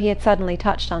 as though he had suddenly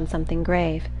touched on something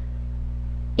grave.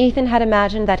 Ethan had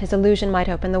imagined that his allusion might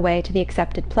open the way to the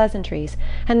accepted pleasantries,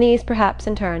 and these perhaps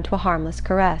in turn to a harmless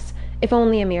caress, if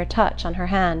only a mere touch on her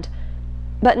hand.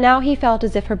 But now he felt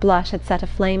as if her blush had set a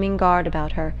flaming guard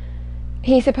about her.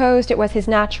 He supposed it was his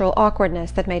natural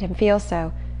awkwardness that made him feel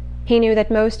so. He knew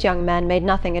that most young men made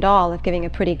nothing at all of giving a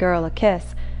pretty girl a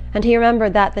kiss, and he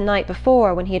remembered that the night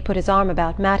before, when he had put his arm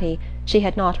about Mattie, she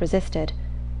had not resisted.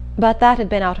 But that had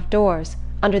been out of doors,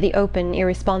 under the open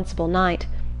irresponsible night.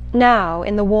 Now,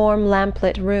 in the warm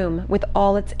lamp-lit room, with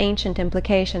all its ancient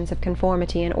implications of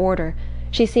conformity and order,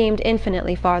 she seemed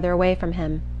infinitely farther away from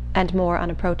him, and more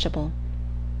unapproachable.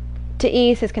 To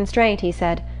ease his constraint he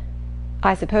said,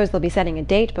 "I suppose they'll be setting a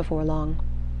date before long."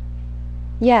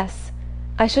 "Yes.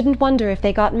 I shouldn't wonder if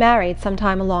they got married some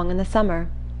time along in the summer."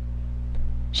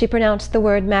 She pronounced the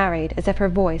word married as if her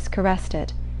voice caressed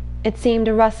it. It seemed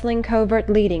a rustling covert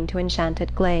leading to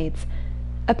enchanted glades.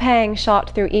 A pang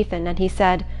shot through Ethan, and he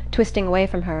said, twisting away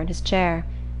from her in his chair,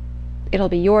 "It'll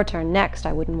be your turn next,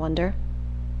 I wouldn't wonder."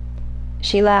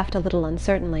 She laughed a little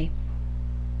uncertainly.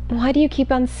 "Why do you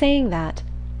keep on saying that?"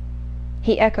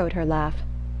 He echoed her laugh.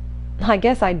 "I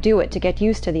guess I do it to get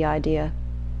used to the idea."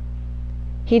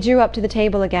 He drew up to the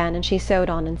table again, and she sewed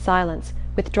on in silence,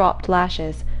 with dropped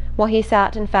lashes, while he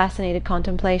sat in fascinated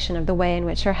contemplation of the way in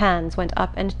which her hands went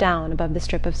up and down above the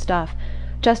strip of stuff,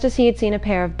 just as he had seen a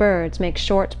pair of birds make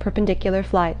short perpendicular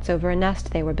flights over a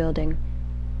nest they were building.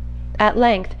 At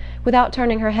length, without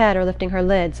turning her head or lifting her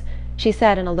lids, she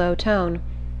said in a low tone,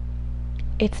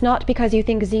 "It's not because you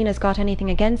think Zeena's got anything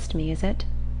against me, is it?"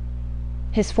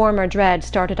 His former dread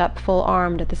started up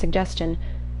full-armed at the suggestion.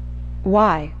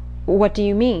 "Why? What do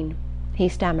you mean?" he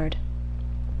stammered.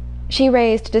 She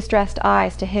raised distressed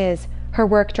eyes to his, her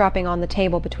work dropping on the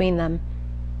table between them.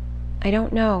 "I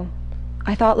don't know.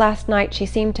 I thought last night she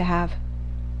seemed to have."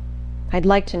 "I'd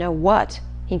like to know what,"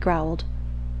 he growled.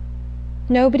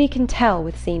 "Nobody can tell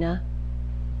with Zeena."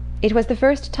 It was the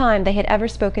first time they had ever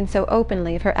spoken so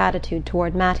openly of her attitude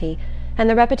toward Mattie, and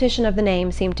the repetition of the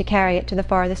name seemed to carry it to the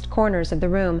farthest corners of the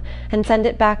room and send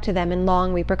it back to them in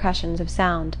long repercussions of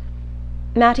sound.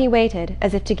 Mattie waited,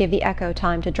 as if to give the echo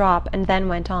time to drop, and then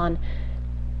went on,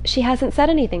 "She hasn't said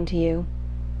anything to you?"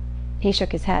 He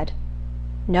shook his head.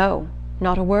 "No,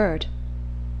 not a word."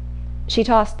 She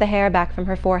tossed the hair back from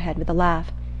her forehead with a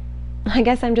laugh. "I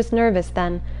guess I'm just nervous,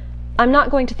 then. I'm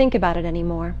not going to think about it any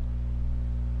more."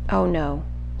 "Oh, no.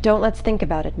 Don't let's think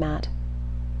about it, Matt."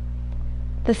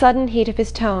 The sudden heat of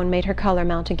his tone made her colour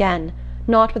mount again,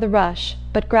 not with a rush,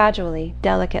 but gradually,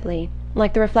 delicately,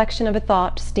 like the reflection of a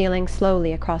thought stealing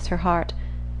slowly across her heart.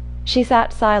 She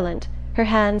sat silent, her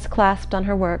hands clasped on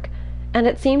her work, and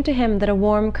it seemed to him that a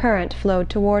warm current flowed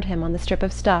toward him on the strip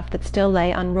of stuff that still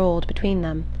lay unrolled between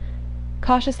them.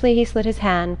 Cautiously he slid his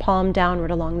hand palm downward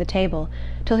along the table,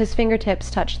 till his fingertips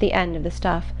touched the end of the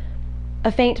stuff.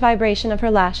 A faint vibration of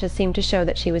her lashes seemed to show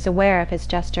that she was aware of his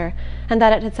gesture, and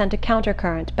that it had sent a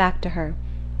counter-current back to her,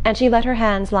 and she let her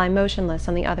hands lie motionless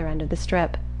on the other end of the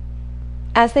strip.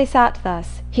 As they sat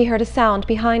thus, he heard a sound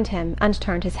behind him and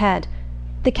turned his head.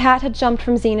 The cat had jumped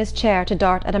from Zeena's chair to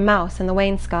dart at a mouse in the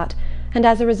wainscot, and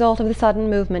as a result of the sudden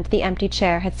movement the empty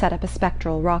chair had set up a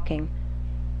spectral rocking.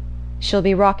 "She'll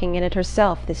be rocking in it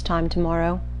herself this time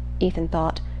tomorrow," Ethan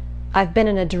thought. "I've been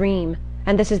in a dream,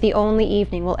 and this is the only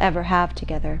evening we'll ever have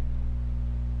together."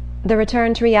 The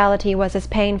return to reality was as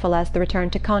painful as the return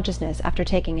to consciousness after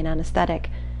taking an anesthetic.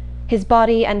 His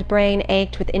body and brain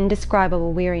ached with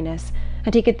indescribable weariness,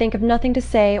 and he could think of nothing to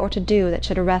say or to do that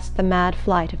should arrest the mad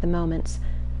flight of the moments.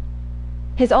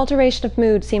 His alteration of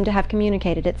mood seemed to have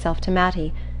communicated itself to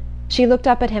Mattie. She looked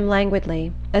up at him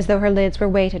languidly, as though her lids were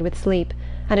weighted with sleep,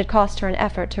 and it cost her an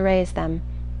effort to raise them.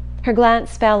 Her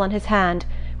glance fell on his hand,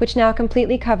 which now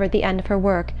completely covered the end of her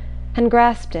work, and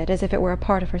grasped it as if it were a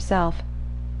part of herself.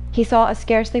 He saw a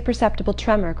scarcely perceptible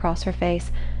tremor cross her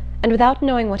face, and without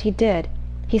knowing what he did,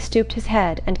 he stooped his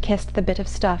head and kissed the bit of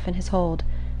stuff in his hold.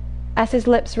 As his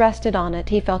lips rested on it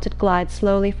he felt it glide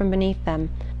slowly from beneath them,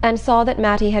 and saw that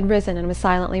Mattie had risen and was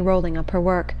silently rolling up her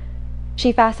work.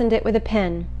 She fastened it with a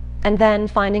pin, and then,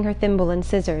 finding her thimble and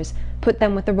scissors, put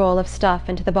them with the roll of stuff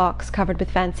into the box covered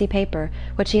with fancy paper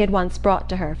which he had once brought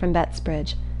to her from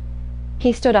Bettsbridge.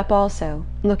 He stood up also,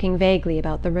 looking vaguely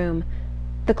about the room.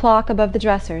 The clock above the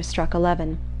dresser struck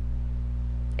 11.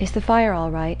 "Is the fire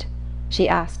all right?" she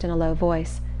asked in a low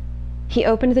voice. He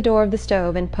opened the door of the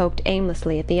stove and poked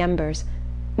aimlessly at the embers.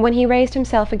 When he raised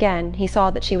himself again he saw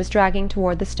that she was dragging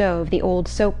toward the stove the old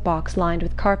soap-box lined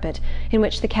with carpet in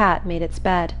which the cat made its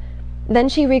bed. Then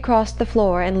she recrossed the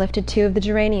floor and lifted two of the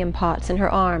geranium pots in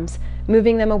her arms,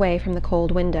 moving them away from the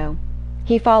cold window.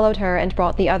 He followed her and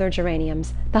brought the other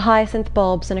geraniums, the hyacinth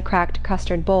bulbs in a cracked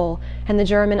custard bowl, and the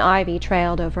German ivy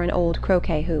trailed over an old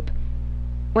croquet hoop.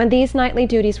 When these nightly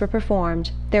duties were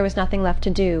performed, there was nothing left to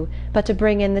do but to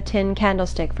bring in the tin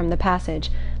candlestick from the passage,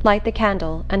 light the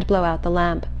candle, and blow out the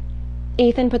lamp.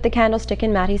 Ethan put the candlestick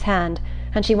in Mattie's hand,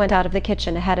 and she went out of the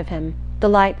kitchen ahead of him, the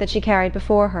light that she carried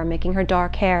before her making her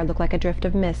dark hair look like a drift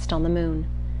of mist on the moon.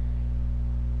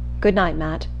 "Good night,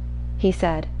 Matt," he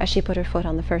said, as she put her foot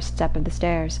on the first step of the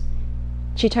stairs.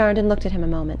 She turned and looked at him a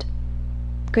moment.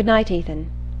 "Good night, Ethan,"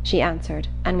 she answered,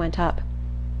 and went up.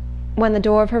 When the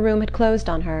door of her room had closed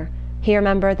on her, he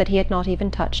remembered that he had not even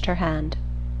touched her hand.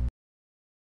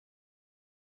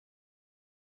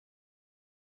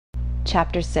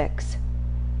 Chapter 6.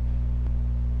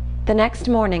 The next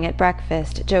morning at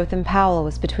breakfast Jotham Powell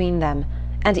was between them,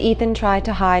 and Ethan tried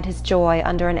to hide his joy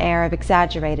under an air of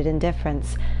exaggerated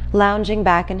indifference, lounging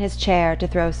back in his chair to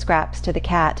throw scraps to the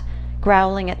cat,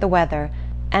 growling at the weather,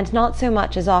 and not so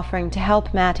much as offering to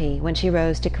help Mattie when she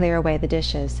rose to clear away the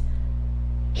dishes.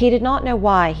 He did not know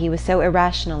why he was so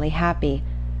irrationally happy,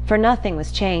 for nothing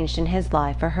was changed in his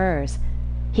life or hers.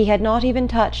 He had not even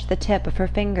touched the tip of her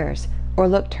fingers, or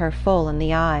looked her full in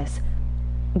the eyes.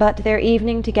 But their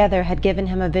evening together had given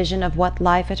him a vision of what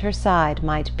life at her side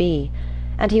might be,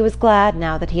 and he was glad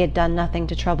now that he had done nothing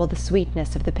to trouble the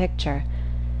sweetness of the picture.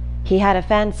 He had a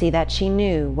fancy that she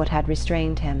knew what had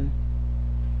restrained him.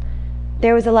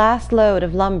 There was a last load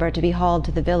of lumber to be hauled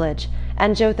to the village,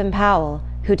 and Jotham Powell,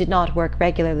 who did not work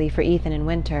regularly for Ethan in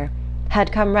winter,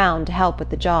 had come round to help with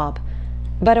the job.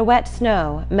 But a wet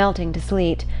snow, melting to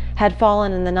sleet, had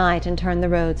fallen in the night and turned the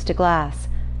roads to glass.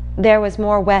 There was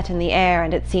more wet in the air,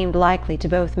 and it seemed likely to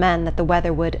both men that the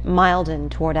weather would milden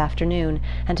toward afternoon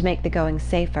and make the going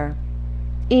safer.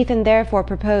 Ethan therefore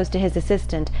proposed to his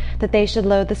assistant that they should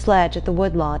load the sledge at the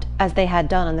woodlot, as they had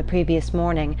done on the previous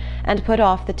morning, and put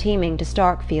off the teaming to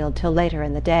Starkfield till later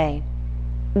in the day.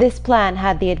 This plan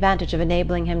had the advantage of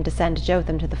enabling him to send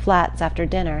Jotham to the flats after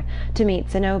dinner to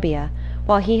meet Zenobia,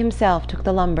 while he himself took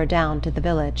the lumber down to the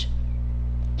village.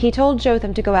 He told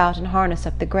Jotham to go out and harness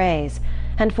up the greys,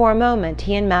 and for a moment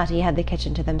he and Mattie had the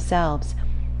kitchen to themselves.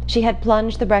 She had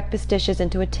plunged the breakfast dishes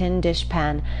into a tin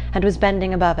dish-pan, and was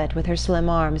bending above it with her slim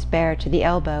arms bare to the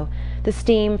elbow, the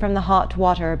steam from the hot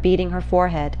water beating her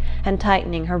forehead and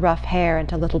tightening her rough hair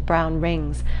into little brown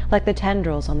rings, like the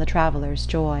tendrils on the traveller's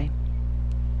joy.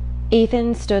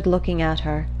 Ethan stood looking at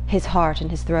her, his heart in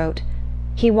his throat.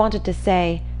 He wanted to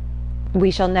say,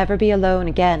 "We shall never be alone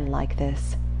again like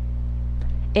this."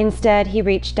 Instead he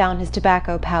reached down his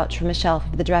tobacco pouch from a shelf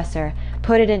of the dresser,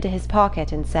 put it into his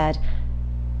pocket, and said,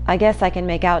 "I guess I can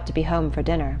make out to be home for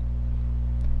dinner."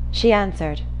 She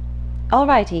answered, "All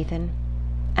right, Ethan,"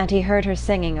 and he heard her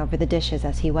singing over the dishes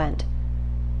as he went.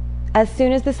 As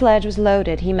soon as the sledge was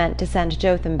loaded he meant to send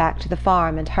Jotham back to the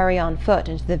farm and hurry on foot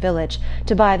into the village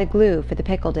to buy the glue for the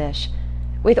pickle dish.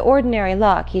 With ordinary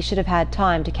luck he should have had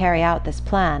time to carry out this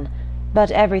plan, but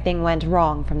everything went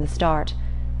wrong from the start.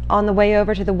 On the way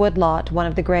over to the woodlot one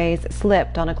of the greys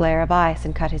slipped on a glare of ice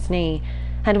and cut his knee,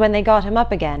 and when they got him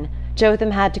up again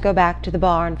Jotham had to go back to the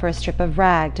barn for a strip of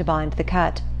rag to bind the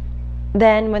cut.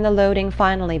 Then, when the loading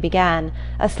finally began,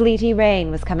 a sleety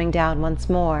rain was coming down once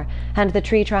more, and the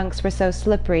tree trunks were so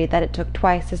slippery that it took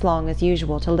twice as long as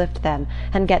usual to lift them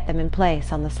and get them in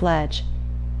place on the sledge.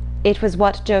 It was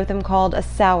what Jotham called a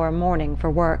sour morning for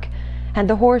work, and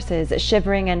the horses,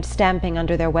 shivering and stamping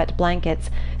under their wet blankets,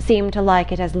 seemed to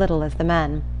like it as little as the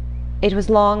men. It was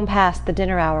long past the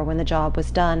dinner hour when the job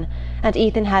was done, and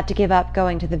Ethan had to give up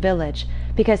going to the village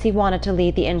because he wanted to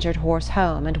lead the injured horse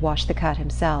home and wash the cut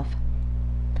himself.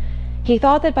 He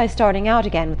thought that by starting out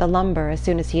again with the lumber as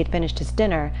soon as he had finished his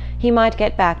dinner he might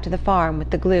get back to the farm with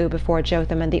the glue before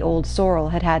Jotham and the old sorrel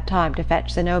had had time to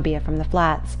fetch Zenobia from the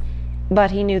flats.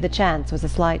 But he knew the chance was a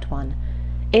slight one.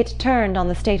 It turned on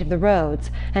the state of the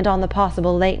roads and on the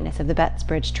possible lateness of the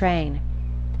Bettsbridge train.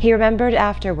 He remembered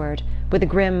afterward, with a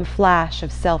grim flash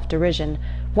of self-derision,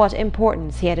 what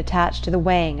importance he had attached to the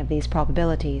weighing of these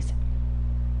probabilities.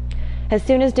 As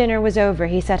soon as dinner was over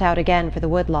he set out again for the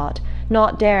woodlot,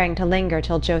 not daring to linger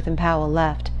till Jotham Powell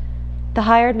left. The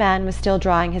hired man was still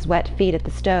drying his wet feet at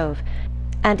the stove,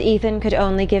 and Ethan could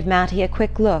only give Mattie a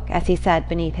quick look as he said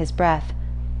beneath his breath,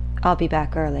 "I'll be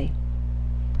back early."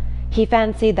 He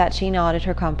fancied that she nodded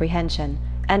her comprehension,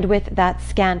 and with that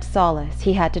scant solace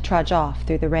he had to trudge off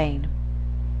through the rain.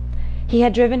 He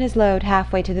had driven his load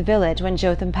halfway to the village when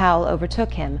Jotham Powell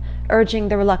overtook him, urging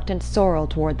the reluctant sorrel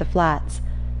toward the flats.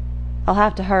 "I'll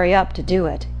have to hurry up to do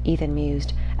it," Ethan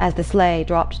mused, as the sleigh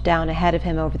dropped down ahead of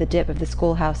him over the dip of the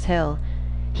schoolhouse hill.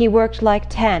 He worked like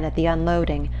 10 at the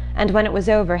unloading, and when it was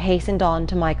over hastened on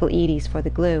to Michael Eady's for the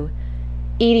glue.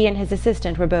 Eady and his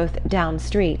assistant were both down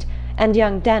street, and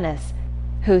young Dennis,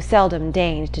 who seldom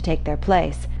deigned to take their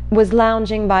place, was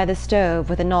lounging by the stove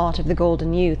with a knot of the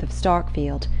golden youth of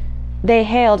Starkfield. They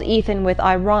hailed Ethan with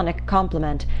ironic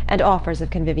compliment and offers of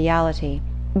conviviality,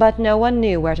 but no one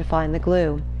knew where to find the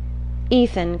glue.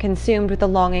 Ethan, consumed with the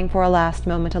longing for a last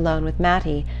moment alone with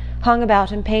Mattie, hung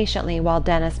about impatiently while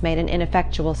Dennis made an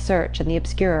ineffectual search in the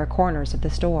obscurer corners of the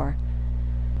store.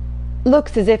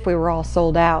 "Looks as if we were all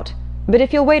sold out, but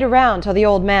if you'll wait around till the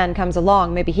old man comes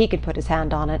along, maybe he could put his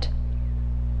hand on it."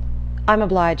 "I'm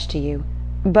obliged to you,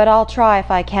 but I'll try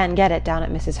if I can get it down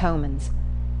at Mrs. Homan's,"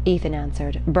 Ethan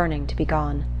answered, burning to be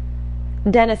gone.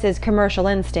 Dennis's commercial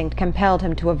instinct compelled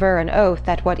him to aver an oath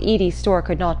that what Eady's store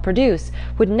could not produce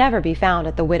would never be found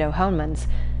at the widow Homan's,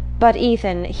 but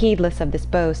Ethan, heedless of this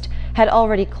boast, had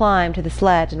already climbed to the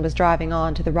sledge and was driving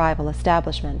on to the rival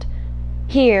establishment.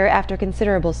 Here, after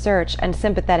considerable search and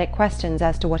sympathetic questions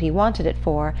as to what he wanted it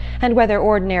for, and whether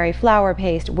ordinary flour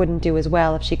paste wouldn't do as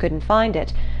well if she couldn't find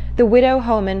it, the widow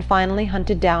Homan finally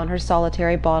hunted down her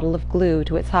solitary bottle of glue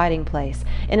to its hiding-place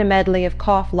in a medley of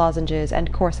cough lozenges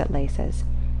and corset laces.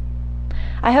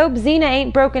 "I hope Zeena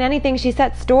ain't broken anything she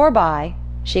sets store by,"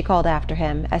 she called after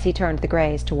him as he turned the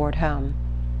greys toward home.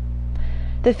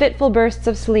 The fitful bursts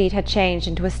of sleet had changed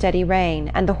into a steady rain,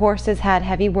 and the horses had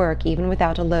heavy work even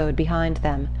without a load behind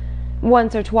them.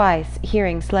 Once or twice,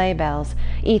 hearing sleigh bells,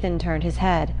 Ethan turned his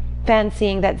head,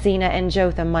 fancying that Zeena and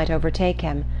Jotham might overtake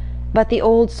him, but the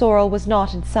old sorrel was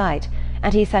not in sight,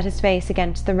 and he set his face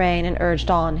against the rain and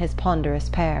urged on his ponderous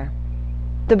pair.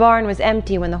 The barn was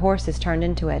empty when the horses turned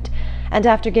into it, and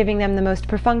after giving them the most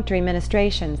perfunctory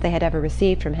ministrations they had ever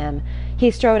received from him, he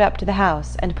strode up to the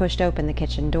house and pushed open the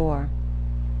kitchen door.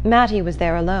 Mattie was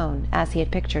there alone, as he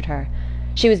had pictured her.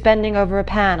 She was bending over a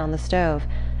pan on the stove,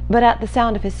 but at the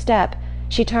sound of his step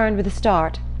she turned with a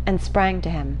start and sprang to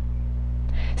him.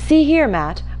 "See here,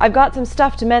 Matt, I've got some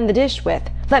stuff to mend the dish with.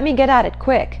 Let me get at it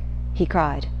quick," he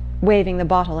cried, waving the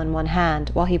bottle in one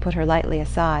hand while he put her lightly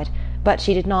aside, but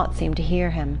she did not seem to hear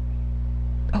him.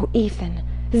 "Oh, Ethan,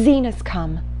 Zeena's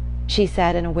come," she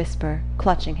said in a whisper,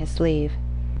 clutching his sleeve.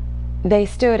 They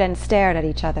stood and stared at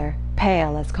each other,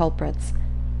 pale as culprits.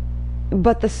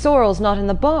 "But the sorrel's not in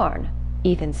the barn,"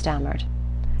 Ethan stammered.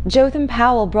 "Jotham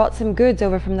Powell brought some goods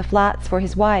over from the flats for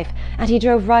his wife, and he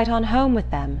drove right on home with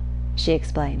them," she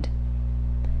explained.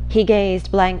 He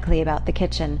gazed blankly about the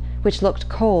kitchen, which looked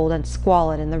cold and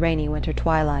squalid in the rainy winter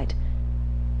twilight.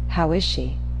 "How is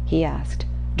she?" he asked,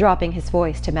 dropping his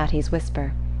voice to Mattie's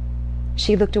whisper.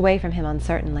 She looked away from him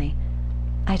uncertainly.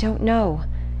 "I don't know.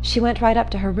 She went right up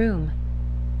to her room."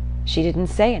 "She didn't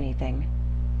say anything?"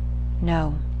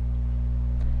 "No."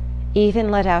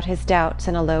 Ethan let out his doubts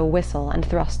in a low whistle and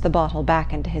thrust the bottle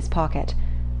back into his pocket.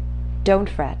 "Don't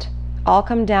fret. I'll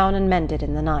come down and mend it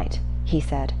in the night," he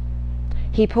said.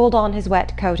 He pulled on his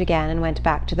wet coat again and went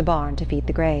back to the barn to feed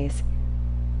the greys.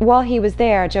 While he was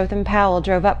there, Jotham Powell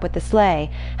drove up with the sleigh,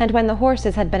 and when the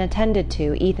horses had been attended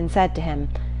to, Ethan said to him,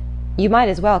 "You might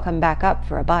as well come back up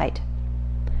for a bite."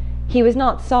 He was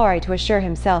not sorry to assure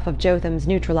himself of Jotham's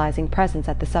neutralizing presence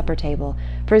at the supper table,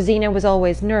 for Zeena was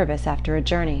always nervous after a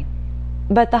journey.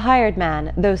 But the hired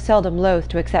man, though seldom loath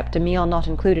to accept a meal not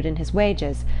included in his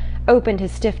wages, opened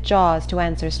his stiff jaws to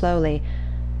answer slowly,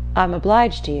 "I'm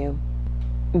obliged to you,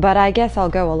 but I guess I'll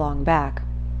go along back."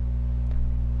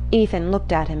 Ethan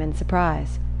looked at him in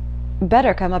surprise.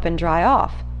 "Better come up and dry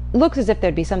off. Looks as if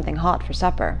there'd be something hot for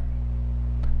supper."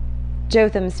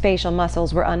 Jotham's facial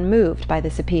muscles were unmoved by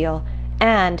this appeal,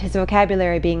 and, his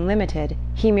vocabulary being limited,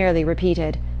 he merely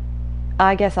repeated,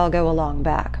 "I guess I'll go along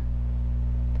back."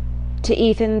 To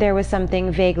Ethan there was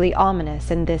something vaguely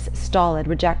ominous in this stolid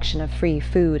rejection of free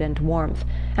food and warmth,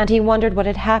 and he wondered what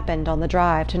had happened on the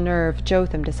drive to nerve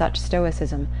Jotham to such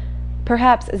stoicism.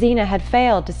 Perhaps Zeena had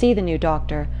failed to see the new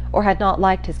doctor, or had not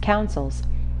liked his counsels.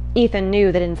 Ethan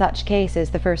knew that in such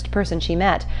cases the first person she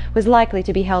met was likely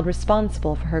to be held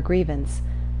responsible for her grievance.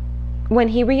 When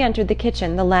he re-entered the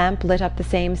kitchen, the lamp lit up the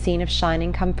same scene of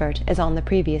shining comfort as on the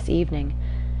previous evening.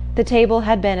 The table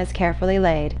had been as carefully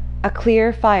laid, a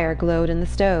clear fire glowed in the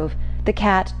stove, the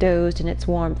cat dozed in its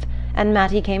warmth, and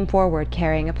Mattie came forward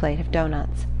carrying a plate of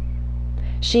doughnuts.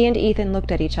 She and Ethan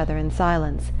looked at each other in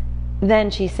silence. Then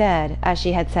she said, as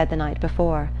she had said the night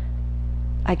before,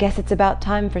 "I guess it's about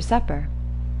time for supper."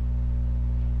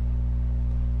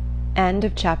 End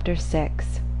of chapter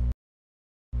 6.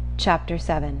 Chapter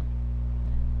 7.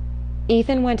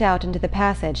 Ethan went out into the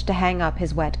passage to hang up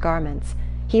his wet garments.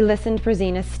 He listened for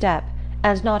Zeena's step,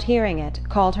 and not hearing it,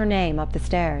 called her name up the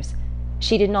stairs.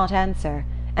 She did not answer,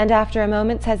 and after a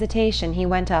moment's hesitation he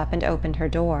went up and opened her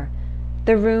door.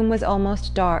 The room was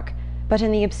almost dark, but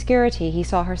in the obscurity he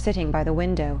saw her sitting by the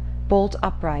window, bolt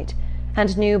upright,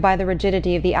 and knew by the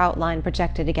rigidity of the outline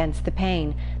projected against the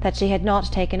pane that she had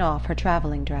not taken off her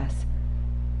travelling dress.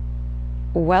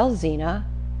 "Well, Zeena,"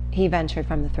 he ventured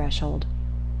from the threshold.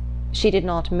 She did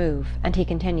not move, and he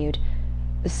continued,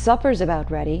 "Supper's about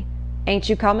ready. Ain't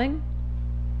you coming?"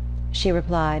 She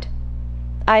replied,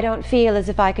 "I don't feel as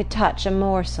if I could touch a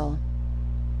morsel."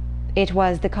 It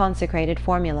was the consecrated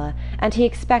formula, and he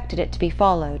expected it to be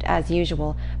followed, as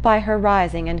usual, by her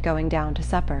rising and going down to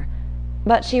supper.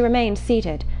 But she remained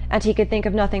seated, and he could think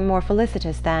of nothing more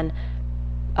felicitous than,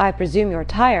 "I presume you're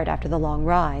tired after the long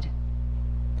ride."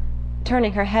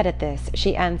 Turning her head at this,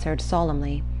 she answered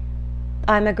solemnly,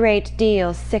 "I'm a great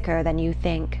deal sicker than you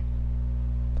think."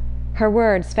 Her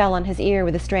words fell on his ear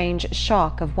with a strange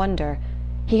shock of wonder.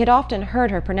 He had often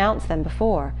heard her pronounce them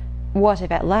before. What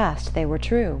if at last they were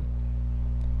true?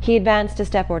 He advanced a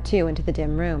step or two into the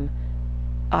dim room.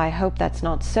 "I hope that's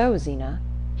not so, Zeena,"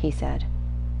 he said.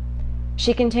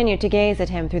 She continued to gaze at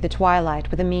him through the twilight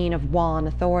with a mien of wan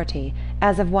authority,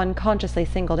 as of one consciously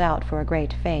singled out for a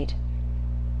great fate.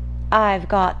 "I've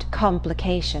got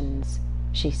complications,"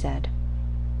 she said.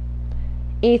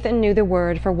 Ethan knew the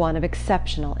word for one of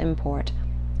exceptional import.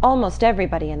 Almost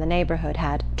everybody in the neighbourhood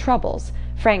had troubles,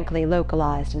 frankly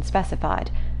localized and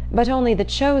specified, but only the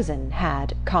chosen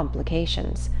had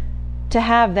complications. To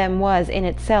have them was in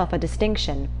itself a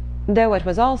distinction, though it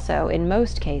was also, in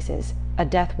most cases, a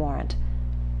death warrant.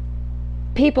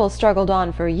 People struggled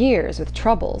on for years with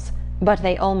troubles, but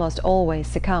they almost always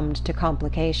succumbed to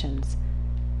complications.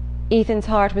 Ethan's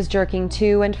heart was jerking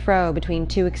to and fro between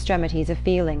two extremities of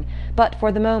feeling, but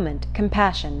for the moment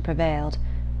compassion prevailed.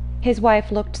 His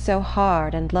wife looked so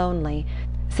hard and lonely,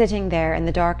 sitting there in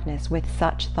the darkness with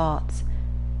such thoughts.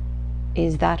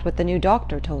 "Is that what the new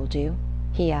doctor told you?"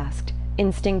 he asked,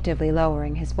 instinctively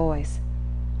lowering his voice.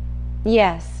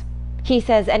 "Yes. He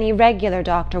says any regular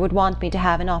doctor would want me to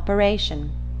have an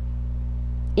operation."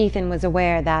 Ethan was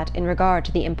aware that, in regard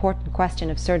to the important question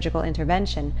of surgical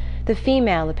intervention, the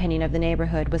female opinion of the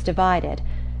neighbourhood was divided,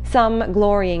 some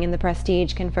glorying in the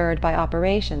prestige conferred by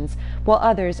operations, while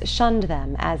others shunned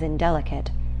them as indelicate.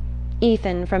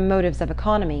 Ethan, from motives of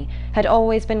economy, had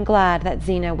always been glad that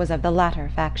Zeena was of the latter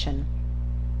faction.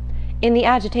 In the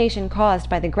agitation caused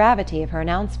by the gravity of her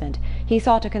announcement, he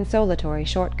sought a consolatory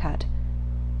shortcut.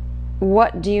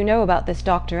 "What do you know about this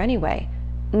doctor, anyway?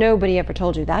 Nobody ever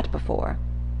told you that before."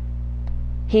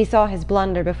 He saw his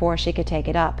blunder before she could take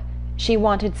it up. She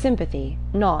wanted sympathy,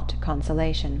 not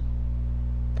consolation.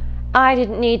 "I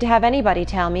didn't need to have anybody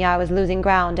tell me I was losing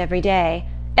ground every day.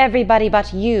 Everybody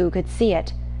but you could see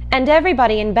it. And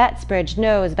everybody in Bettsbridge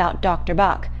knows about Dr.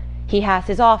 Buck. He has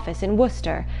his office in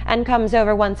Worcester, and comes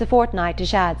over once a fortnight to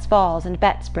Shadd's Falls and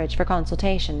Bettsbridge for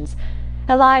consultations.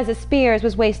 Eliza Spears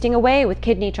was wasting away with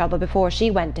kidney trouble before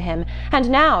she went to him, and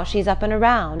now she's up and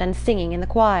around, and singing in the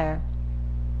choir."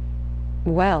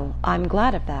 "Well, I'm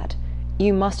glad of that.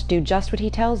 You must do just what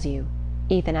he tells you,"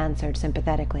 Ethan answered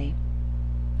sympathetically.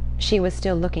 She was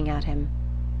still looking at him.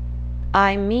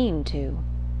 "I mean to,"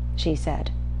 she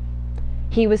said.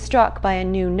 He was struck by a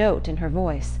new note in her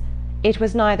voice. It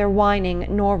was neither whining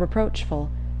nor reproachful,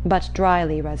 but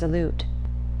dryly resolute.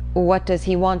 "What does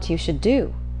he want you should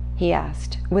do?" he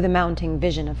asked, with a mounting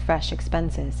vision of fresh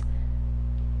expenses.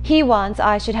 "He wants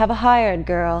I should have a hired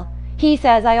girl. He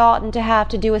says I oughtn't to have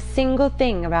to do a single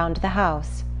thing around the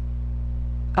house."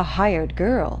 "A hired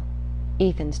girl?"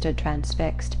 Ethan stood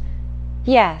transfixed.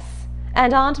 "Yes,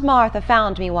 and Aunt Martha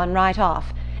found me one right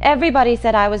off. Everybody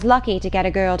said I was lucky to get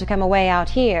a girl to come away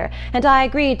out here, and I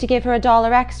agreed to give her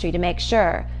 $1 extra to make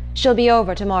sure. She'll be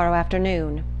over tomorrow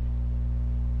afternoon."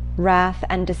 Wrath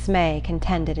and dismay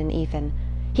contended in Ethan.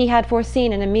 He had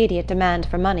foreseen an immediate demand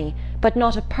for money, but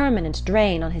not a permanent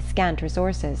drain on his scant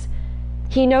resources.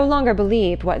 He no longer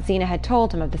believed what Zeena had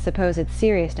told him of the supposed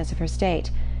seriousness of her state.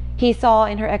 He saw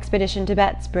in her expedition to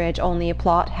Bettsbridge only a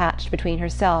plot hatched between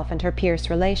herself and her Pierce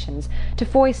relations to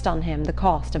foist on him the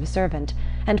cost of a servant,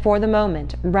 and for the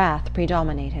moment wrath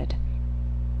predominated.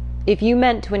 "If you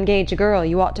meant to engage a girl,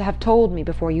 you ought to have told me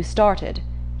before you started,"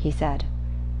 he said.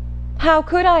 "How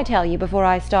could I tell you before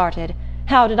I started?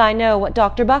 How did I know what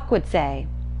Dr. Buck would say?"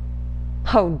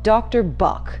 "Oh, Dr.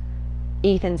 Buck!"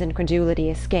 Ethan's incredulity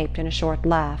escaped in a short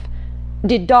laugh.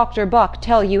 "Did Dr. Buck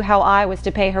tell you how I was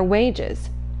to pay her wages?"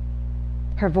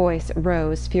 Her voice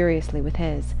rose furiously with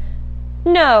his.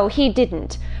 No, he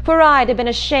didn't, for I'd have been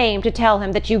ashamed to tell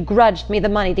him that you grudged me the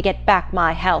money to get back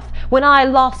my health, when I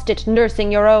lost it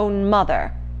nursing your own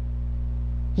mother."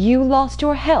 "You lost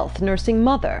your health nursing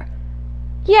mother?"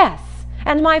 "Yes,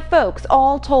 and my folks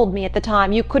all told me at the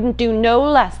time you couldn't do no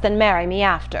less than marry me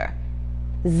after."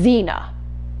 "Zeena!"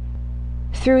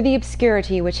 Through the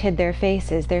obscurity which hid their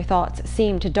faces their thoughts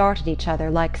seemed to dart at each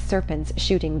other like serpents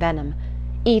shooting venom.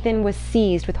 Ethan was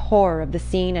seized with horror of the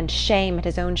scene and shame at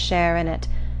his own share in it.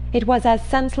 It was as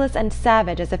senseless and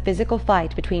savage as a physical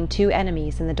fight between two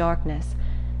enemies in the darkness.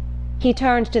 He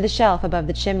turned to the shelf above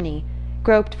the chimney,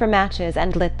 groped for matches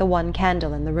and lit the one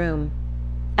candle in the room.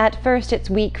 At first its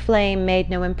weak flame made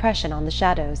no impression on the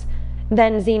shadows.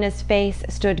 Then Zeena's face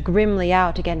stood grimly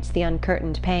out against the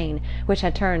uncurtained pane, which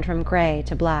had turned from grey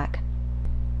to black.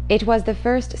 It was the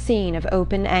first scene of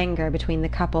open anger between the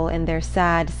couple in their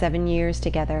sad 7 years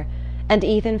together, and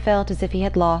Ethan felt as if he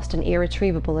had lost an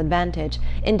irretrievable advantage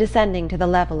in descending to the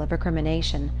level of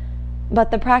recrimination.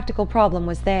 But the practical problem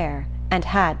was there, and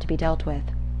had to be dealt with.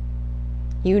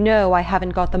 "You know I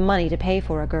haven't got the money to pay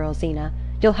for a girl, Zeena.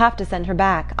 You'll have to send her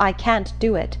back. I can't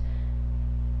do it."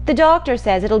 "The doctor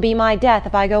says it'll be my death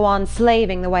if I go on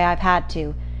slaving the way I've had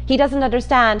to. He doesn't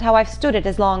understand how I've stood it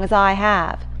as long as I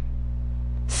have."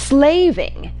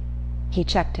 "Slaving!" He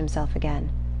checked himself again.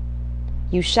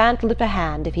 "You shan't lift a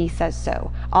hand if he says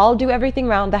so. I'll do everything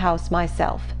round the house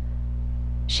myself."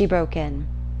 She broke in.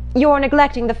 "You're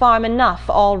neglecting the farm enough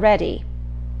already."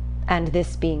 And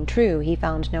this being true, he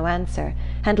found no answer,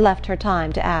 and left her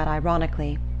time to add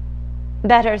ironically,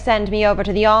 "Better send me over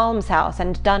to the almshouse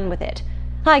and done with it.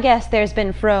 I guess there's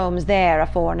been Fromes there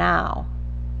afore now."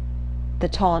 The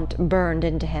taunt burned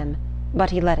into him,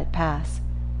 but he let it pass.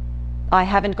 "I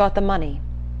haven't got the money.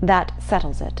 That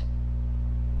settles it."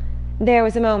 There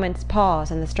was a moment's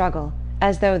pause in the struggle,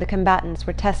 as though the combatants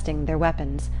were testing their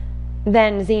weapons.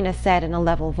 Then Zeena said in a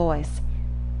level voice,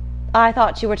 "I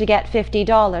thought you were to get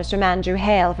 $50 from Andrew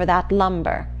Hale for that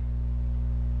lumber."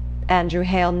 "Andrew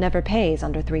Hale never pays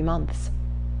under 3 months."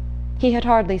 He had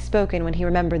hardly spoken when he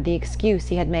remembered the excuse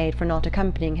he had made for not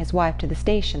accompanying his wife to the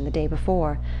station the day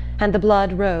before, and the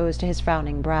blood rose to his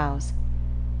frowning brows.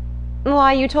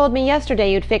 "Why, you told me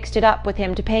yesterday you'd fixed it up with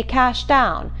him to pay cash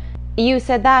down. You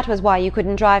said that was why you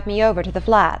couldn't drive me over to the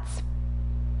flats."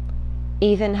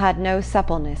 Ethan had no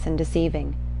suppleness in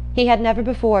deceiving. He had never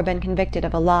before been convicted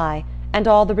of a lie, and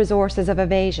all the resources of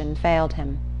evasion failed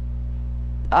him.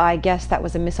 "I guess that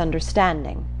was a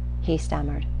misunderstanding," he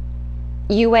stammered.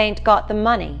 "You ain't got the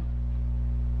money?"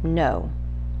 "No."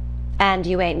 "And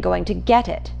you ain't going to get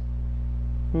it?"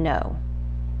 "No."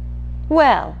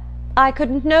 "Well, I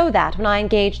couldn't know that when I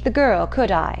engaged the girl,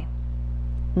 could I?"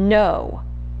 "No."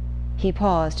 He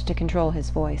paused to control his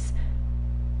voice.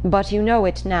 "But you know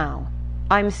it now.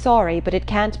 I'm sorry, but it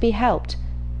can't be helped.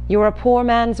 You're a poor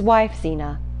man's wife,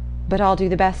 Zeena, but I'll do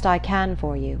the best I can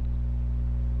for you."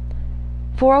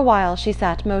 For a while she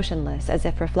sat motionless, as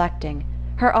if reflecting,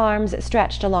 her arms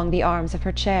stretched along the arms of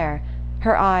her chair,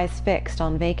 her eyes fixed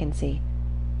on vacancy.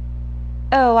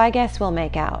 "Oh, I guess we'll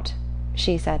make out,"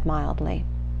 she said mildly.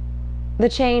 The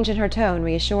change in her tone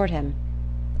reassured him.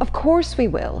 "Of course we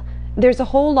will. There's a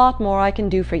whole lot more I can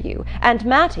do for you. And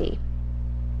Mattie—"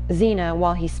 Zeena,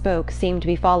 while he spoke, seemed to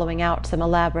be following out some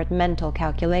elaborate mental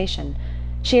calculation.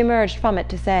 She emerged from it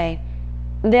to say,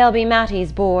 "There'll be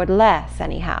Mattie's board less,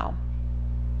 anyhow."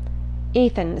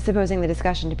 Ethan, supposing the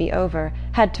discussion to be over,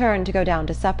 had turned to go down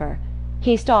to supper.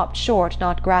 He stopped short,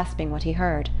 not grasping what he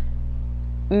heard.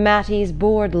 "Mattie's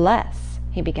board less,"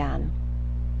 he began.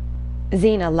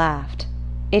 Zeena laughed.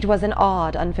 It was an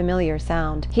odd, unfamiliar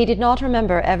sound. He did not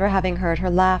remember ever having heard her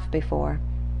laugh before.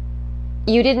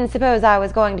 "You didn't suppose I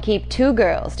was going to keep 2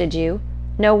 girls, did you?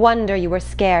 No wonder you were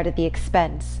scared at the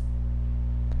expense."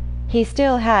 He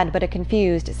still had but a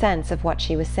confused sense of what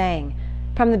she was saying.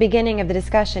 From the beginning of the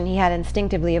discussion he had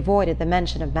instinctively avoided the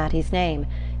mention of Mattie's name,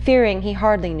 fearing he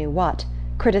hardly knew what,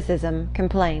 criticism,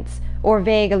 complaints, or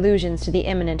vague allusions to the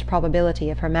imminent probability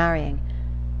of her marrying.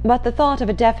 But the thought of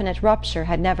a definite rupture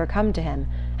had never come to him,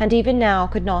 and even now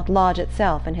could not lodge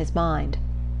itself in his mind.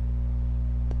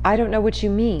 "I don't know what you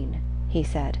mean," he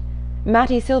said.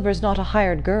 "Mattie Silver's not a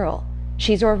hired girl.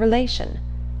 She's your relation."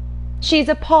 "She's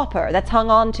a pauper that's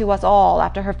hung on to us all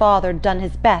after her father'd done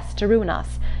his best to ruin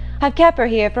us. I've kept her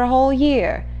here for a whole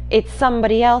year. It's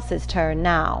somebody else's turn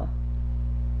now."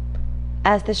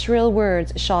 As the shrill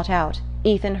words shot out,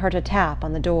 Ethan heard a tap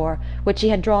on the door, which he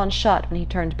had drawn shut when he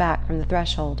turned back from the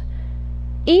threshold.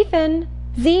 "Ethan!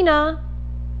 Zeena!"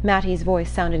 Mattie's voice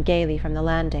sounded gaily from the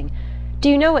landing. "Do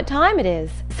you know what time it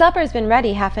is? Supper's been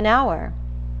ready half an hour."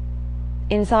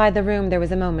 Inside the room there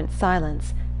was a moment's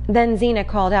silence. Then Zeena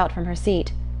called out from her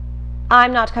seat,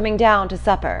 "I'm not coming down to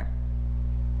supper."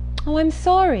 "Oh, I'm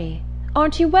sorry.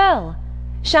 Aren't you well?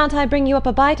 Shan't I bring you up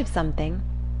a bite of something?"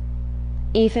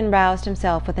 Ethan roused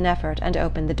himself with an effort and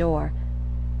opened the door.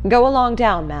 "Go along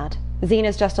down, Matt.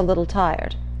 Zeena's just a little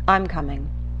tired. I'm coming."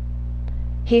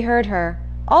 He heard her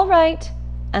 "All right,"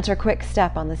 and her quick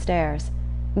step on the stairs.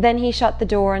 Then he shut the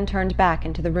door and turned back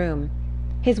into the room.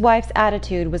 His wife's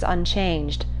attitude was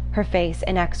unchanged, her face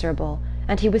inexorable,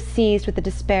 and he was seized with the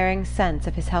despairing sense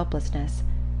of his helplessness.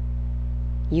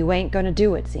 "You ain't going to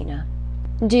do it, Zeena."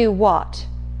 "Do what?"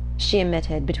 she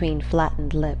emitted between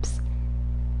flattened lips.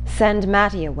 "Send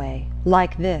Mattie away,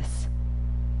 like this."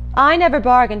 "I never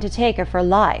bargained to take her for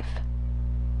life."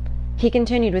 He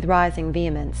continued with rising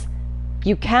vehemence.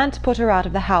 "You can't put her out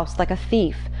of the house like a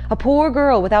thief, a poor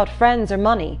girl without friends or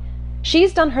money.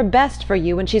 She's done her best for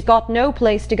you, and she's got no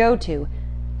place to go to.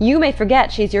 You may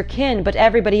forget she's your kin, but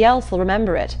everybody else'll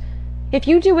remember it. If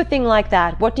you do a thing like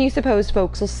that, what do you suppose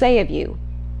folks'll say of you?"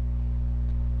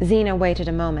 Zeena waited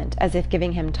a moment, as if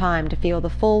giving him time to feel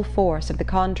the full force of the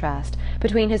contrast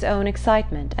between his own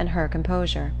excitement and her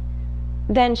composure.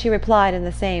 Then she replied in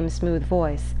the same smooth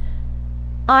voice,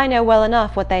 "I know well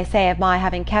enough what they say of my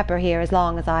having kep her here as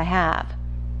long as I have."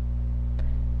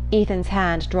 Ethan's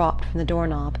hand dropped from the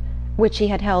doorknob, which he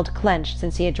had held clenched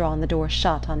since he had drawn the door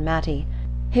shut on Mattie.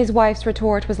 His wife's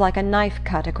retort was like a knife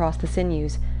cut across the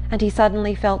sinews, and he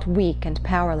suddenly felt weak and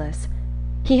powerless.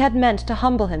 He had meant to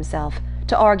humble himself,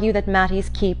 to argue that Mattie's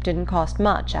keep didn't cost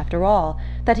much, after all,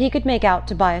 that he could make out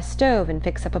to buy a stove and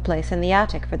fix up a place in the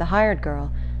attic for the hired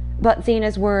girl, but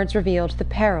Zeena's words revealed the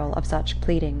peril of such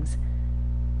pleadings.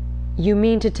 "You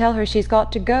mean to tell her she's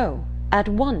got to go, at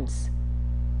once?"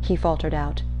 he faltered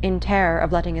out, in terror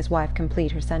of letting his wife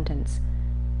complete her sentence.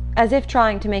 As if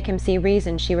trying to make him see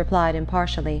reason, she replied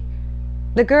impartially,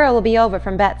 "The girl will be over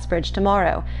from Bettsbridge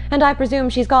tomorrow, and I presume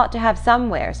she's got to have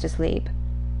somewheres to sleep."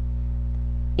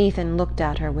 Ethan looked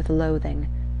at her with loathing.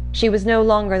 She was no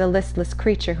longer the listless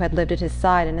creature who had lived at his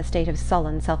side in a state of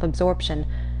sullen self-absorption,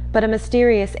 but a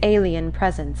mysterious alien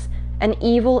presence, an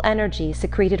evil energy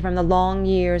secreted from the long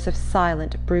years of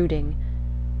silent brooding.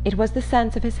 It was the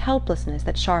sense of his helplessness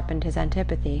that sharpened his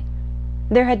antipathy.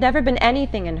 There had never been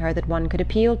anything in her that one could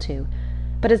appeal to,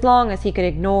 but as long as he could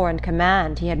ignore and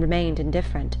command he had remained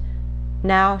indifferent.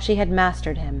 Now she had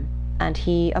mastered him, and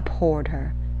he abhorred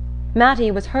her.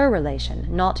 Mattie was her relation,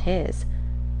 not his.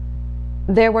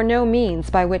 There were no means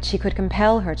by which he could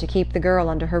compel her to keep the girl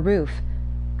under her roof.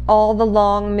 All the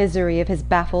long misery of his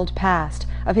baffled past,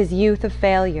 of his youth of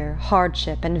failure,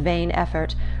 hardship, and vain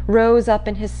effort, rose up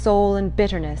in his soul in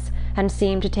bitterness and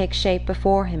seemed to take shape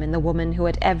before him in the woman who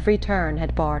at every turn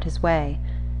had barred his way.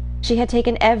 She had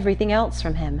taken everything else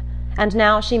from him, and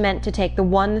now she meant to take the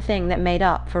one thing that made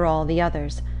up for all the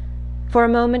others. For a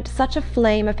moment such a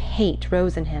flame of hate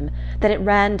rose in him that it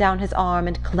ran down his arm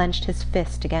and clenched his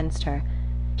fist against her.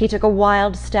 He took a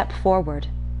wild step forward,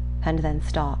 and then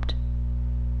stopped.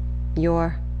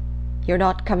 You're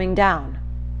not coming down?"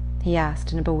 he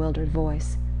asked in a bewildered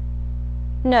voice.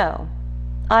 "No.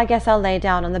 I guess I'll lay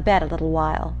down on the bed a little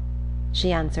while,"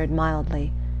 she answered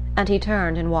mildly, and he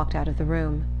turned and walked out of the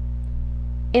room.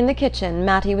 In the kitchen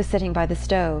Mattie was sitting by the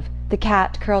stove, the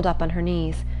cat curled up on her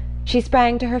knees. She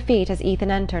sprang to her feet as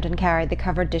Ethan entered and carried the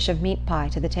covered dish of meat pie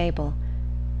to the table.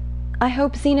 "I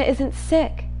hope Zeena isn't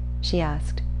sick?" she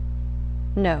asked.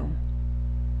 "No."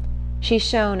 She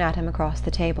shone at him across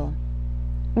the table.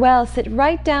 "Well, sit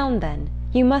right down then.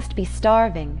 You must be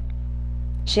starving."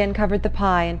 She uncovered the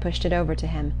pie and pushed it over to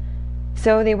him.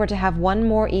 So they were to have one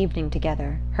more evening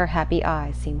together, her happy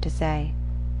eyes seemed to say.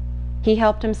 He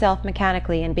helped himself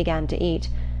mechanically and began to eat.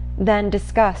 Then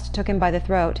disgust took him by the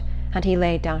throat, and he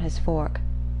laid down his fork.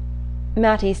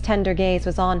 Mattie's tender gaze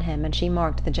was on him, and she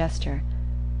marked the gesture.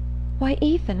 "Why,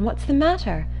 Ethan, what's the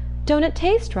matter? Don't it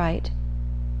taste right?"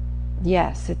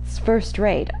 "Yes, it's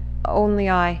first-rate, only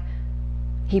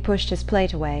He pushed his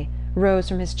plate away, rose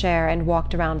from his chair, and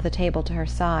walked around the table to her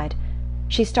side.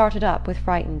 She started up with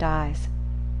frightened eyes.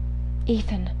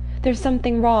 "Ethan, there's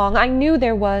something wrong. I knew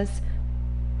there was."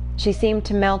 She seemed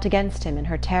to melt against him in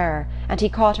her terror, and he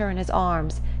caught her in his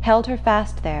arms, held her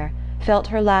fast there, felt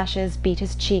her lashes beat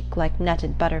his cheek like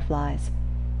netted butterflies.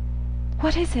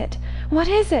 "What is it? What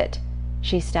is it?"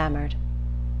 she stammered.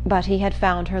 But he had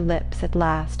found her lips at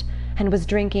last, and was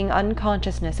drinking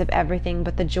unconsciousness of everything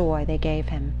but the joy they gave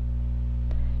him.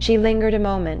 She lingered a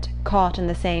moment, caught in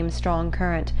the same strong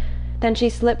current. Then she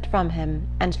slipped from him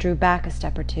and drew back a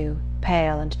step or two,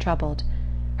 pale and troubled.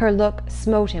 Her look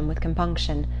smote him with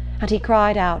compunction, and he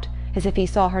cried out, as if he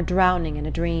saw her drowning in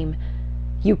a dream,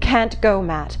 "You can't go,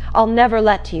 Matt! I'll never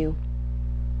let you!"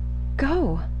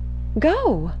 "Go?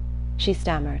 "Go?" she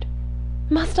stammered.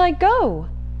 "Must I go?"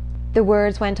 The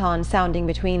words went on sounding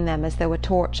between them as though a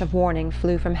torch of warning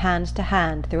flew from hand to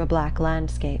hand through a black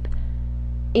landscape.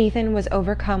 Ethan was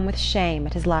overcome with shame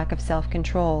at his lack of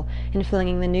self-control in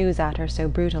flinging the news at her so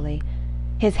brutally.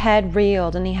 His head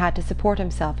reeled and he had to support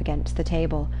himself against the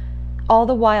table. All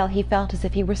the while he felt as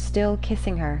if he were still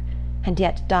kissing her, and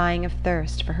yet dying of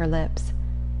thirst for her lips.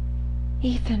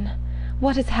 "Ethan,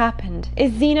 what has happened?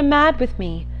 Is Zeena mad with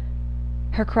me?"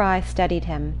 Her cry steadied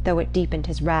him, though it deepened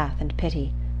his wrath and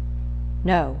pity.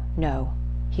 "No, no,"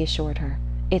 he assured her.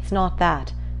 "It's not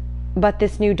that. But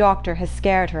this new doctor has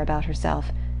scared her about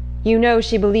herself. You know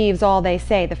she believes all they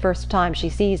say the first time she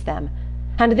sees them.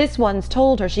 And this one's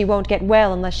told her she won't get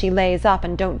well unless she lays up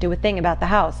and don't do a thing about the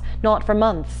house, not for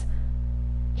months."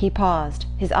 He paused,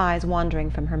 his eyes wandering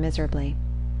from her miserably.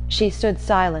 She stood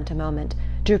silent a moment,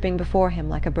 drooping before him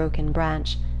like a broken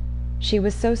branch. She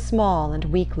was so small and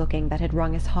weak-looking that it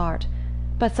wrung his heart,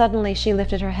 but suddenly she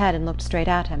lifted her head and looked straight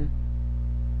at him.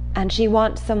 "And she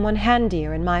wants someone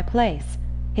handier in my place?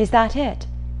 Is that it?"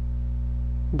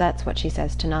 "That's what she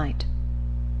says tonight."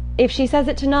 "If she says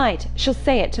it tonight, she'll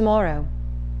say it tomorrow."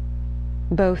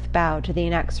 Both bowed to the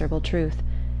inexorable truth.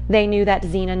 They knew that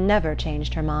Zeena never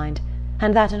changed her mind,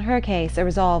 and that in her case a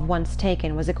resolve once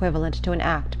taken was equivalent to an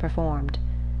act performed.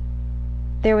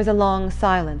 There was a long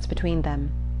silence between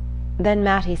them. Then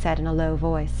Mattie said in a low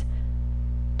voice,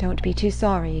 "Don't be too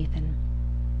sorry, Ethan."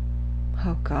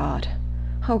 "Oh, God!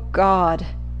 Oh, God!"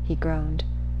 he groaned.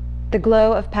 The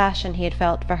glow of passion he had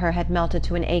felt for her had melted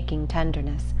to an aching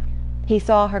tenderness. He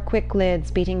saw her quick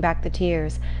lids beating back the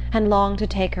tears, and longed to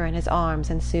take her in his arms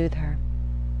and soothe her.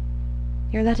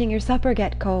 "You're letting your supper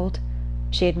get cold,"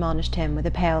 she admonished him with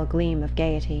a pale gleam of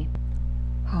gaiety.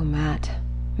 "Oh, Matt,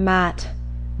 Matt,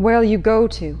 where'll you go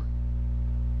to?"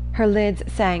 Her lids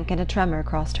sank and a tremor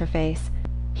crossed her face.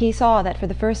 He saw that for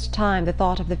the first time the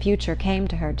thought of the future came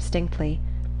to her distinctly.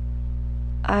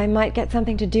 "I might get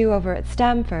something to do over at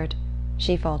Stamford,"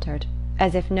 she faltered,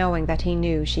 as if knowing that he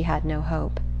knew she had no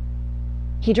hope.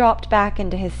 He dropped back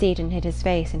into his seat and hid his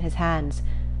face in his hands.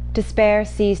 Despair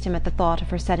seized him at the thought of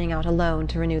her setting out alone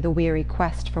to renew the weary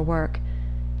quest for work.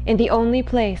 In the only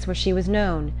place where she was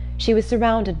known, she was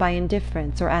surrounded by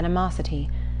indifference or animosity,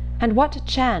 and what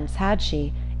chance had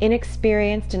she,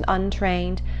 inexperienced and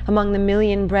untrained, among the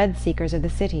million bread-seekers of the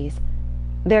cities?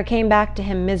 There came back to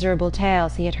him miserable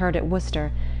tales he had heard at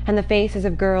Worcester, and the faces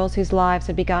of girls whose lives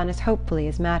had begun as hopefully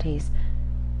as Mattie's.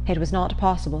 It was not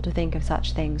possible to think of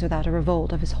such things without a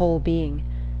revolt of his whole being.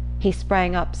 He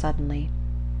sprang up suddenly.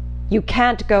 "You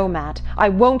can't go, Matt. I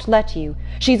won't let you.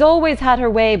 She's always had her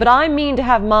way, but I mean to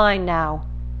have mine now."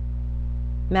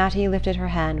 Mattie lifted her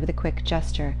hand with a quick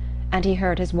gesture, and he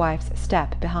heard his wife's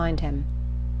step behind him.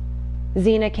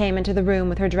 Zeena came into the room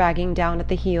with her dragging down at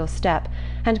the heel step,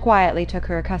 and quietly took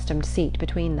her accustomed seat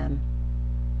between them.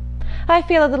 "I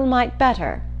feel a little mite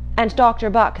better, and Dr.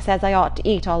 Buck says I ought to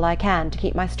eat all I can to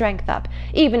keep my strength up,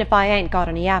 even if I ain't got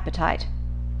any appetite,"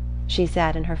 she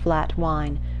said in her flat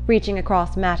whine, reaching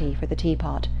across Mattie for the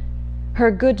teapot.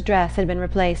 Her good dress had been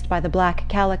replaced by the black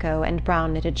calico and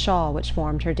brown knitted shawl which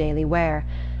formed her daily wear,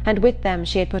 and with them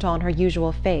she had put on her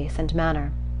usual face and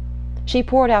manner. She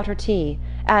poured out her tea,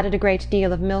 added a great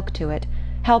deal of milk to it,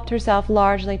 helped herself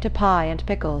largely to pie and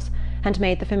pickles, and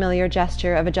made the familiar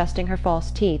gesture of adjusting her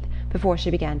false teeth before she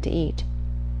began to eat.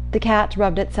 The cat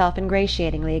rubbed itself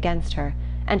ingratiatingly against her,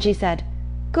 and she said,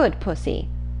 "Good pussy,"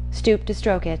 stooped to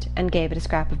stroke it, and gave it a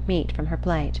scrap of meat from her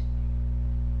plate.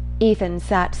 Ethan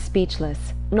sat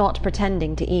speechless, not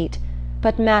pretending to eat,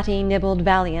 but Mattie nibbled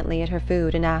valiantly at her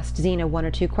food and asked Zeena one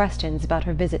or two questions about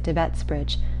her visit to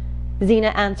Bettsbridge.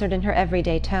 Zeena answered in her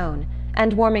everyday tone,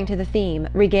 and, warming to the theme,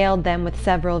 regaled them with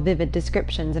several vivid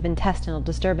descriptions of intestinal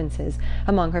disturbances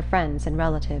among her friends and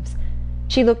relatives.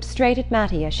 She looked straight at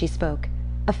Mattie as she spoke,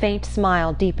 a faint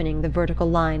smile deepening the vertical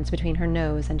lines between her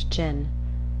nose and chin.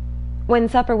 When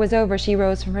supper was over she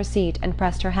rose from her seat and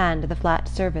pressed her hand to the flat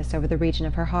surface over the region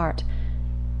of her heart.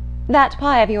 "That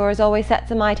pie of yours always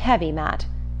sets a mite heavy, Matt,"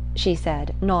 she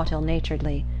said, not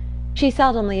ill-naturedly. She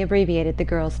seldomly abbreviated the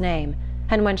girl's name,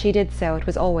 and when she did so it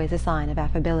was always a sign of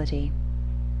affability.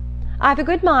 "I've a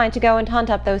good mind to go and hunt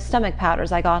up those stomach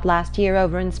powders I got last year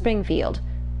over in Springfield,"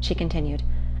 she continued.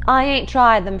 "I ain't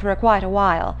tried them for quite a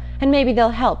while, and maybe they'll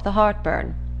help the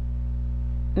heartburn."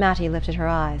 Mattie lifted her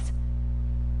eyes.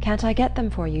 "Can't I get them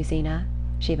for you, Zeena?"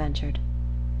 she ventured.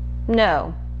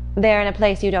 "No, they're in a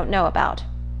place you don't know about,"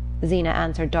 Zeena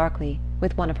answered darkly,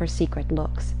 with one of her secret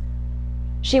looks.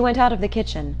 She went out of the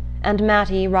kitchen, and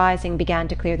Mattie, rising, began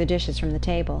to clear the dishes from the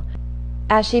table.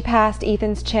 As she passed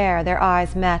Ethan's chair their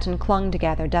eyes met and clung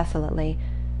together desolately.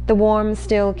 The warm,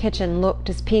 still kitchen looked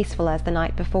as peaceful as the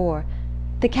night before.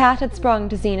 The cat had sprung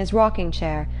to Zeena's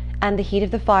rocking-chair, and the heat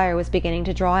of the fire was beginning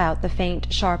to draw out the faint,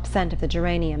 sharp scent of the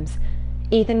geraniums.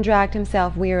 Ethan dragged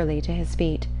himself wearily to his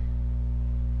feet.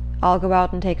 "I'll go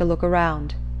out and take a look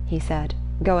around," he said,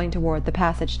 going toward the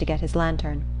passage to get his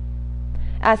lantern.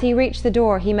 As he reached the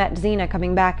door he met Zeena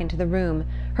coming back into the room,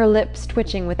 her lips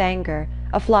twitching with anger,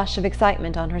 a flush of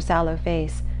excitement on her sallow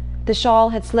face. The shawl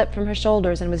had slipped from her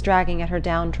shoulders and was dragging at her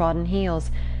downtrodden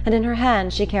heels, and in her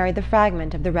hand she carried the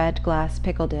fragment of the red glass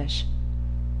pickle dish.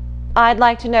 "I'd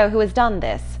like to know who has done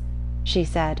this," she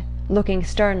said, looking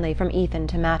sternly from Ethan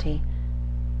to Mattie.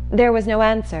 There was no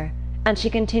answer, and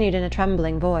she continued in a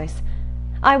trembling voice.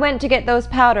 "I went to get those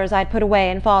powders I'd put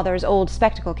away in father's old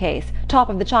spectacle case, top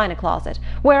of the china closet,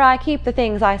 where I keep the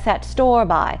things I set store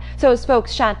by, so's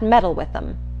folks shan't meddle with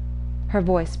them." Her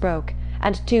voice broke,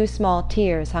 and 2 small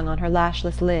tears hung on her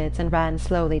lashless lids and ran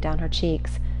slowly down her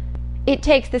cheeks. "It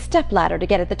takes the step-ladder to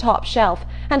get at the top shelf,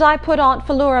 and I put Aunt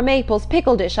Philura Maple's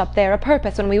pickle dish up there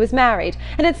a-purpose when we was married,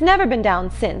 and it's never been down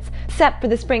since, 'cept for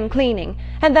the spring cleaning,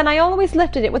 and then I always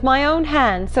lifted it with my own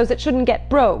hands so's it shouldn't get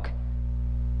broke."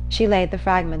 She laid the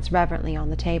fragments reverently on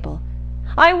the table.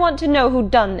 "I want to know who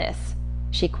done this,"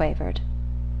 she quavered.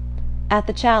 At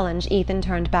the challenge Ethan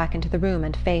turned back into the room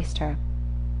and faced her.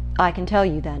 "I can tell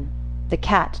you then. The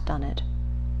cat done it."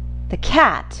 "The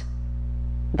cat?"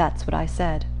 "That's what I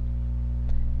said."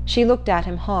 She looked at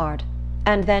him hard,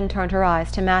 and then turned her eyes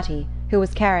to Mattie, who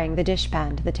was carrying the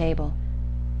dishpan to the table.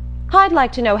 "I'd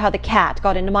like to know how the cat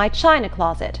got into my china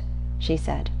closet," she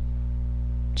said.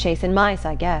 "Chasin' mice,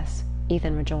 I guess,"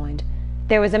 Ethan rejoined.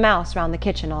 "There was a mouse round the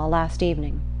kitchen all last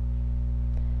evening."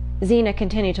 Zeena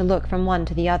continued to look from one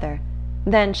to the other.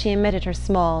 Then she emitted her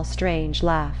small, strange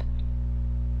laugh.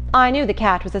 "I knew the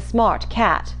cat was a smart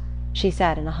cat," she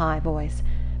said in a high voice,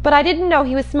 "but I didn't know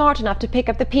he was smart enough to pick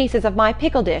up the pieces of my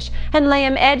pickle dish and lay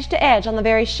 'em edge to edge on the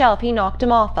very shelf he knocked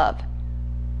 'em off of."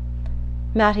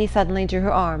 Mattie suddenly drew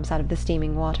her arms out of the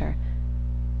steaming water.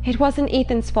 "It wasn't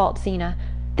Ethan's fault, Zeena.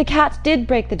 The cat did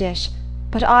break the dish,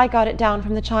 but I got it down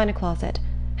from the china closet,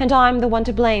 and I'm the one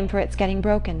to blame for its getting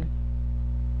broken."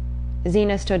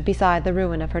 Zeena stood beside the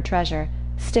ruin of her treasure,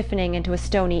 stiffening into a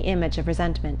stony image of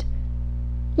resentment.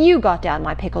 "You got down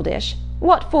my pickle dish.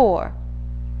 What for?"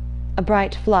 A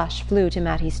bright flush flew to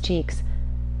Mattie's cheeks.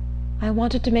 "I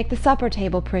wanted to make the supper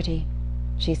table pretty,"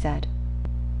 she said.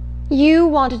 "You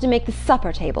wanted to make the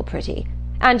supper table pretty,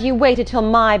 and you waited till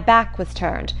my back was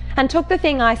turned, and took the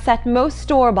thing I set most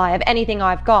store by of anything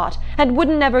I've got, and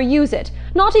wouldn't never use it,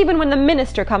 not even when the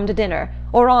minister come to dinner,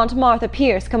 or Aunt Martha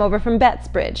Pierce come over from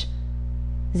Bettsbridge."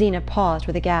 Zeena paused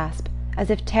with a gasp, as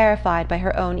if terrified by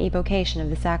her own evocation of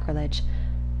the sacrilege.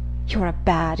 "You're a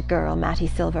bad girl, Mattie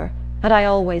Silver, and I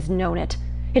always known it.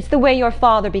 It's the way your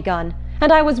father begun,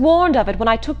 and I was warned of it when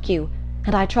I took you,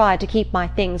 and I tried to keep my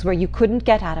things where you couldn't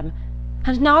get at 'em.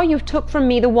 And now you've took from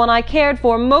me the one I cared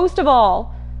for most of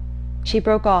all." She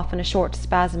broke off in a short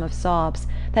spasm of sobs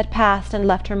that passed and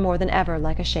left her more than ever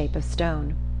like a shape of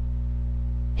stone.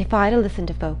 "If I'd 'a' listened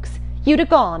to folks, you'd 'a'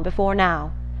 gone before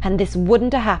now, and this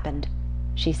wouldn't 'a' happened,"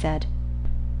 she said,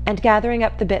 and gathering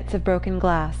up the bits of broken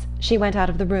glass she went out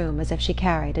of the room as if she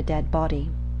carried a dead body.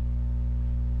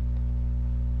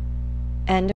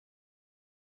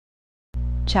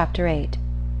 Chapter 8.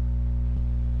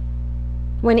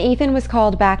 When Ethan was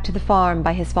called back to the farm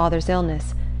by his father's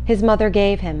illness, his mother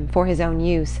gave him, for his own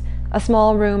use, a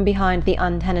small room behind the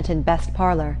untenanted best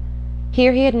parlour.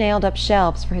 Here he had nailed up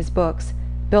shelves for his books,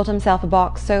 built himself a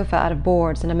box sofa out of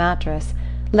boards and a mattress,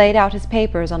 laid out his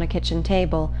papers on a kitchen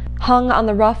table, hung on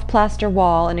the rough plaster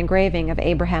wall an engraving of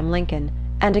Abraham Lincoln,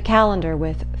 and a calendar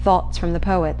with "Thoughts from the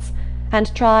Poets,"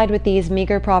 and tried with these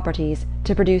meagre properties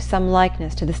to produce some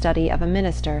likeness to the study of a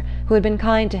minister who had been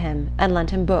kind to him and lent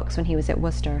him books when he was at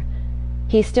Worcester.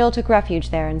 He still took refuge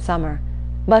there in summer,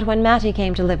 but when Mattie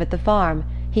came to live at the farm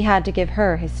he had to give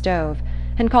her his stove,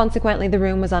 and consequently the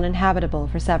room was uninhabitable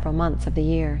for several months of the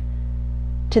year.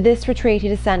 To this retreat he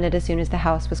descended as soon as the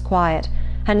house was quiet,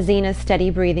 and Zeena's steady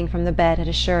breathing from the bed had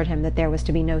assured him that there was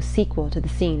to be no sequel to the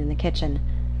scene in the kitchen.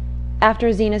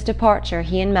 After Zeena's departure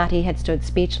he and Mattie had stood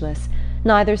speechless,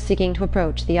 neither seeking to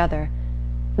approach the other.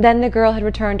 Then the girl had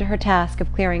returned to her task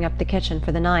of clearing up the kitchen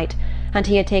for the night, and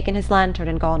he had taken his lantern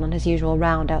and gone on his usual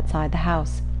round outside the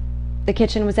house. The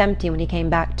kitchen was empty when he came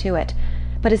back to it,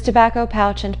 but his tobacco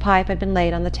pouch and pipe had been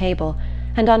laid on the table,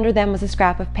 and under them was a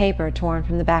scrap of paper torn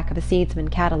from the back of a seedsman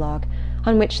catalogue,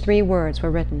 on which 3 words were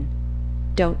written: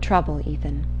 "Don't trouble,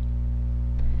 Ethan."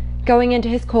 Going into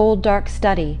his cold, dark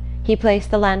study, he placed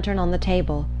the lantern on the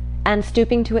table, and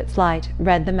stooping to its light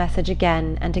read the message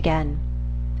again and again.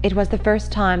 It was the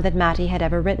first time that Mattie had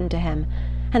ever written to him,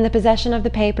 and the possession of the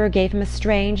paper gave him a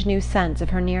strange new sense of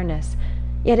her nearness,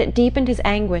 yet it deepened his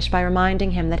anguish by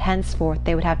reminding him that henceforth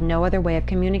they would have no other way of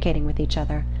communicating with each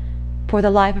other. For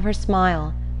the life of her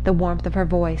smile, the warmth of her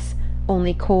voice,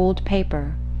 only cold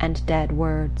paper and dead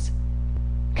words.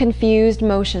 Confused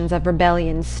motions of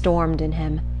rebellion stormed in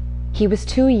him. He was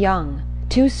too young,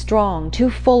 too strong, too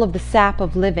full of the sap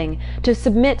of living, to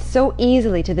submit so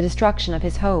easily to the destruction of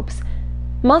his hopes.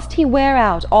 Must he wear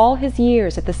out all his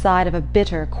years at the side of a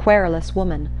bitter, querulous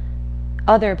woman?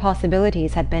 Other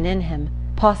possibilities had been in him,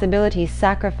 possibilities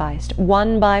sacrificed,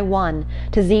 one by one,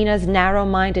 to Zeena's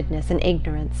narrow-mindedness and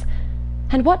ignorance.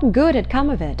 And what good had come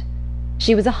of it?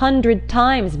 She was 100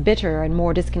 times bitterer and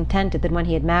more discontented than when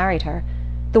he had married her.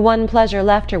 The one pleasure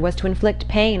left her was to inflict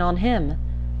pain on him.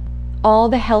 All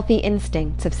the healthy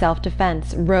instincts of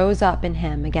self-defense rose up in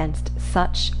him against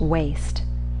such waste.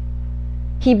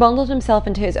 He bundled himself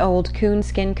into his old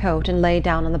coonskin coat and lay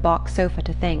down on the box sofa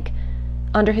to think.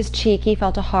 Under his cheek he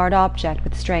felt a hard object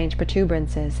with strange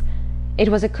protuberances. It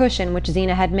was a cushion which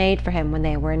Zeena had made for him when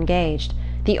they were engaged,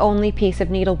 the only piece of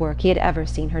needlework he had ever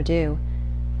seen her do.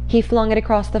 He flung it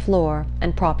across the floor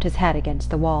and propped his head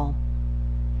against the wall.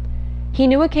 He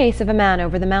knew a case of a man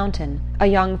over the mountain, a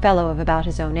young fellow of about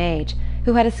his own age,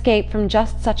 who had escaped from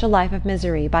just such a life of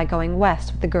misery by going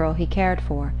west with the girl he cared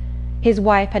for. His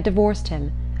wife had divorced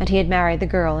him, and he had married the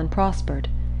girl and prospered.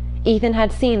 Ethan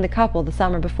had seen the couple the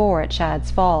summer before at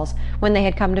Shadd's Falls, when they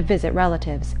had come to visit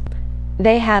relatives.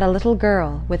 They had a little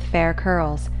girl with fair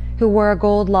curls, who wore a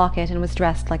gold locket and was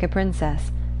dressed like a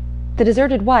princess. The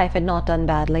deserted wife had not done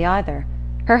badly either.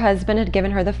 Her husband had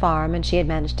given her the farm, and she had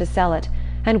managed to sell it,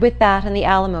 and with that and the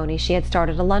alimony she had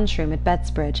started a lunchroom at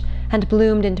Bettsbridge, and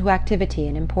bloomed into activity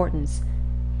and importance.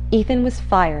 Ethan was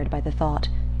fired by the thought.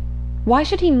 Why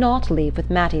should he not leave with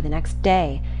Mattie the next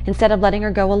day, instead of letting her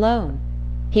go alone?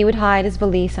 He would hide his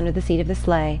valise under the seat of the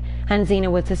sleigh, and Zeena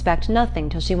would suspect nothing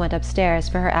till she went upstairs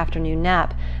for her afternoon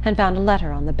nap and found a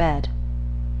letter on the bed.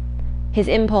 His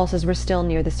impulses were still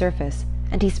near the surface,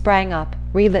 and he sprang up,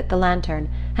 relit the lantern,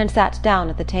 and sat down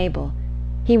at the table.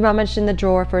 He rummaged in the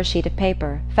drawer for a sheet of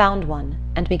paper, found one,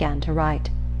 and began to write.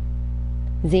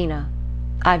 Zeena,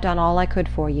 I've done all I could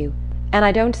for you, and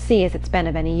I don't see as it's been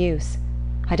of any use.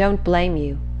 I don't blame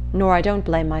you, nor I don't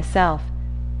blame myself.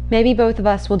 Maybe both of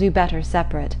us will do better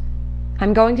separate.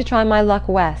 I'm going to try my luck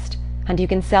west, and you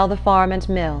can sell the farm and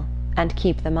mill, and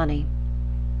keep the money.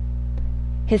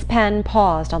 His pen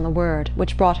paused on the word,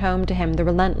 which brought home to him the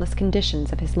relentless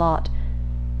conditions of his lot.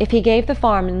 If he gave the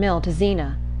farm and mill to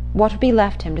Zeena, what would be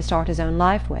left him to start his own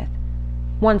life with?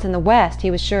 Once in the West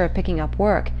he was sure of picking up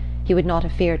work. He would not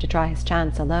have feared to try his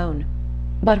chance alone.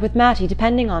 But with Mattie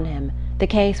depending on him, the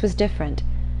case was different.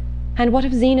 And what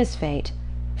of Zeena's fate?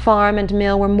 Farm and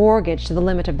mill were mortgaged to the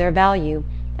limit of their value,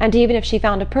 and even if she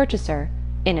found a purchaser,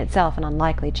 in itself an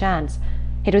unlikely chance,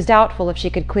 it was doubtful if she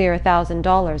could clear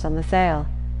 $1,000 on the sale.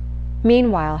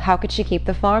 Meanwhile, how could she keep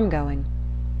the farm going?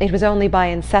 It was only by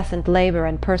incessant labor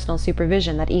and personal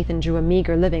supervision that Ethan drew a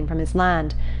meagre living from his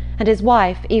land, and his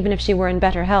wife, even if she were in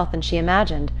better health than she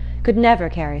imagined, could never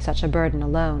carry such a burden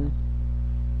alone.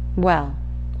 Well,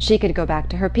 she could go back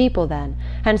to her people, then,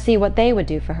 and see what they would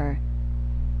do for her.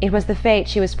 It was the fate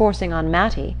she was forcing on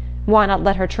Mattie. Why not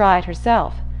let her try it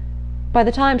herself? By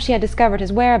the time she had discovered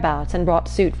his whereabouts and brought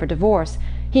suit for divorce,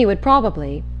 he would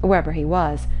probably, wherever he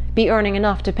was, be earning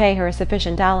enough to pay her a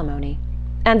sufficient alimony.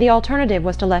 And the alternative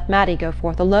was to let Mattie go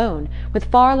forth alone, with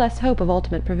far less hope of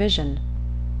ultimate provision.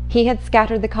 He had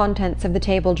scattered the contents of the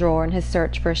table drawer in his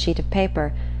search for a sheet of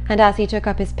paper, and as he took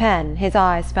up his pen his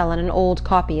eyes fell on an old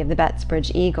copy of the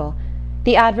Bettsbridge Eagle.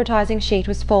 The advertising sheet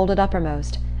was folded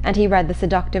uppermost, and he read the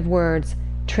seductive words,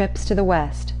 "Trips to the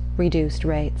West, reduced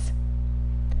rates."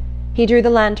 He drew the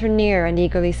lantern nearer and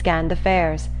eagerly scanned the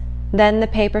fares. Then the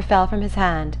paper fell from his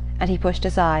hand, and he pushed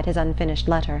aside his unfinished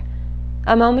letter.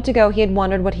 A moment ago he had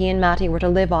wondered what he and Mattie were to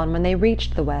live on when they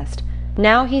reached the West.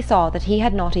 Now he saw that he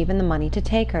had not even the money to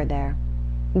take her there.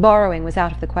 Borrowing was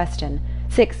out of the question.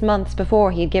 6 months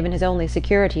before he had given his only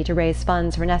security to raise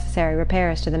funds for necessary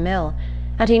repairs to the mill,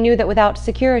 and he knew that without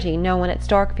security no one at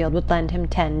Starkfield would lend him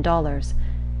 $10.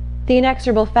 The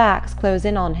inexorable facts closed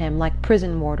in on him like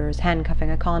prison warders handcuffing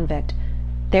a convict.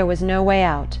 There was no way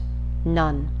out,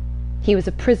 none. He was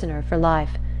a prisoner for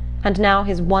life, and now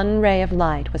his one ray of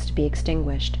light was to be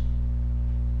extinguished.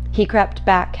 He crept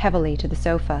back heavily to the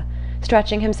sofa,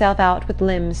 stretching himself out with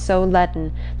limbs so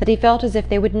leaden that he felt as if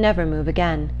they would never move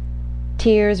again.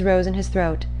 Tears rose in his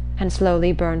throat and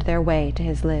slowly burned their way to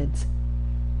his lids.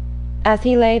 As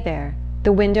he lay there,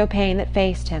 the window pane that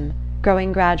faced him,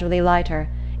 growing gradually lighter,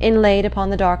 inlaid upon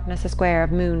the darkness a square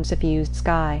of moon-suffused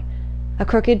sky. A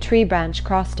crooked tree-branch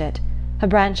crossed it, a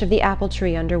branch of the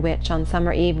apple-tree under which, on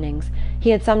summer evenings,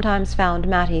 he had sometimes found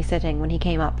Mattie sitting when he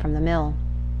came up from the mill.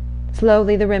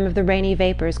 Slowly the rim of the rainy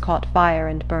vapours caught fire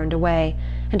and burned away,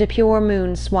 and a pure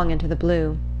moon swung into the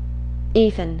blue.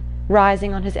 Ethan,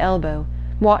 rising on his elbow,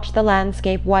 watched the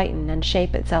landscape whiten and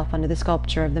shape itself under the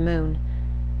sculpture of the moon.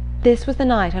 This was the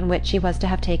night on which he was to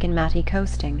have taken Mattie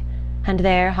coasting, and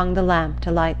there hung the lamp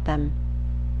to light them.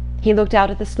 He looked out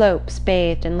at the slopes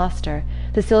bathed in lustre,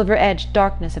 the silver-edged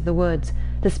darkness of the woods,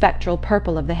 the spectral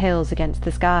purple of the hills against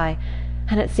the sky,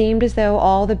 and it seemed as though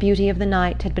all the beauty of the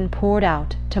night had been poured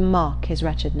out to mock his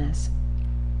wretchedness.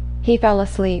 He fell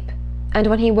asleep, and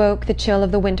when he woke the chill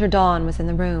of the winter dawn was in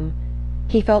the room.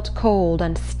 He felt cold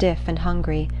and stiff and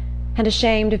hungry, and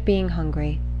ashamed of being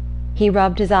hungry. He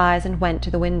rubbed his eyes and went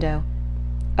to the window.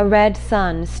 A red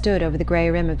sun stood over the grey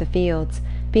rim of the fields,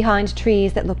 behind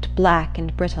trees that looked black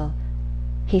and brittle.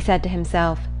 He said to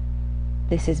himself,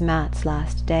 "This is Mat's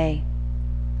last day,"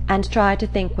 and tried to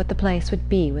think what the place would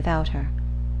be without her.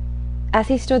 As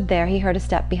he stood there he heard a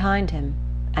step behind him,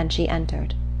 and she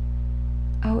entered.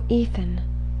 "Oh, Ethan,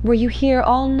 were you here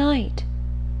all night?"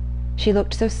 She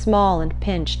looked so small and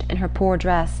pinched, in her poor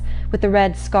dress, with the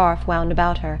red scarf wound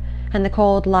about her, and the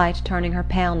cold light turning her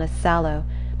paleness sallow,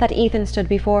 that Ethan stood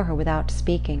before her without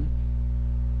speaking.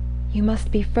 "You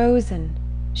must be frozen,"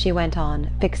 she went on,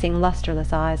 fixing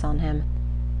lustreless eyes on him.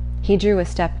 He drew a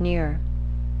step nearer.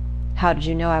 "How did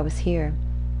you know I was here?"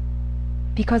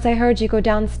 "Because I heard you go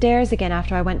downstairs again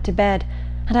after I went to bed,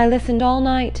 and I listened all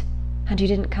night, and you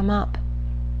didn't come up."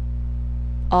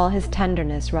 All his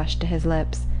tenderness rushed to his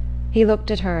lips. He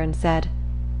looked at her and said,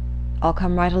 "I'll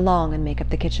come right along and make up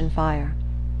the kitchen fire."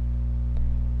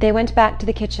 They went back to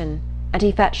the kitchen, and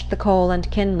he fetched the coal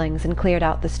and kindlings and cleared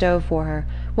out the stove for her,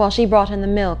 while she brought in the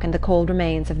milk and the cold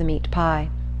remains of the meat pie.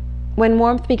 When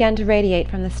warmth began to radiate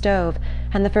from the stove,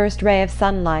 and the first ray of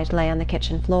sunlight lay on the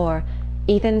kitchen floor,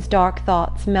 Ethan's dark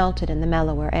thoughts melted in the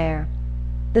mellower air.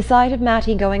 The sight of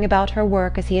Mattie going about her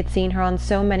work as he had seen her on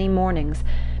so many mornings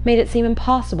made it seem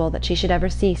impossible that she should ever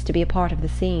cease to be a part of the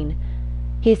scene.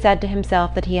 He said to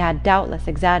himself that he had doubtless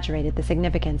exaggerated the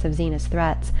significance of Zeena's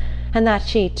threats, and that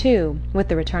she, too, with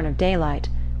the return of daylight,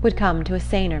 would come to a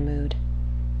saner mood.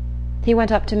 He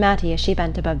went up to Mattie as she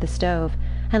bent above the stove,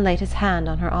 and laid his hand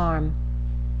on her arm.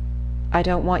 "I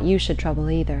don't want you should trouble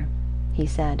either," he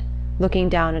said, looking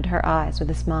down at her eyes with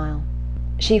a smile.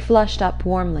 She flushed up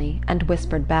warmly, and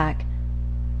whispered back,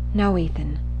 "No,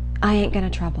 Ethan, I ain't gonna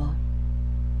trouble."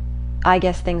 "I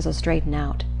guess things'll straighten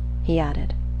out," he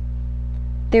added.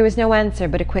 There was no answer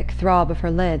but a quick throb of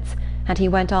her lids, and he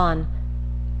went on,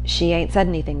 "She ain't said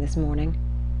anything this morning?"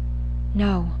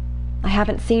 "No, I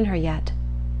haven't seen her yet."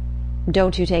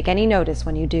 "Don't you take any notice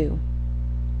when you do."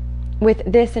 With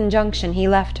this injunction he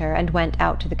left her and went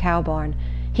out to the cow-barn.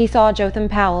 He saw Jotham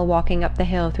Powell walking up the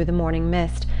hill through the morning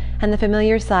mist, and the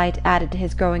familiar sight added to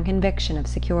his growing conviction of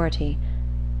security.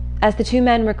 As the two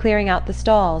men were clearing out the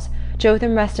stalls,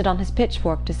 Jotham rested on his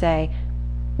pitchfork to say,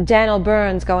 "Dan'l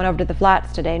Byrne's going over to the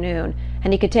flats today noon,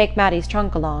 and he could take Mattie's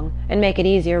trunk along, and make it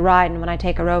easier ridin' when I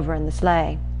take her over in the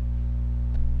sleigh."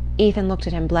 Ethan looked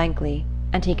at him blankly,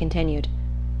 and he continued,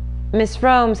 "Miss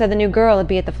Frome said the new girl would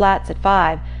be at the flats at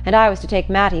 5, and I was to take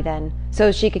Mattie then,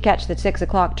 so's she could catch the 6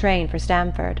 o'clock train for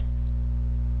Stamford."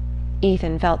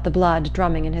 Ethan felt the blood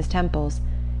drumming in his temples.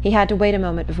 He had to wait a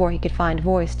moment before he could find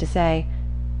voice to say,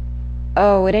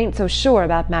 "Oh, it ain't so sure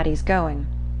about Mattie's going."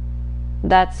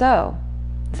 "That's so,"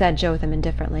 said Jotham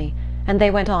indifferently, and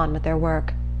they went on with their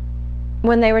work.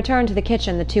 When they returned to the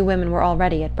kitchen the two women were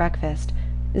already at breakfast.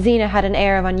 Zeena had an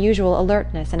air of unusual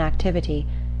alertness and activity.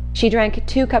 She drank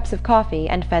 2 cups of coffee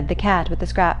and fed the cat with the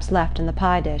scraps left in the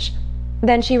pie dish.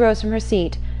 Then she rose from her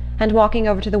seat, and walking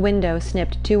over to the window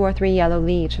snipped 2 or 3 yellow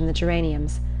leaves from the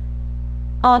geraniums.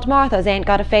 "Aunt Martha's ain't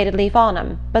got a faded leaf on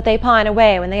 'em, but they pine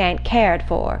away when they ain't cared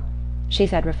for," she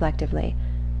said reflectively.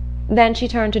 Then she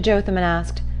turned to Jotham and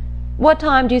asked, "What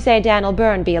time do you say Dan'l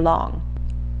Byrne be along?"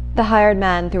 The hired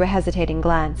man threw a hesitating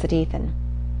glance at Ethan.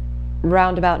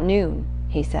 "Round about noon,"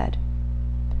 he said.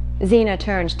 Zeena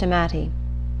turned to Mattie.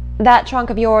 "That trunk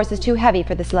of yours is too heavy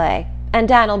for the sleigh, and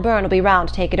Dan'l Byrne'll be round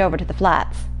to take it over to the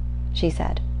flats," she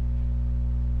said.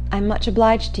 "I'm much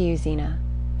obliged to you, Zeena,"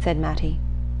 said Mattie.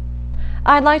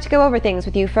 "I'd like to go over things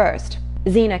with you first,"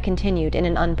 Zeena continued in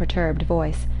an unperturbed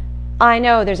voice. "I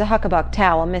know there's a huckabuck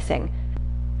towel missing,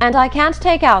 and I can't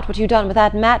take out what you done with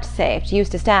that mat safe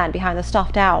used to stand behind the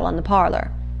stuffed owl in the parlour."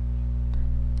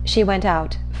 She went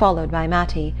out, followed by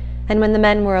Mattie, and when the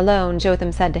men were alone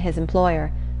Jotham said to his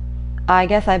employer, "I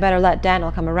guess I better let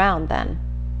Dan'l come around then."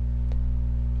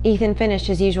 Ethan finished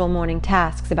his usual morning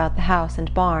tasks about the house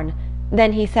and barn.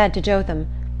 Then he said to Jotham,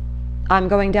 "I'm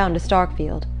going down to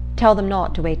Starkfield. Tell them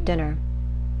not to wait dinner."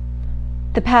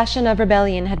 The passion of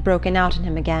rebellion had broken out in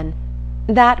him again.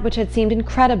 That which had seemed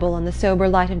incredible in the sober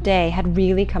light of day had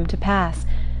really come to pass,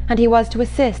 and he was to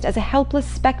assist as a helpless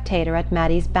spectator at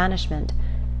Mattie's banishment.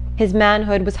 His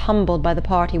manhood was humbled by the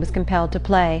part he was compelled to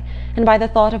play, and by the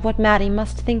thought of what Mattie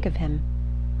must think of him.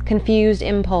 Confused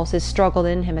impulses struggled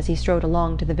in him as he strode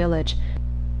along to the village.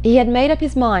 He had made up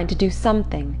his mind to do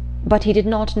something, but he did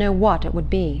not know what it would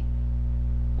be.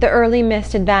 The early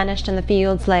mist had vanished, and the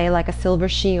fields lay like a silver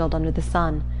shield under the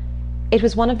sun. It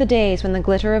was one of the days when the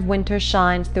glitter of winter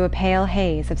shines through a pale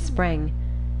haze of spring.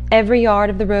 Every yard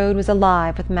of the road was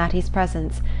alive with Mattie's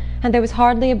presence, and there was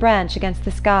hardly a branch against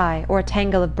the sky or a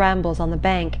tangle of brambles on the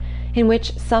bank in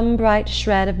which some bright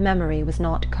shred of memory was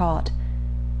not caught.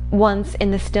 Once,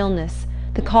 in the stillness,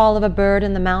 the call of a bird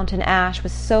in the mountain ash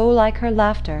was so like her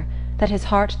laughter that his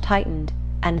heart tightened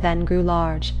and then grew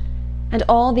large, and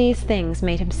all these things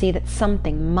made him see that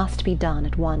something must be done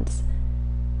at once.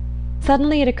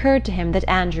 Suddenly it occurred to him that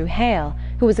Andrew Hale,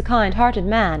 who was a kind-hearted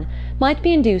man, might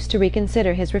be induced to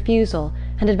reconsider his refusal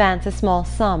and advance a small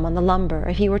sum on the lumber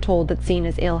if he were told that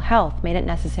Zeena's ill health made it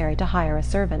necessary to hire a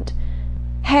servant.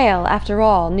 Hale, after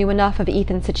all, knew enough of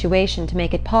Ethan's situation to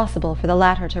make it possible for the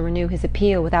latter to renew his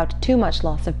appeal without too much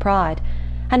loss of pride,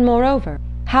 and moreover,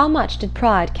 how much did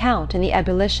pride count in the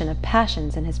ebullition of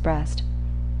passions in his breast?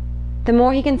 The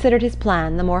more he considered his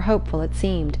plan, the more hopeful it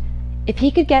seemed. If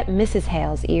he could get Mrs.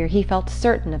 Hale's ear, he felt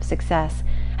certain of success,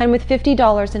 and with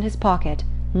 $50 in his pocket,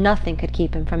 nothing could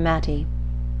keep him from Mattie.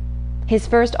 His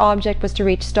first object was to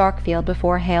reach Starkfield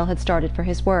before Hale had started for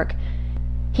his work.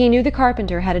 He knew the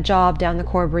carpenter had a job down the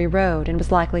Corbury road and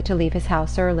was likely to leave his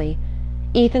house early.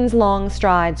 Ethan's long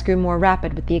strides grew more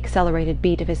rapid with the accelerated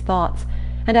beat of his thoughts,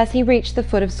 and as he reached the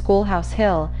foot of Schoolhouse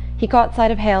Hill he caught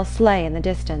sight of Hale's sleigh in the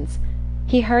distance.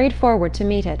 He hurried forward to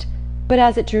meet it, but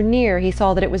as it drew near he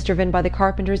saw that it was driven by the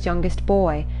carpenter's youngest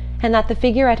boy, and that the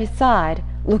figure at his side,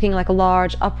 looking like a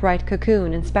large upright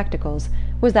cocoon in spectacles,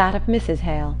 was that of Mrs.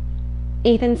 Hale.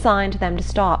 Ethan signed to them to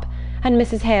stop, and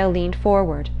Mrs. Hale leaned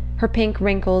forward, her pink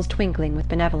wrinkles twinkling with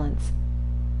benevolence.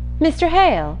 "Mr.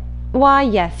 Hale? Why,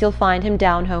 yes, you'll find him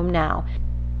down home now.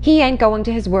 He ain't going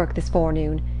to his work this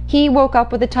forenoon. He woke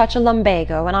up with a touch of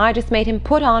lumbago, and I just made him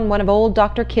put on one of old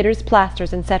Dr. Kidder's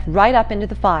plasters and set right up into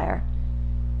the fire."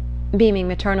 Beaming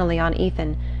maternally on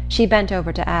Ethan, she bent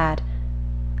over to add,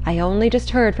 "I only just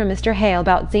heard from Mr. Hale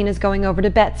about Zeena's going over to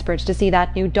Bettsbridge to see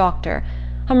that new doctor.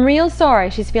 I'm real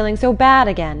sorry she's feeling so bad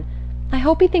again. I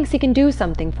hope he thinks he can do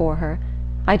something for her.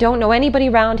 I don't know anybody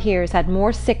round here's had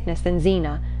more sickness than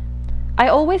Zeena. I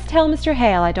always tell Mr.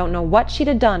 Hale I don't know what she'd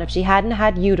have done if she hadn't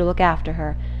had you to look after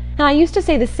her, and I used to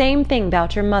say the same thing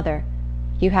about your mother.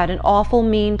 You had an awful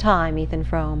mean time, Ethan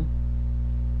Frome."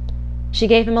 She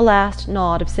gave him a last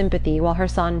nod of sympathy while her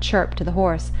son chirped to the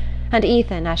horse, and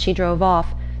Ethan, as she drove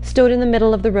off, stood in the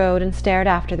middle of the road and stared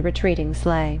after the retreating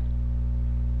sleigh.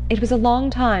 It was a long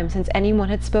time since any one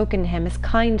had spoken to him as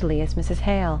kindly as Mrs.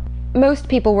 Hale. Most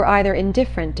people were either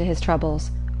indifferent to his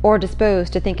troubles, or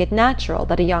disposed to think it natural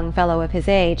that a young fellow of his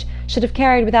age should have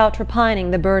carried without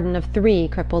repining the burden of 3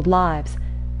 crippled lives.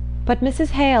 But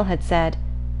Mrs. Hale had said,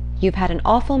 "You've had an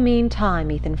awful mean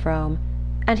time, Ethan Frome,"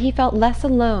 and he felt less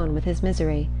alone with his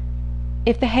misery.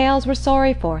 If the Hales were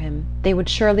sorry for him, they would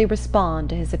surely respond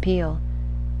to his appeal.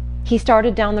 He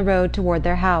started down the road toward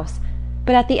their house,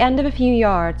 but at the end of a few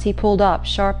yards he pulled up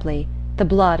sharply, the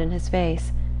blood in his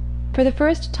face. For the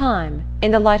first time,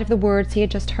 in the light of the words he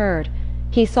had just heard,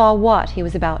 he saw what he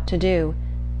was about to do.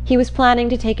 He was planning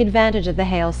to take advantage of the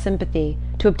Hales' sympathy,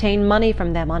 to obtain money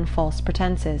from them on false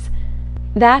pretenses.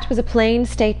 That was a plain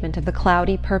statement of the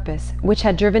cloudy purpose which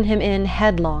had driven him in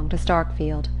headlong to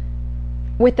Starkfield.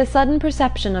 With the sudden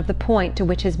perception of the point to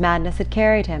which his madness had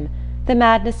carried him, the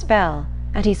madness fell,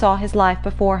 and he saw his life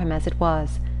before him as it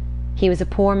was. He was a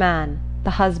poor man,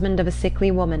 the husband of a sickly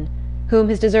woman, whom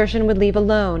his desertion would leave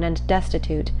alone and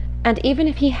destitute, and even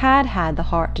if he had had the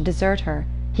heart to desert her,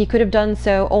 he could have done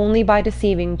so only by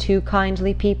deceiving 2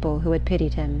 kindly people who had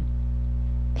pitied him.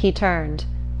 He turned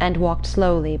and walked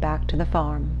slowly back to the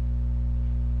farm.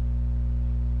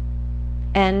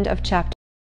 End of Chapter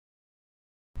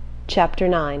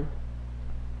 9.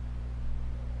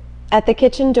 At the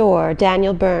kitchen door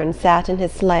Daniel Byrne sat in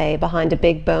his sleigh behind a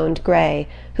big-boned grey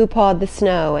who pawed the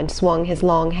snow and swung his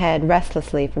long head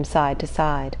restlessly from side to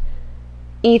side.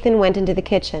 Ethan went into the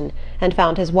kitchen and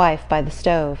found his wife by the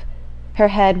stove. Her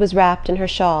head was wrapped in her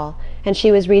shawl, and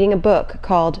she was reading a book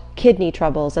called Kidney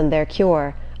Troubles and Their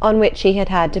Cure, on which he had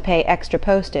had to pay extra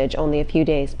postage only a few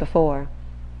days before.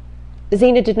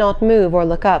 Zeena did not move or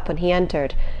look up when he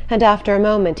entered, and after a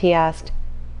moment he asked,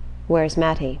 "Where's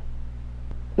Mattie?"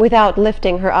 Without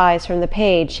lifting her eyes from the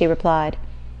page, she replied,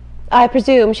 "I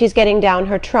presume she's getting down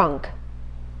her trunk."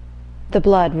 The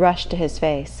blood rushed to his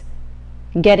face.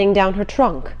 "Getting down her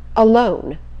trunk?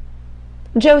 Alone?"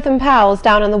 "Jotham Powell's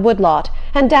down on the woodlot,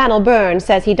 and Dan'l Burns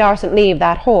says he darsn't leave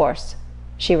that horse,"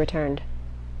 she returned.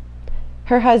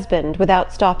 Her husband,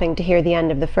 without stopping to hear the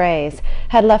end of the phrase,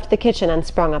 had left the kitchen and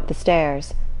sprung up the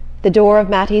stairs. The door of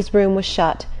Mattie's room was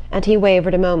shut, and he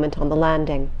wavered a moment on the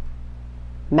landing.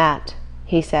 "Matt,"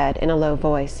 he said in a low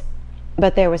voice,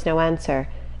 but there was no answer,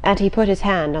 and he put his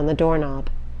hand on the doorknob.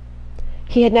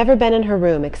 He had never been in her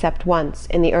room except once,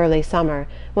 in the early summer,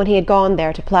 when he had gone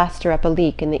there to plaster up a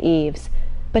leak in the eaves,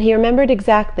 but he remembered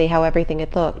exactly how everything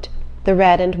had looked: the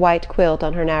red and white quilt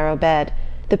on her narrow bed,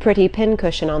 the pretty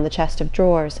pincushion on the chest of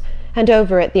drawers, and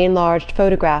over it the enlarged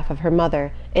photograph of her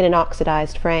mother, in an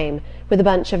oxidized frame, with a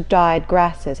bunch of dried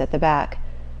grasses at the back.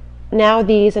 Now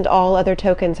these and all other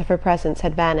tokens of her presence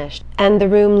had vanished, and the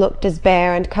room looked as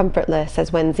bare and comfortless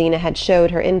as when Zeena had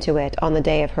showed her into it on the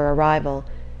day of her arrival.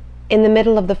 In the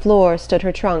middle of the floor stood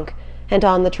her trunk, and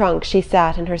on the trunk she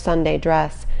sat in her Sunday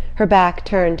dress, her back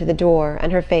turned to the door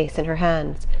and her face in her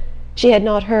hands. She had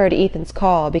not heard Ethan's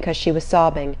call because she was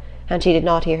sobbing, and she did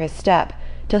not hear his step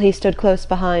till he stood close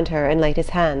behind her and laid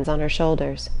his hands on her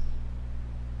shoulders.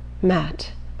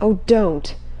 "Matt! Oh,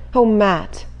 don't! Oh,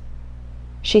 Matt!"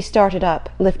 She started up,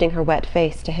 lifting her wet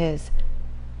face to his.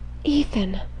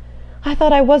 "Ethan, I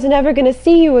thought I wasn't ever going to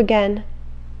see you again."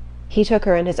 He took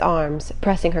her in his arms,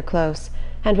 pressing her close,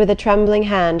 and with a trembling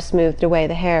hand smoothed away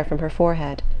the hair from her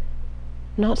forehead.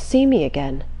 "Not see me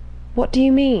again? What do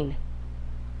you mean?"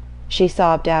 She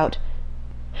sobbed out,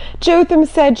 "Jotham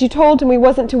said you told him we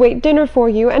wasn't to wait dinner for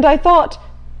you, and I thought—"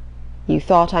 "You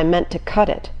thought I meant to cut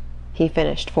it," he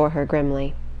finished for her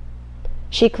grimly.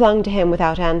 She clung to him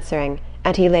without answering,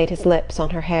 and he laid his lips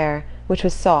on her hair, which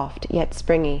was soft yet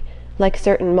springy, like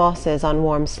certain mosses on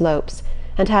warm slopes,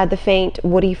 and had the faint,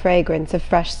 woody fragrance of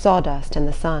fresh sawdust in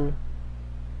the sun.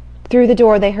 Through the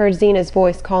door they heard Zeena's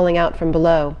voice calling out from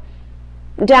below,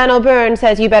 "Dan'l Burns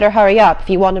says you better hurry up if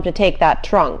you want him to take that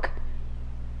trunk."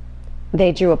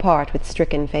 They drew apart with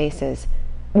stricken faces.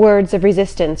 Words of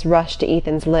resistance rushed to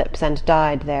Ethan's lips and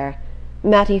died there.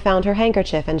 Mattie found her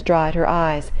handkerchief and dried her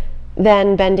eyes.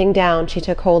 Then, bending down, she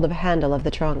took hold of a handle of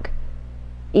the trunk.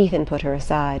 Ethan put her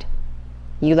aside.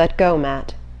 "You let go,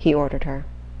 Matt," he ordered her.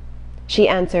 She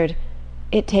answered,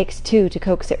 "It takes two to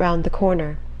coax it round the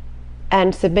corner,"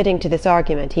 and submitting to this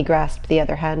argument he grasped the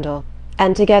other handle,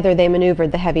 and together they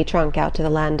manoeuvred the heavy trunk out to the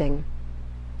landing.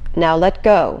 "Now let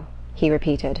go," he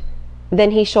repeated.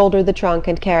 Then he shouldered the trunk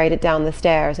and carried it down the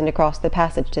stairs and across the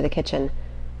passage to the kitchen.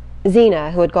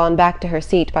 Zeena, who had gone back to her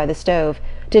seat by the stove,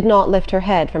 did not lift her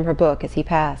head from her book as he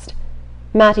passed.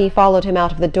 Mattie followed him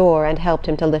out of the door and helped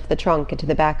him to lift the trunk into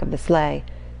the back of the sleigh.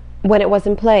 When it was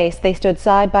in place they stood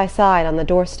side by side on the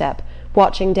doorstep,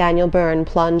 watching Daniel Byrne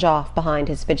plunge off behind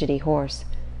his fidgety horse.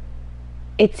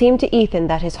 It seemed to Ethan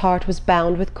that his heart was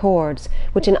bound with cords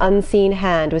which an unseen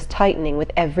hand was tightening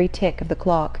with every tick of the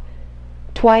clock.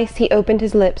 Twice he opened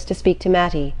his lips to speak to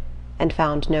Mattie, and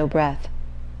found no breath.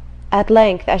 At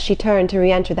length, as she turned to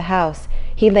re-enter the house,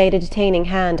 he laid a detaining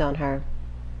hand on her.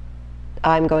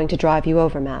 "I'm going to drive you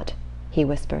over, Matt," he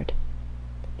whispered.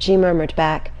 She murmured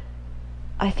back,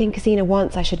 "I think Zeena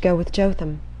wants I should go with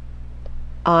Jotham."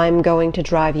 "I'm going to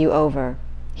drive you over,"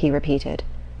 he repeated,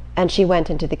 and she went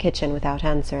into the kitchen without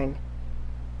answering.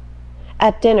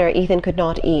 At dinner Ethan could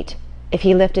not eat. If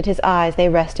he lifted his eyes they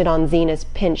rested on Zeena's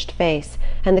pinched face,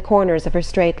 and the corners of her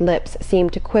straight lips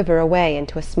seemed to quiver away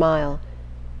into a smile.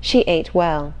 She ate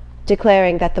well,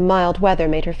 declaring that the mild weather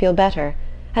made her feel better,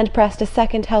 and pressed a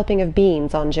second helping of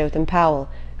beans on Jotham Powell,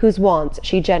 whose wants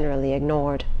she generally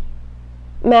ignored.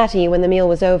 Mattie, when the meal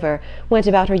was over, went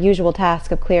about her usual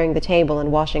task of clearing the table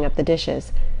and washing up the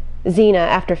dishes. Zeena,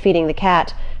 after feeding the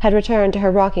cat, had returned to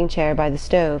her rocking-chair by the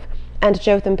stove, and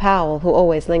Jotham Powell, who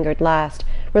always lingered last,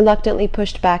 reluctantly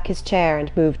pushed back his chair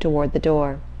and moved toward the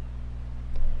door.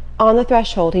 On the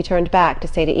threshold he turned back to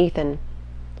say to Ethan,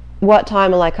 "What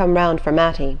time'll I come round for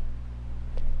Mattie?"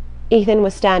 Ethan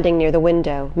was standing near the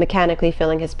window, mechanically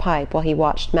filling his pipe while he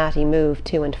watched Mattie move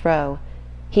to and fro.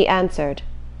 He answered,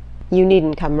 "You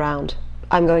needn't come round.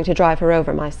 I'm going to drive her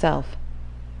over myself."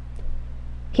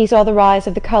 He saw the rise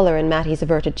of the colour in Mattie's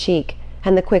averted cheek,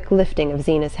 and the quick lifting of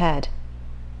Zeena's head.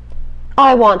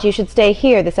 "I want you should stay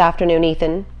here this afternoon,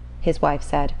 Ethan," his wife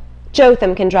said.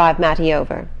 "Jotham can drive Mattie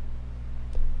over."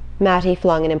 Mattie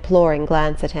flung an imploring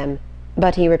glance at him,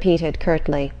 but he repeated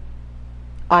curtly,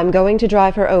 "I'm going to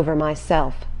drive her over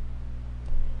myself."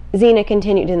 Zeena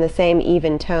continued in the same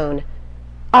even tone.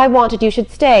 "I wanted you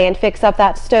should stay and fix up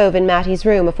that stove in Mattie's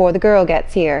room afore the girl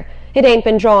gets here. It ain't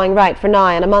been drawing right for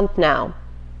nigh on a month now."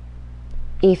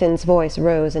 Ethan's voice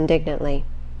rose indignantly.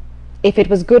 "If it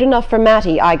was good enough for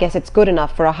Mattie, I guess it's good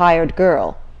enough for a hired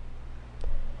girl."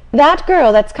 "That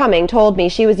girl that's coming told me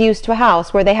she was used to a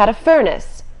house where they had a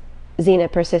furnace," Zeena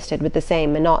persisted with the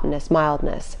same monotonous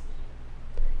mildness.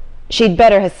 "She'd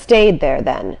better ha' stayed there,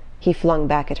 then," he flung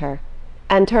back at her,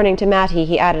 and turning to Mattie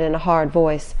he added in a hard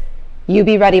voice, "You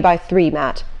be ready by 3,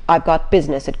 Matt. I've got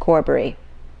business at Corbury."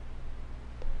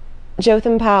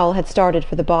 Jotham Powell had started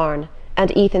for the barn,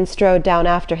 and Ethan strode down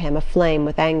after him aflame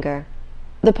with anger.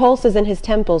 The pulses in his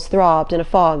temples throbbed and a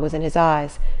fog was in his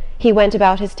eyes. He went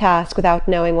about his task without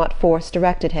knowing what force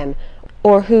directed him,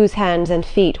 or whose hands and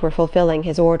feet were fulfilling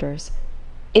his orders.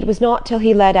 It was not till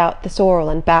he led out the sorrel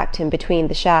and backed him between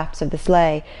the shafts of the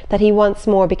sleigh that he once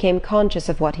more became conscious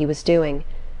of what he was doing.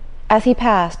 As he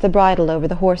passed the bridle over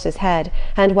the horse's head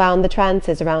and wound the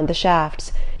trances around the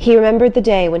shafts, he remembered the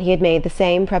day when he had made the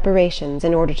same preparations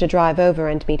in order to drive over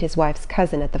and meet his wife's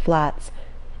cousin at the Flats.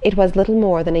 It was little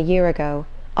more than a year ago,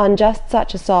 on just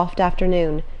such a soft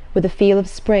afternoon, with a feel of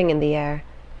spring in the air.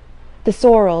 The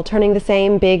sorrel, turning the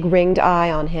same big ringed eye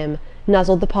on him,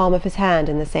 nuzzled the palm of his hand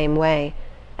in the same way,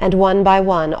 and one by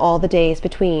one all the days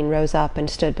between rose up and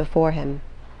stood before him.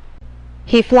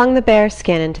 He flung the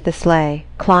bearskin into the sleigh,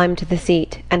 climbed to the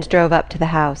seat, and drove up to the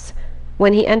house.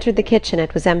 When he entered the kitchen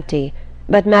it was empty,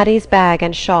 but Mattie's bag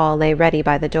and shawl lay ready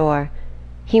by the door.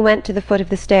 He went to the foot of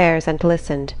the stairs and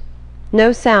listened.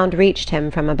 No sound reached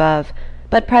him from above,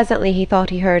 but presently he thought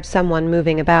he heard someone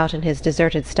moving about in his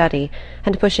deserted study,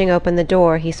 and pushing open the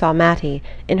door he saw Mattie,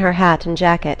 in her hat and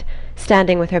jacket,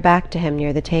 standing with her back to him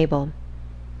near the table.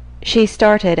 She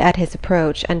started at his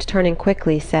approach, and turning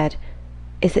quickly said,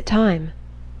 "Is it time?"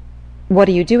 "What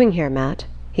are you doing here, Matt?"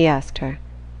 he asked her.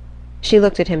 She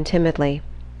looked at him timidly.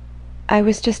 "I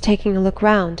was just taking a look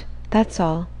round, that's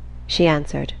all," she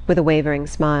answered, with a wavering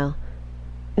smile.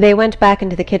 They went back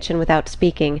into the kitchen without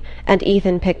speaking, and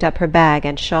Ethan picked up her bag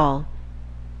and shawl.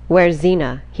 "Where's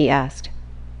Zeena?" he asked.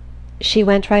 "She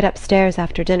went right upstairs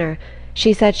after dinner.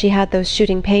 She said she had those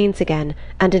shooting pains again,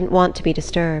 and didn't want to be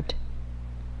disturbed."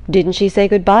 "Didn't she say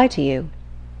good-bye to you?"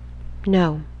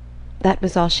 "No, that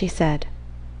was all she said."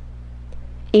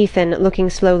 Ethan, looking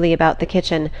slowly about the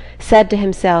kitchen, said to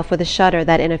himself with a shudder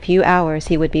that in a few hours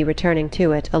he would be returning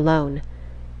to it alone.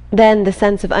 Then the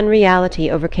sense of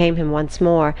unreality overcame him once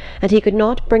more, and he could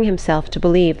not bring himself to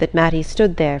believe that Mattie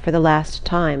stood there for the last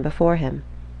time before him.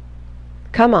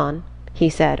 "Come on," he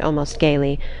said almost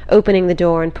gaily, opening the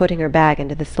door and putting her bag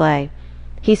into the sleigh.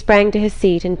 He sprang to his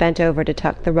seat and bent over to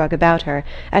tuck the rug about her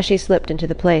as she slipped into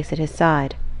the place at his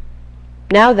side.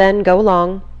 "Now then, go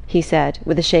along," he said,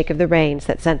 with a shake of the reins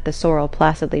that sent the sorrel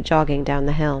placidly jogging down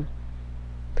the hill.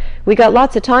 "We got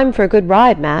lots of time for a good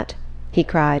ride, Matt," he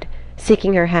cried,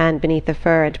 seeking her hand beneath the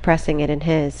fur and pressing it in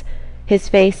his. His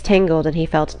face tingled and he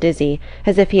felt dizzy,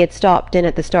 as if he had stopped in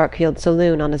at the Starkfield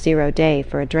saloon on a 0 day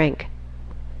for a drink.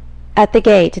 At the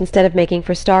gate, instead of making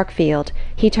for Starkfield,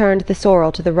 he turned the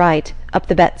sorrel to the right, up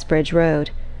the Bettsbridge road.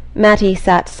 Mattie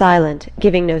sat silent,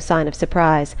 giving no sign of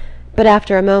surprise, but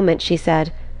after a moment she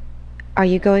said, "Are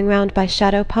you going round by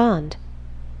Shadow Pond?"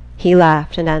 He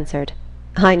laughed and answered,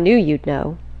 "I knew you'd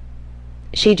know."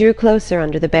 She drew closer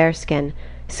under the bearskin,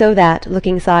 so that,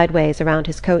 looking sideways around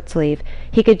his coat-sleeve,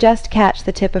 he could just catch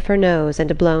the tip of her nose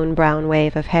and a blown brown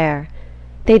wave of hair.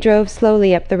 They drove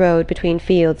slowly up the road between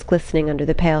fields glistening under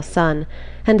the pale sun,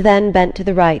 and then bent to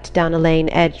the right down a lane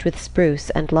edged with spruce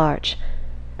and larch.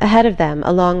 Ahead of them,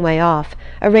 a long way off,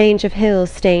 a range of hills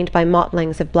stained by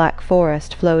mottlings of black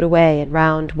forest flowed away in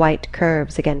round white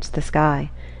curves against the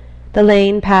sky. The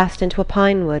lane passed into a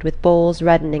pine wood with boles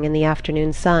reddening in the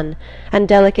afternoon sun, and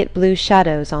delicate blue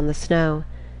shadows on the snow.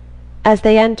 As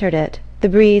they entered it, the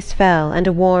breeze fell, and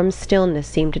a warm stillness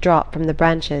seemed to drop from the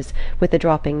branches with the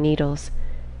dropping needles.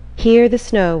 Here the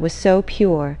snow was so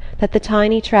pure that the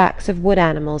tiny tracks of wood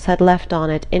animals had left on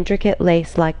it intricate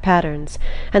lace-like patterns,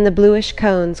 and the bluish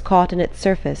cones caught in its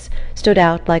surface stood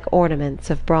out like ornaments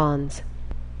of bronze.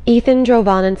 Ethan drove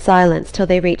on in silence till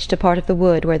they reached a part of the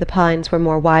wood where the pines were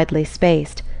more widely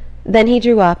spaced. Then he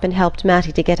drew up and helped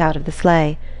Mattie to get out of the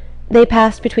sleigh. They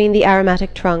passed between the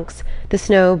aromatic trunks, the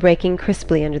snow breaking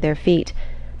crisply under their feet,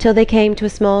 till they came to a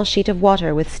small sheet of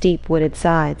water with steep wooded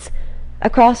sides.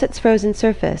 Across its frozen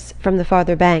surface, from the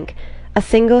farther bank, a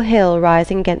single hill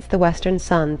rising against the western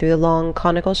sun threw the long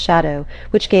conical shadow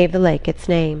which gave the lake its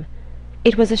name.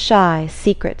 It was a shy,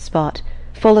 secret spot,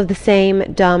 full of the same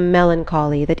dumb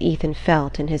melancholy that Ethan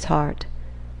felt in his heart.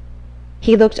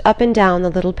 He looked up and down the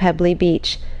little pebbly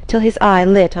beach till his eye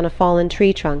lit on a fallen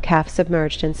tree trunk half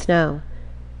submerged in snow.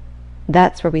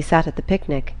 "That's where we sat at the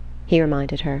picnic," he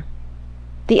reminded her.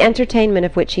 The entertainment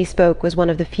of which he spoke was one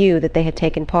of the few that they had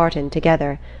taken part in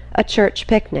together, a church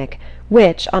picnic,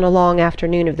 which, on a long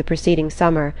afternoon of the preceding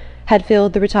summer, had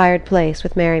filled the retired place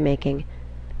with merrymaking.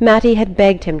 Mattie had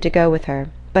begged him to go with her,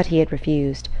 but he had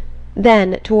refused.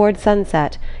 Then, toward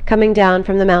sunset, coming down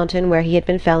from the mountain where he had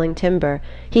been felling timber,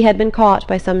 he had been caught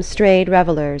by some strayed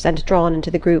revellers and drawn into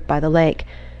the group by the lake,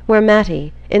 where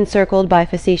Mattie, encircled by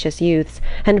facetious youths,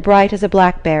 and bright as a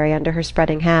blackberry under her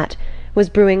spreading hat, was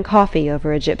brewing coffee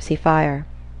over a gypsy fire.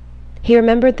 He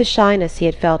remembered the shyness he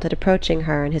had felt at approaching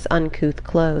her in his uncouth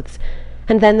clothes,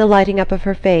 and then the lighting up of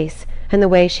her face, and the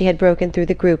way she had broken through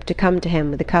the group to come to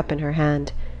him with a cup in her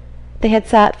hand. They had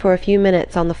sat for a few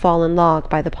minutes on the fallen log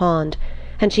by the pond,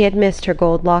 and she had missed her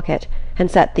gold locket, and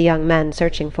set the young men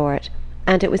searching for it,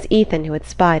 and it was Ethan who had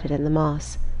spied it in the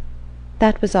moss.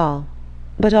 That was all.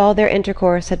 But all their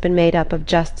intercourse had been made up of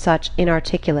just such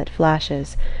inarticulate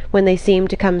flashes, when they seemed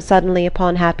to come suddenly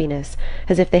upon happiness,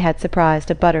 as if they had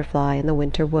surprised a butterfly in the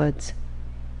winter woods.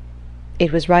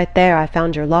 "It was right there I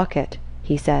found your locket,"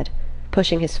 he said,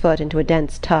 pushing his foot into a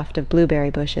dense tuft of blueberry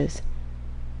bushes.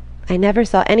 "I never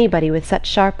saw anybody with such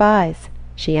sharp eyes,"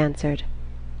 she answered.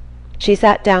 She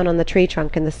sat down on the tree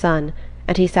trunk in the sun,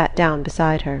 and he sat down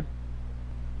beside her.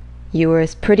 "You were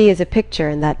as pretty as a picture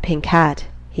in that pink hat,"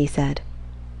 he said.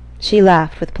 She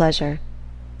laughed with pleasure.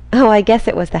 "Oh, I guess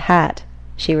it was the hat,"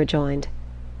 she rejoined.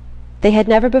 They had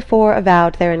never before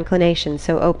avowed their inclination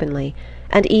so openly,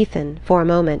 and Ethan, for a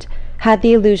moment, had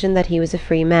the illusion that he was a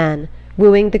free man,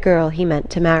 wooing the girl he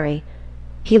meant to marry.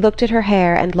 He looked at her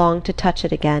hair and longed to touch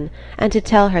it again, and to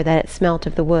tell her that it smelt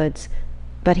of the woods,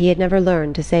 but he had never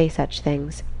learned to say such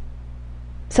things.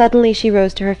 Suddenly she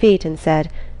rose to her feet and said,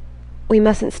 "We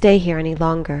mustn't stay here any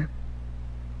longer."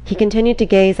 He continued to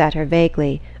gaze at her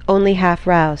vaguely, only half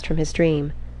roused from his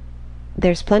dream.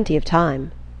 "There's plenty of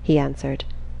time," he answered.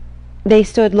 They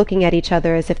stood looking at each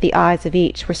other as if the eyes of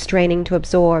each were straining to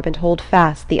absorb and hold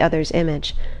fast the other's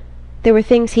image. There were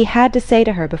things he had to say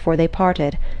to her before they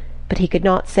parted, but he could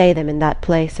not say them in that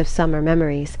place of summer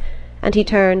memories, and he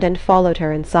turned and followed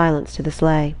her in silence to the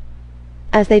sleigh.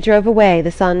 As they drove away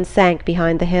the sun sank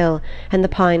behind the hill, and the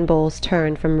pine boles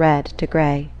turned from red to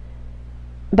grey.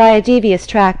 By a devious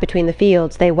track between the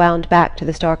fields they wound back to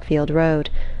the Starkfield road.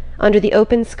 Under the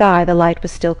open sky the light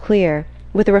was still clear,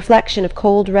 with a reflection of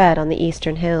cold red on the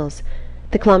eastern hills.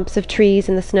 The clumps of trees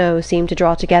in the snow seemed to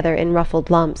draw together in ruffled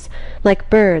lumps, like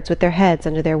birds with their heads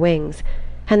under their wings,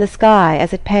 and the sky,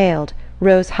 as it paled,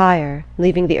 rose higher,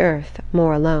 leaving the earth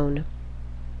more alone.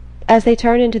 As they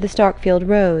turned into the Starkfield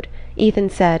road, Ethan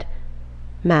said,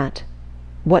 "Matt,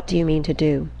 what do you mean to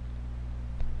do?"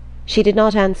 She did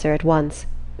not answer at once,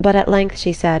 but at length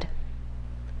she said,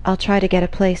 "I'll try to get a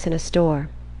place in a store."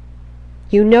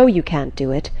 "You know you can't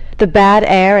do it. The bad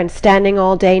air and standing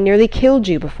all day nearly killed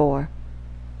you before."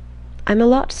 "I'm a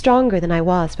lot stronger than I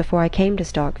was before I came to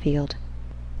Starkfield."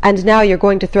 "And now you're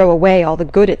going to throw away all the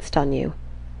good it's done you."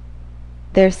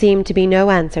 There seemed to be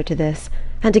no answer to this,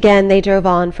 and again they drove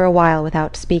on for a while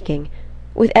without speaking.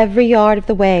 With every yard of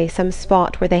the way some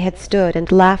spot where they had stood and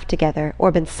laughed together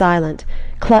or been silent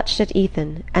clutched at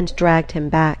Ethan and dragged him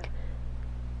back.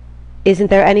 "Isn't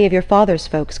there any of your father's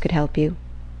folks could help you?"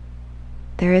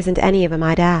 "There isn't any of 'em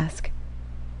I'd ask."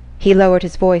 He lowered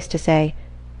his voice to say,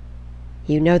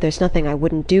 "You know there's nothing I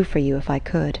wouldn't do for you if I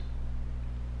could."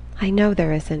 "I know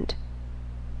there isn't."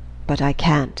 "But I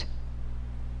can't."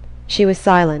 She was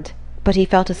silent, but he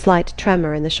felt a slight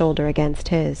tremor in the shoulder against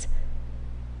his.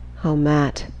 "Oh,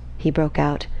 Matt," he broke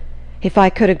out, "if I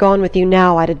could 'a' gone with you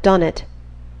now I'd 'a' done it."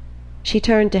 She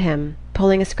turned to him,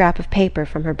 pulling a scrap of paper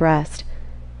from her breast.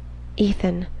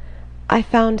 "Ethan, I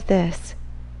found this,"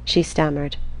 she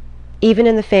stammered. Even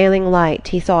in the failing light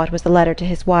he saw it was the letter to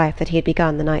his wife that he had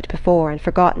begun the night before and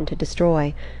forgotten to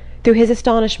destroy. Through his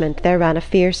astonishment there ran a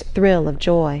fierce thrill of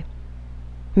joy.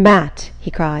 "Matt,"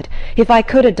 he cried, "if I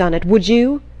could 'a' done it, would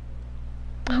you?"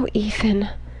 "Oh, Ethan,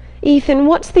 Ethan,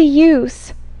 what's the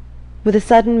use?" With a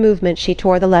sudden movement she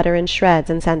tore the letter in shreds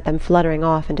and sent them fluttering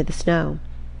off into the snow.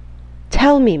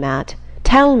 "Tell me, Matt,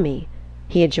 tell me,"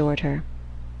 he adjured her.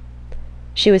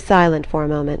 She was silent for a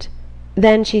moment.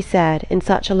 Then she said, in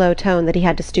such a low tone that he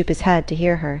had to stoop his head to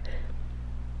hear her,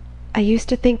 "I used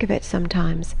to think of it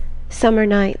sometimes, summer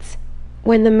nights,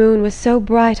 when the moon was so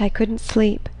bright I couldn't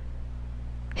sleep."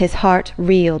 His heart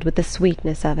reeled with the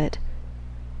sweetness of it.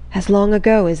 "As long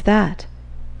ago as that?"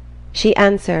 She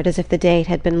answered as if the date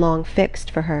had been long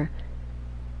fixed for her.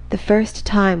 "The first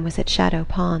time was at Shadow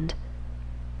Pond."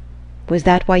 Was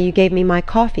that why you gave me my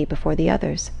coffee before the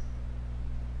others?"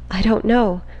 "I don't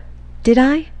know. Did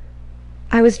I?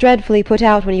 I was dreadfully put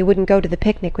out when you wouldn't go to the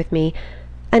picnic with me,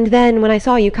 and then when I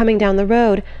saw you coming down the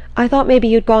road I thought maybe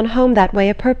you'd gone home that way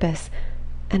a purpose,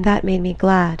 and that made me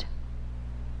glad."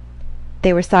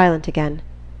 They were silent again.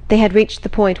 They had reached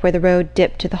the point where the road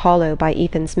dipped to the hollow by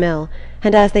Ethan's mill,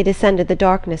 and as they descended the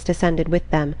darkness descended with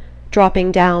them,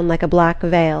 dropping down like a black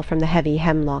veil from the heavy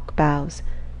hemlock boughs.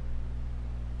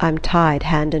 "I'm tied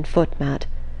hand and foot, Matt.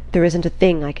 There isn't a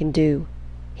thing I can do,"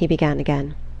 he began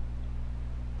again.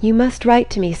 "You must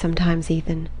write to me sometimes,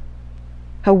 Ethan."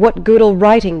 "Oh, what good'll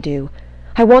writing do?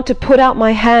 I want to put out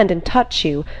my hand and touch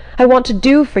you. I want to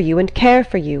do for you and care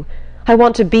for you. I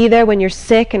want to be there when you're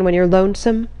sick and when you're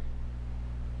lonesome."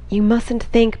 "You mustn't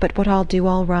think but what I'll do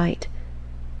all right."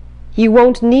 "You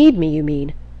won't need me, you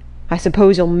mean? I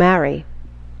suppose you'll marry."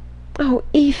 "Oh,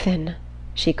 Ethan!"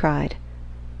 she cried.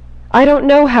 "I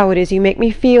don't know how it is you make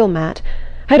me feel, Matt.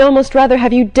 I'd almost rather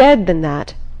have you dead than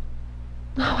that."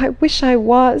 "Oh, I wish I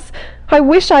was! I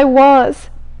wish I was!"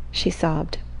 she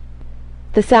sobbed.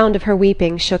 The sound of her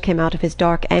weeping shook him out of his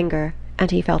dark anger,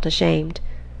 and he felt ashamed.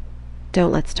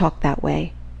 "Don't let's talk that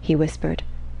way," he whispered.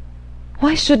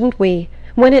 "Why shouldn't we,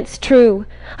 when it's true?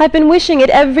 I've been wishing it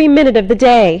every minute of the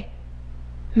day."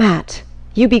 "Matt,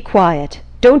 you be quiet.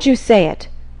 Don't you say it."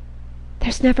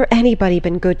 "There's never anybody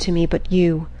been good to me but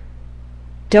you."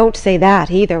 "Don't say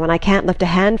that either when I can't lift a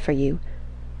hand for you."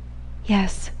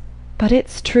 "Yes, but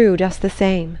it's true just the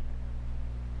same."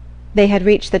 They had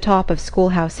reached the top of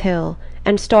Schoolhouse Hill,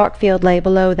 and Starkfield lay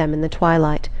below them in the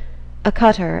twilight. A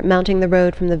cutter, mounting the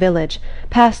road from the village,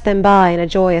 passed them by in a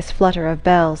joyous flutter of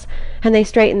bells, and they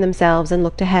straightened themselves and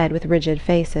looked ahead with rigid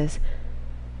faces.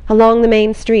 Along the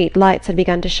main street lights had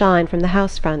begun to shine from the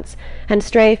house-fronts, and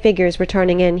stray figures were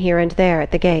turning in here and there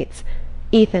at the gates.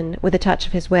 Ethan, with a touch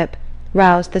of his whip,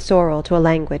 roused the sorrel to a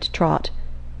languid trot.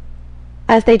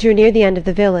 As they drew near the end of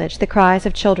the village the cries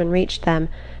of children reached them,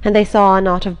 and they saw a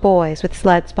knot of boys, with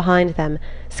sleds behind them,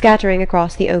 scattering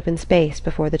across the open space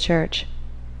before the church.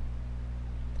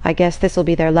 "I guess this'll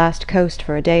be their last coast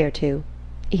for a day or two,"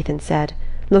 Ethan said,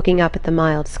 looking up at the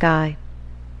mild sky.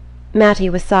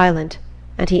 Mattie was silent,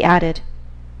 and he added,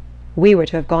 "We were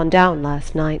to have gone down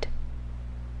last night."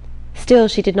 Still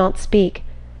she did not speak,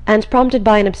 and prompted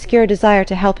by an obscure desire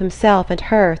to help himself and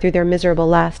her through their miserable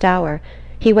last hour,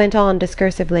 he went on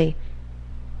discursively,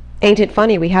 "Ain't it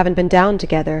funny we haven't been down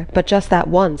together but just that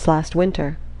once last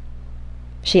winter?"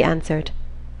 She answered,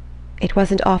 "It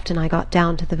wasn't often I got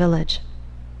down to the village."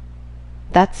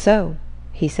 "That's so,"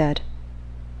 he said.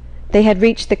 They had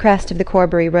reached the crest of the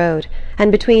Corbury road,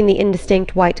 and between the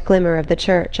indistinct white glimmer of the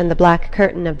church and the black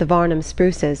curtain of the Varnum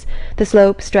spruces the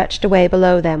slope stretched away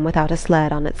below them without a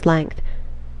sled on its length.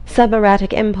 Some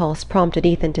erratic impulse prompted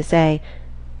Ethan to say,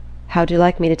 "How'd you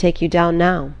like me to take you down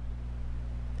now?"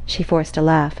 She forced a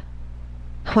laugh.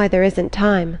 "Why, there isn't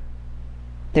time."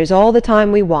 "There's all the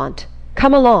time we want.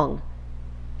 Come along."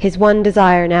 His one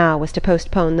desire now was to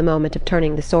postpone the moment of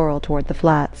turning the sorrel toward the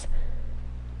flats.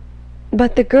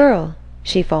 "But the girl,"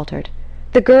 she faltered.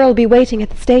 "The girl'll be waiting at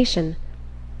the station."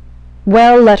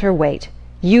 "Well, let her wait.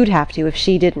 You'd have to if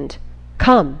she didn't.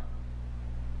 Come."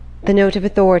 The note of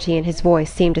authority in his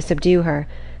voice seemed to subdue her,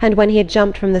 and when he had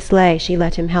jumped from the sleigh she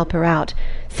let him help her out,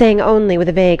 saying only with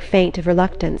a vague feint of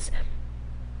reluctance,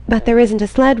 "But there isn't a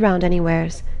sled round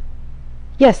anywheres."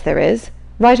 "Yes, there is.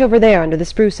 Right over there under the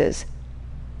spruces."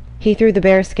 He threw the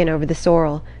bearskin over the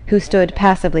sorrel, who stood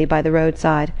passively by the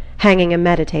roadside, hanging a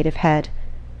meditative head.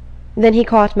 Then he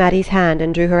caught Mattie's hand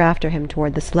and drew her after him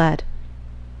toward the sled.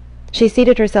 She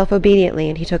seated herself obediently,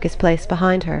 and he took his place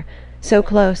behind her, so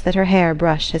close that her hair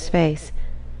brushed his face.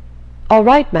 "All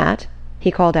right, Matt,"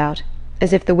 he called out,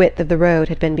 as if the width of the road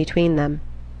had been between them.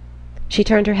 She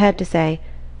turned her head to say,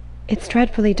 "It's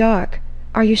dreadfully dark.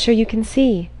 Are you sure you can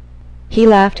see?" He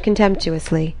laughed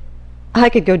contemptuously. "I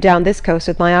could go down this coast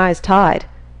with my eyes tied."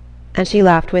 And she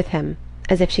laughed with him,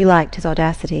 as if she liked his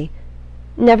audacity.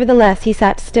 Nevertheless he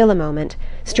sat still a moment,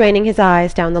 straining his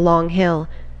eyes down the long hill,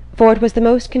 for it was the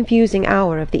most confusing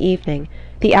hour of the evening,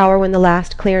 the hour when the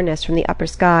last clearness from the upper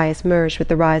sky is merged with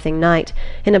the rising night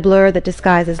in a blur that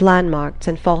disguises landmarks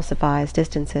and falsifies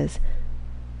distances.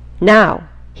 "Now!"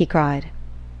 he cried.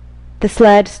 The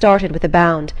sled started with a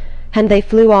bound, and they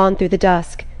flew on through the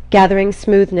dusk, gathering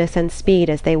smoothness and speed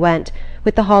as they went,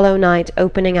 with the hollow night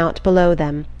opening out below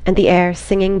them and the air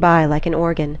singing by like an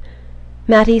organ.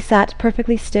 Mattie sat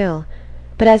perfectly still,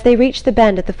 but as they reached the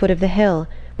bend at the foot of the hill,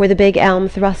 where the big elm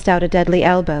thrust out a deadly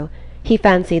elbow, he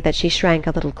fancied that she shrank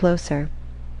a little closer.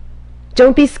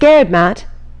 "Don't be scared, Matt!"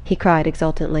 he cried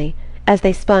exultantly, as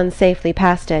they spun safely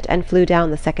past it and flew down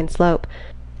the second slope,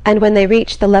 and when they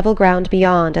reached the level ground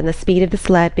beyond and the speed of the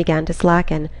sled began to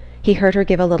slacken, he heard her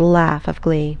give a little laugh of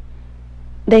glee.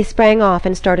 They sprang off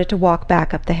and started to walk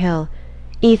back up the hill.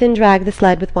 Ethan dragged the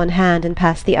sled with one hand and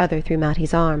passed the other through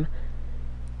Mattie's arm.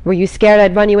 "Were you scared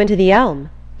I'd run you into the elm?"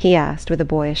 he asked with a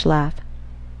boyish laugh.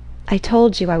 "I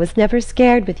told you I was never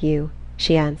scared with you,"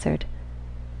 she answered.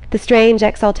 The strange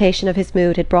exaltation of his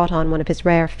mood had brought on one of his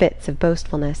rare fits of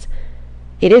boastfulness.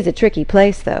 "It is a tricky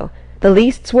place, though. The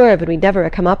least swerve and we'd never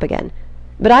come up again.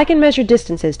 But I can measure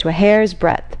distances to a hair's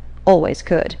breadth. Always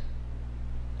could."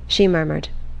 She murmured,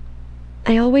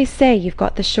 "I always say you've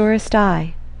got the surest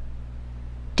eye."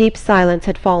 Deep silence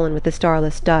had fallen with the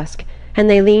starless dusk, and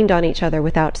they leaned on each other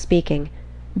without speaking.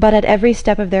 But at every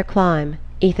step of their climb,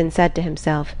 Ethan said to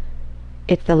himself,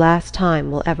 "It's the last time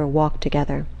we'll ever walk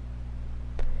together."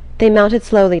 They mounted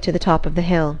slowly to the top of the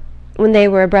hill. When they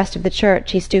were abreast of the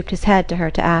church, he stooped his head to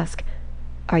her to ask,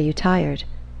 "Are you tired?"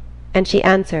 And she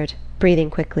answered, breathing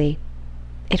quickly,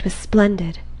 "It was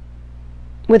splendid."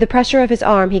 With a pressure of his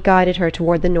arm he guided her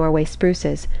toward the Norway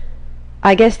spruces.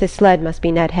 "I guess this sled must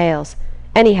be Ned Hale's.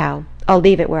 Anyhow, I'll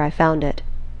leave it where I found it."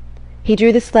 He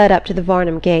drew the sled up to the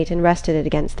Varnum gate and rested it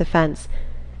against the fence.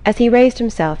 As he raised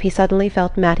himself, he suddenly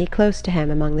felt Mattie close to him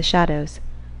among the shadows.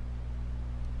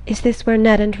 "Is this where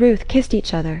Ned and Ruth kissed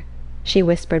each other?" she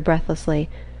whispered breathlessly,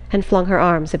 and flung her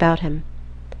arms about him.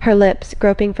 Her lips,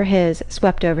 groping for his,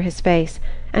 swept over his face,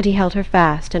 and he held her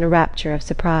fast in a rapture of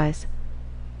surprise.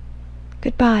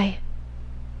 "Good-bye,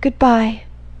 good-bye,"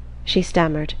 she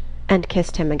stammered, and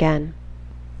kissed him again.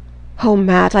 "Oh,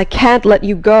 Matt, I can't let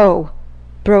you go!"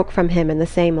 broke from him in the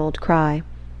same old cry.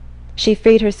 She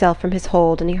freed herself from his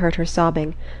hold, and he heard her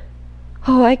sobbing.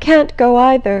 "Oh, I can't go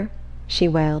either," she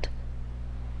wailed.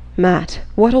 "Matt,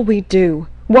 what'll we do?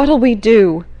 What'll we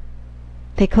do?"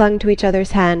 They clung to each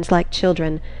other's hands like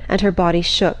children, and her body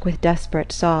shook with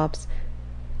desperate sobs.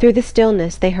 Through the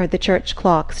stillness they heard the church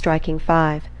clock striking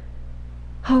 5.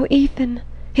 "Oh, Ethan,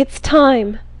 it's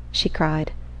time!" she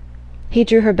cried. He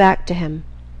drew her back to him.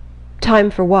 "Time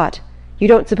for what? You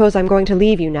don't suppose I'm going to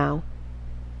leave you now?"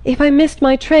 "If I missed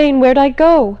my train, where'd I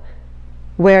go?"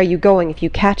 "Where are you going if you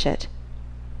catch it?"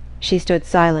 She stood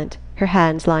silent, her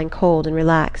hands lying cold and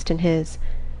relaxed in his.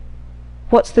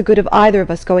 "What's the good of either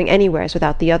of us going anywheres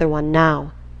without the other one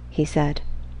now?" he said.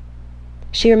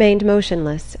 She remained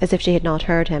motionless, as if she had not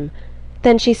heard him.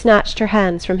 Then she snatched her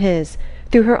hands from his,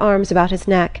 threw her arms about his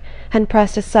neck, and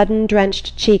pressed a sudden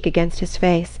drenched cheek against his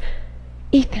face.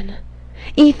 "Ethan,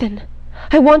 Ethan,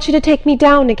 I want you to take me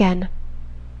down again."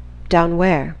 "Down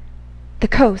where?" "The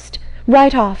coast,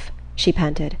 right off," she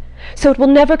panted, "so it will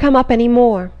never come up any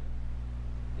more."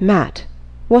 "Matt,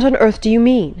 what on earth do you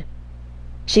mean?"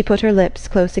 She put her lips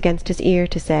close against his ear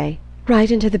to say,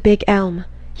 "Right into the big elm.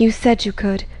 You said you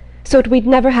could, so we'd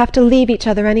never have to leave each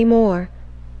other any more."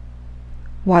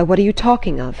 "Why, what are you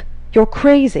talking of? You're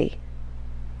crazy."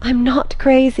 "I'm not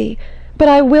crazy, but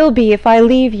I will be if I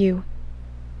leave you."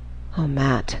 "Oh,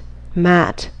 Matt,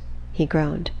 Matt," he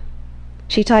groaned.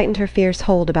 She tightened her fierce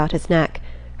hold about his neck.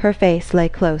 Her face lay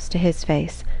close to his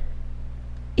face.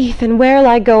 "Ethan, where'll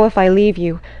I go if I leave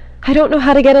you? I don't know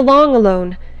how to get along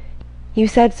alone. You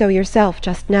said so yourself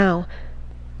just now.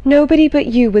 Nobody but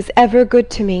you was ever good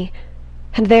to me.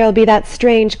 And there'll be that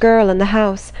strange girl in the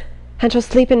house, and she'll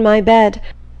sleep in my bed,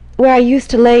 where I used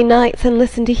to lay nights and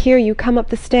listen to hear you come up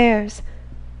the stairs."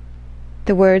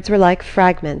 The words were like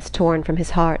fragments torn from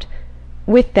his heart.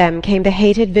 With them came the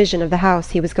hated vision of the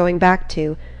house he was going back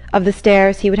to, of the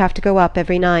stairs he would have to go up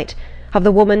every night, of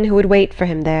the woman who would wait for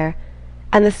him there,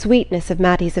 and the sweetness of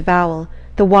Mattie's avowal,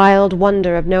 the wild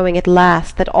wonder of knowing at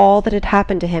last that all that had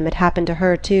happened to him had happened to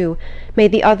her too,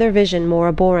 made the other vision more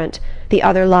abhorrent, the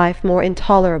other life more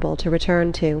intolerable to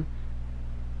return to.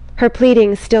 Her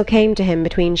pleadings still came to him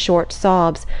between short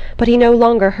sobs, but he no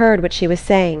longer heard what she was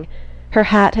saying. Her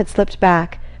hat had slipped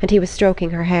back, and he was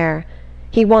stroking her hair.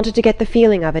 He wanted to get the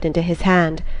feeling of it into his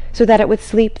hand, so that it would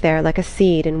sleep there like a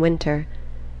seed in winter.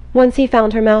 Once he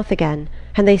found her mouth again,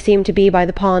 and they seemed to be by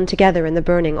the pond together in the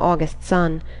burning August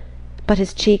sun. But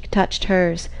his cheek touched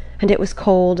hers, and it was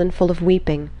cold and full of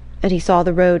weeping, and he saw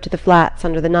the road to the flats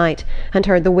under the night, and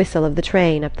heard the whistle of the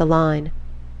train up the line.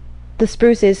 The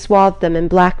spruces swathed them in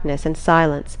blackness and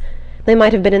silence. They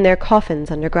might have been in their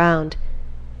coffins underground.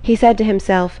 He said to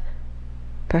himself,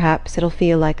 "Perhaps it'll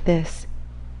feel like this.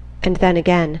 And then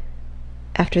again,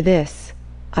 after this,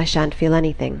 I shan't feel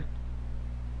anything."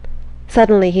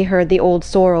 Suddenly he heard the old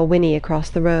sorrel whinny across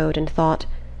the road, and thought,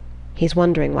 "He's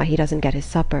wondering why he doesn't get his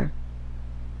supper."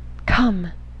 "Come,"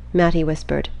 Mattie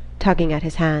whispered, tugging at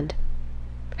his hand.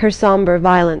 Her sombre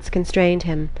violence constrained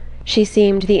him. She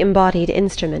seemed the embodied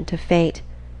instrument of fate.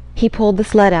 He pulled the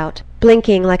sled out,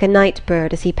 blinking like a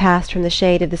night-bird as he passed from the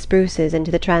shade of the spruces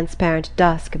into the transparent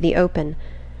dusk of the open.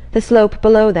 The slope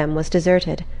below them was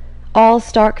deserted. All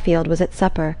Starkfield was at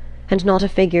supper, and not a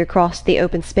figure crossed the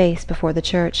open space before the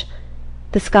church.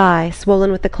 The sky,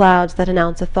 swollen with the clouds that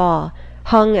announce a thaw,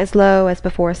 hung as low as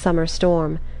before a summer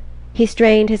storm. He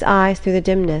strained his eyes through the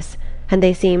dimness, and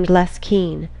they seemed less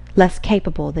keen, less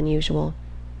capable than usual.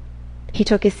 He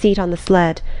took his seat on the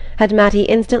sled, and Mattie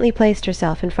instantly placed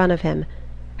herself in front of him.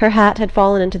 Her hat had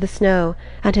fallen into the snow,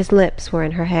 and his lips were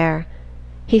in her hair.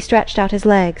 He stretched out his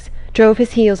legs, drove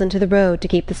his heels into the road to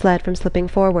keep the sled from slipping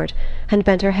forward, and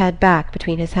bent her head back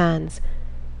between his hands.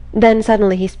 Then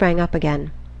suddenly he sprang up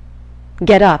again.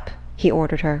 "Get up," he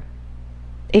ordered her.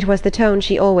 It was the tone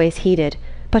she always heeded,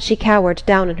 but she cowered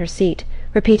down in her seat,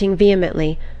 repeating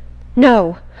vehemently,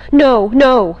 "No, no,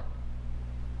 no!"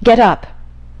 "Get up!"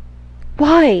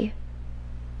 "Why?"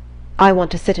 "I want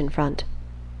to sit in front."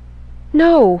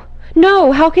 "No,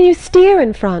 no! How can you steer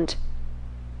in front?"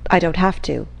 "I don't have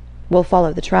to. We'll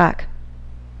follow the track."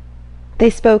 They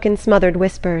spoke in smothered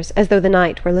whispers, as though the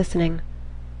night were listening.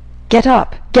 "Get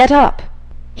up! Get up!"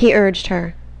 he urged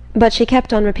her, but she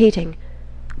kept on repeating,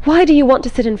 "Why do you want to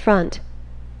sit in front?"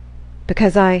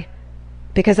 Because I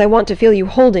want to feel you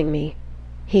holding me,"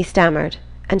 he stammered,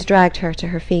 and dragged her to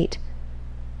her feet.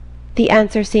 The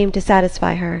answer seemed to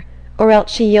satisfy her, or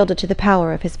else she yielded to the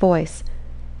power of his voice.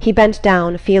 He bent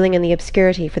down, feeling in the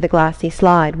obscurity for the glassy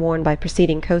slide worn by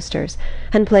preceding coasters,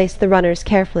 and placed the runners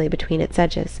carefully between its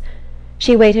edges.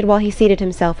 She waited while he seated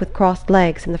himself with crossed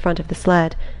legs in the front of the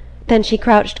sled. Then she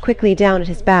crouched quickly down at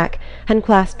his back, and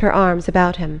clasped her arms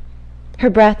about him. Her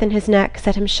breath in his neck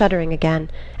set him shuddering again,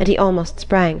 and he almost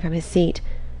sprang from his seat.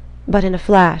 But in a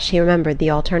flash he remembered the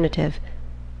alternative.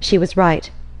 She was right.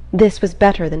 This was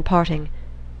better than parting.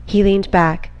 He leaned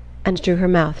back, and drew her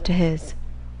mouth to his.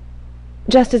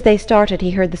 Just as they started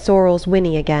he heard the sorrels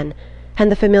whinny again,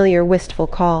 and the familiar wistful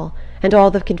call, and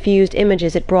all the confused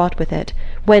images it brought with it,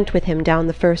 went with him down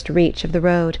the first reach of the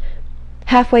road.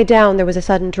 Half-way down there was a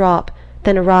sudden drop,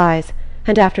 then a rise,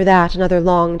 and after that another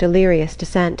long delirious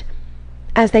descent.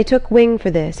 As they took wing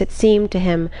for this, it seemed to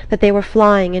him that they were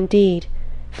flying indeed,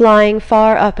 flying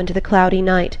far up into the cloudy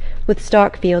night, with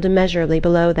Starkfield immeasurably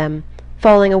below them,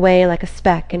 falling away like a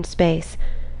speck in space.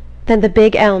 Then the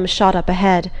big elm shot up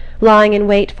ahead, lying in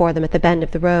wait for them at the bend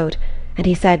of the road, and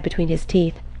he said between his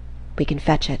teeth, "We can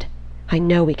fetch it. I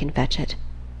know we can fetch it."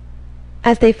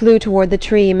 As they flew toward the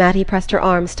tree, Mattie pressed her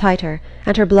arms tighter,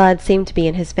 and her blood seemed to be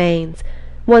in his veins.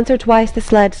 Once or twice the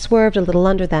sled swerved a little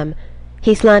under them.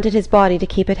 He slanted his body to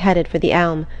keep it headed for the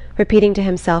elm, repeating to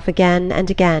himself again and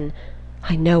again,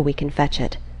 "I know we can fetch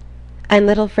it." And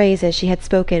little phrases she had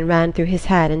spoken ran through his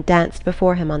head and danced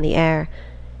before him on the air.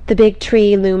 The big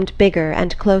tree loomed bigger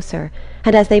and closer,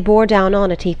 and as they bore down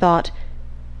on it he thought,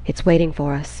 "It's waiting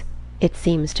for us. It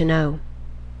seems to know."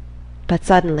 But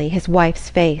suddenly his wife's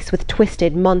face, with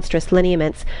twisted, monstrous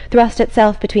lineaments, thrust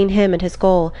itself between him and his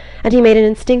goal, and he made an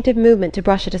instinctive movement to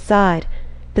brush it aside.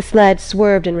 The sled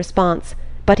swerved in response,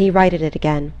 but he righted it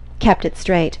again, kept it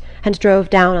straight, and drove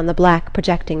down on the black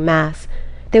projecting mass.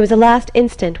 There was a last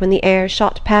instant when the air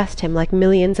shot past him like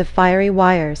millions of fiery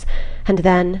wires, and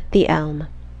then the elm.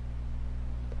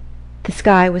 The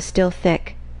sky was still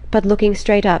thick, but looking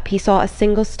straight up he saw a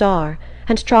single star,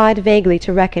 and tried vaguely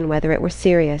to reckon whether it were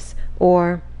Sirius,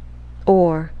 or...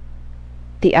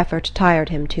 The effort tired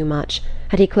him too much,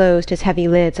 and he closed his heavy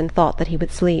lids and thought that he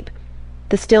would sleep.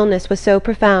 The stillness was so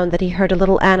profound that he heard a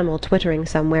little animal twittering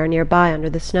somewhere near by under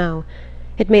the snow.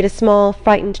 It made a small,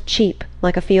 frightened cheep,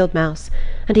 like a field mouse,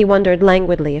 and he wondered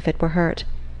languidly if it were hurt.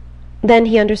 Then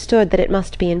he understood that it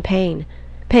must be in pain,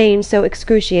 pain so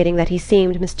excruciating that he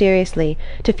seemed, mysteriously,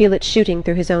 to feel it shooting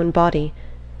through his own body.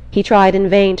 He tried in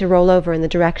vain to roll over in the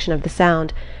direction of the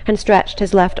sound, and stretched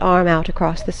his left arm out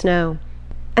across the snow.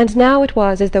 And now it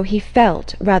was as though he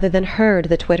felt rather than heard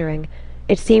the twittering.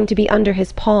 It seemed to be under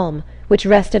his palm, which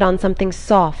rested on something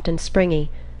soft and springy.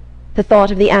 The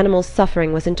thought of the animal's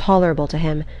suffering was intolerable to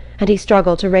him, and he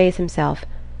struggled to raise himself,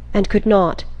 and could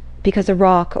not, because a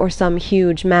rock or some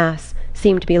huge mass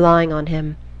seemed to be lying on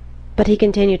him. But he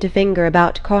continued to finger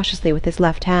about cautiously with his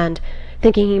left hand,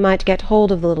 thinking he might get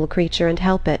hold of the little creature and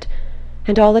help it,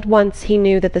 and all at once he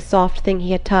knew that the soft thing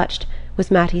he had touched was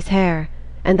Mattie's hair,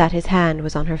 and that his hand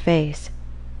was on her face.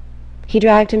 He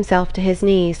dragged himself to his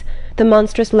knees, the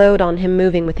monstrous load on him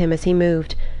moving with him as he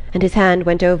moved, and his hand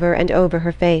went over and over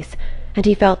her face, and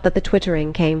he felt that the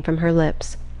twittering came from her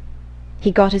lips. He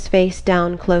got his face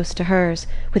down close to hers,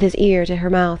 with his ear to her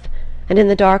mouth, and in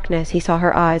the darkness he saw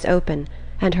her eyes open,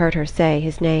 and heard her say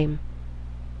his name.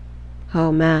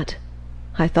 "Oh, Matt,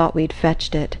 I thought we'd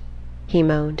fetched it," he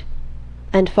moaned.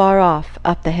 And far off,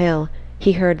 up the hill,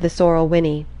 he heard the sorrel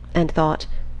whinny, and thought,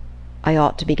 "I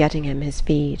ought to be getting him his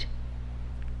feed."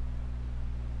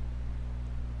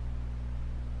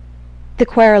 The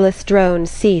querulous drone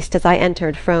ceased as I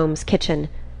entered Frome's kitchen,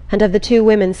 and of the two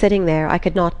women sitting there I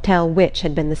could not tell which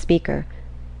had been the speaker.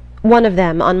 One of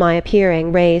them, on my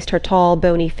appearing, raised her tall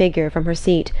bony figure from her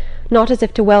seat, not as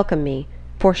if to welcome me,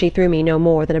 for she threw me no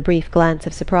more than a brief glance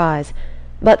of surprise,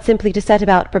 but simply to set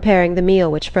about preparing the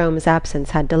meal which Frome's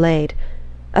absence had delayed.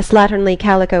 A slatternly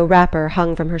calico wrapper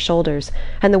hung from her shoulders,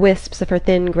 and the wisps of her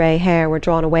thin grey hair were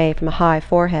drawn away from a high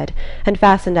forehead and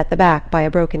fastened at the back by a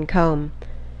broken comb.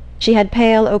 She had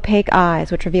pale, opaque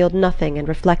eyes which revealed nothing and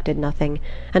reflected nothing,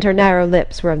 and her narrow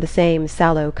lips were of the same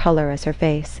sallow colour as her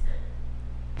face.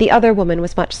 The other woman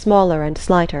was much smaller and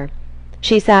slighter.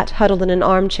 She sat huddled in an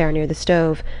armchair near the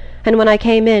stove, and when I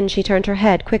came in she turned her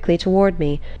head quickly toward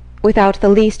me, without the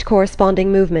least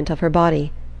corresponding movement of her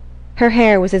body. Her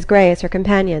hair was as grey as her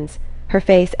companion's, her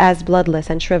face as bloodless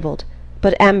and shrivelled,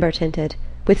 but amber-tinted,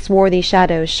 with swarthy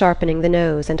shadows sharpening the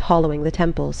nose and hollowing the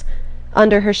temples.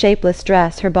 Under her shapeless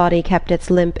dress her body kept its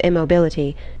limp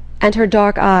immobility, and her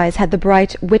dark eyes had the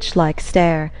bright witch-like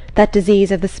stare that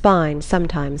disease of the spine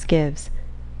sometimes gives.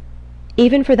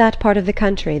 Even for that part of the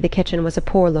country the kitchen was a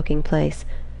poor-looking place.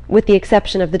 With the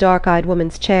exception of the dark-eyed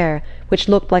woman's chair, which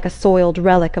looked like a soiled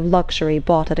relic of luxury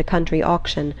bought at a country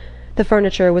auction, the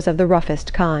furniture was of the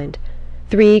roughest kind.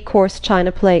 3 coarse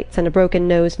china plates and a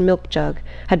broken-nosed milk-jug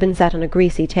had been set on a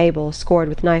greasy table scored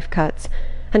with knife-cuts,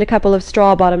 and a couple of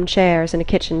straw-bottomed chairs and a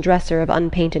kitchen dresser of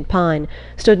unpainted pine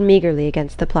stood meagrely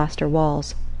against the plaster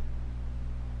walls.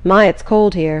 "My, it's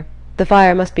cold here. The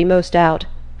fire must be most out,"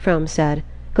 Frome said,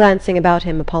 glancing about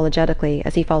him apologetically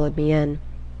as he followed me in.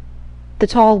 The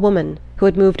tall woman, who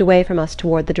had moved away from us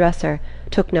toward the dresser,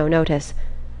 took no notice,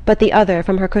 but the other,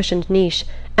 from her cushioned niche,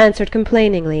 answered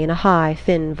complainingly in a high,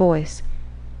 thin voice.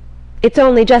 "It's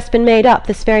only just been made up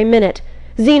this very minute.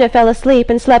 Zeena fell asleep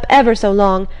and slept ever so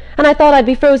long, and I thought I'd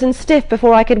be frozen stiff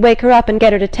before I could wake her up and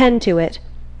get her to tend to it."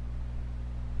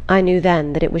 I knew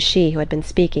then that it was she who had been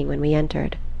speaking when we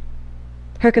entered.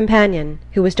 Her companion,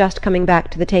 who was just coming back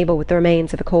to the table with the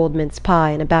remains of a cold mince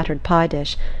pie in a battered pie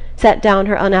dish, set down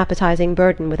her unappetizing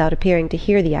burden without appearing to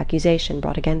hear the accusation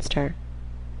brought against her.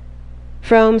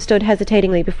 Frome stood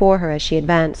hesitatingly before her as she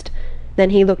advanced.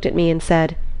 Then he looked at me and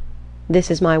said, "This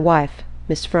is my wife,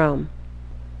 Miss Frome."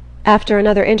 After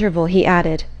another interval he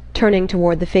added, turning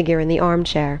toward the figure in the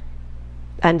armchair,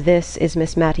 "And this is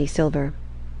Miss Mattie Silver."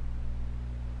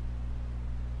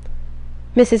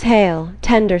 Mrs. Hale,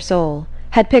 tender soul,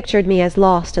 had pictured me as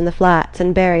lost in the flats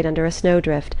and buried under a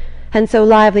snowdrift, and so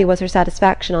lively was her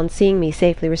satisfaction on seeing me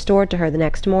safely restored to her the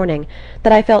next morning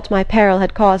that I felt my peril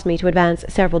had caused me to advance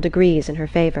several degrees in her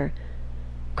favour.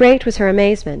 Great was her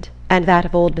amazement, and that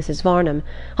of old Mrs. Varnum,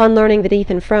 on learning that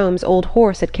Ethan Frome's old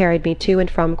horse had carried me to and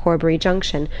from Corbury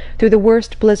Junction through the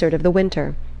worst blizzard of the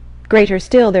winter. Greater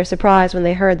still their surprise when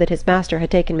they heard that his master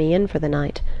had taken me in for the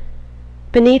night.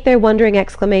 Beneath their wondering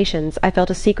exclamations I felt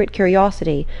a secret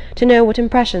curiosity to know what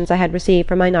impressions I had received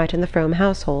from my night in the Frome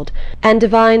household, and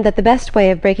divined that the best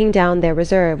way of breaking down their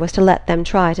reserve was to let them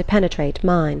try to penetrate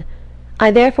mine.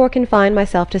 I therefore confined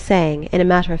myself to saying, in a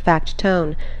matter-of-fact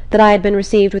tone, that I had been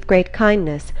received with great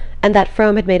kindness, and that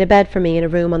Frome had made a bed for me in a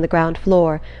room on the ground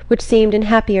floor, which seemed in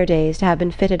happier days to have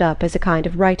been fitted up as a kind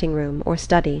of writing-room or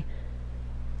study.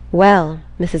 "Well,"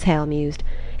 Mrs. Hale mused,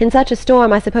 "in such a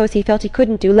storm I suppose he felt he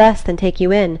couldn't do less than take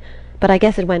you in, but I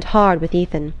guess it went hard with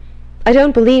Ethan. I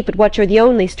don't believe but what you're the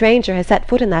only stranger has set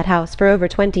foot in that house for over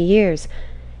 20 years.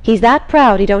 He's that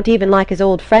proud he don't even like his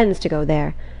old friends to go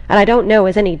there, and I don't know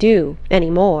as any do, any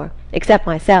more, except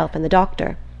myself and the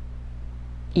doctor."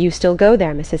 "You still go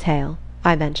there, Mrs. Hale?"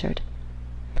 I ventured.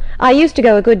 "I used to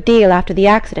go a good deal after the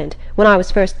accident, when I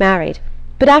was first married,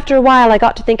 but after a while I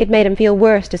got to think it made him feel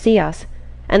worse to see us,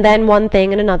 and then one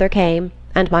thing and another came,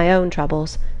 and my own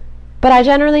troubles. But I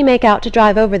generally make out to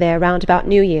drive over there round about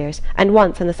New Year's, and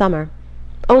once in the summer.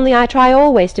 Only I try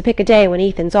always to pick a day when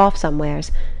Ethan's off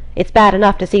somewheres. It's bad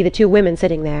enough to see the two women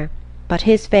sitting there, but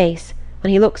his face,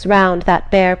 when he looks round that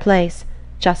bare place,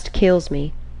 just kills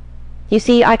me. You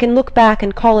see, I can look back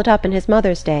and call it up in his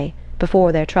mother's day,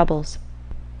 before their troubles."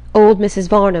 Old Mrs.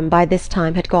 Varnum by this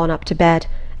time had gone up to bed,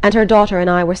 and her daughter and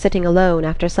I were sitting alone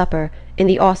after supper in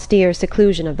the austere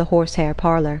seclusion of the horsehair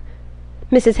parlour.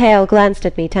 Mrs. Hale glanced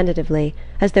at me tentatively,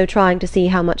 as though trying to see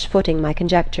how much footing my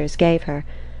conjectures gave her,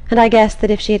 and I guessed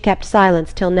that if she had kept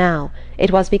silence till now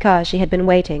it was because she had been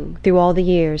waiting, through all the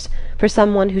years, for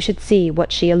someone who should see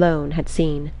what she alone had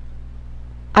seen.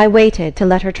 I waited to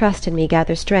let her trust in me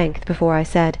gather strength before I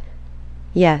said,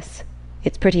 "Yes,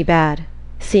 it's pretty bad,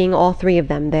 seeing all three of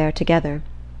them there together.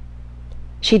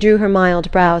 She drew her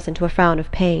mild brows into a frown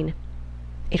of pain.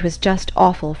 It was just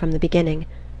awful from the beginning.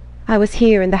 I was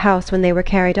here in the house when they were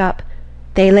carried up.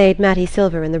 They laid Mattie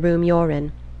Silver in the room you're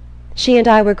in. She and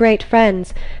I were great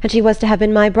friends, and she was to have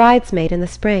been my bridesmaid in the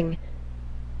spring.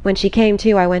 When she came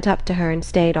to, I went up to her and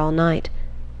stayed all night.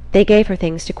 They gave her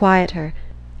things to quiet her,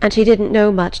 and she didn't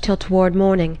know much till toward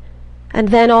morning, and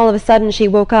then all of a sudden she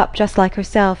woke up just like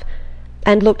herself,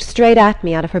 and looked straight at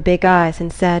me out of her big eyes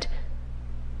and said—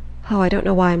 "Oh, I don't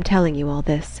know why I'm telling you all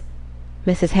this."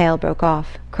 Mrs. Hale broke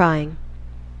off, crying.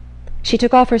 She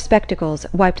took off her spectacles,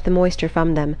 wiped the moisture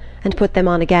from them, and put them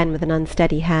on again with an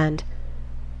unsteady hand.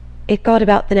 "It got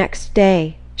about the next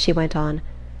day," she went on,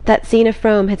 "that Zeena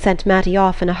Frome had sent Mattie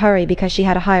off in a hurry because she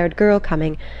had a hired girl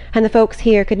coming, and the folks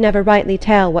here could never rightly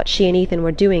tell what she and Ethan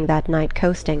were doing that night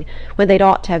coasting, when they'd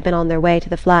ought to have been on their way to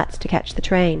the flats to catch the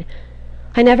train.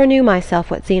 I never knew myself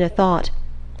what Zeena thought.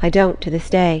 I don't to this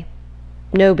day.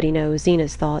 Nobody knows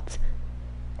Zeena's thoughts.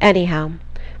 Anyhow,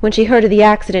 when she heard of the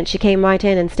accident she came right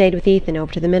in and stayed with Ethan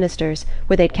over to the minister's,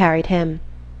 where they'd carried him.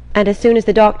 And as soon as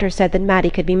the doctor said that Mattie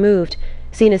could be moved,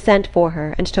 Zeena sent for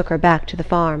her and took her back to the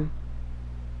farm."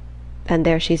 "And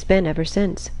there she's been ever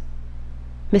since."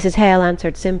 Mrs. Hale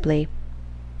answered simply,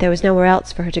 "There was nowhere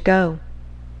else for her to go,"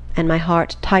 and my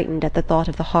heart tightened at the thought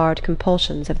of the hard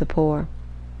compulsions of the poor.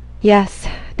 "Yes,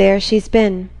 there she's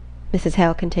been," Mrs.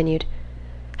 Hale continued,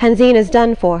 "and Zeena's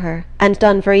done for her, and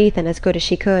done for Ethan as good as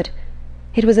she could.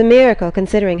 It was a miracle,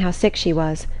 considering how sick she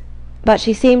was. But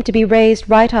she seemed to be raised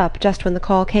right up just when the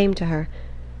call came to her.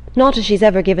 Not as she's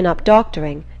ever given up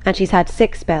doctoring, and she's had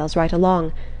sick spells right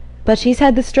along, but she's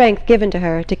had the strength given to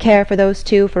her to care for those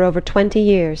two for over 20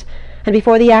 years, and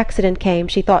before the accident came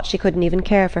she thought she couldn't even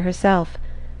care for herself."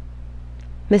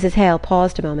 Mrs. Hale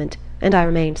paused a moment, and I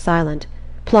remained silent,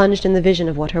 plunged in the vision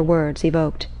of what her words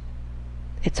evoked.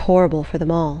 "It's horrible for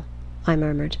them all," I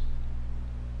murmured.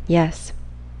 "Yes,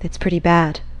 it's pretty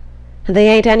bad. And they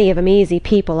ain't any of 'em easy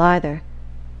people either.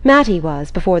 Mattie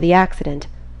was, before the accident.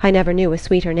 I never knew a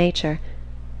sweeter nature.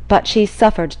 But she's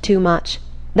suffered too much.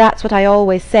 That's what I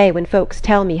always say when folks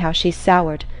tell me how she's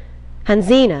soured. And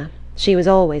Zeena, she was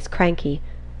always cranky.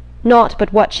 Not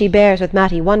but what she bears with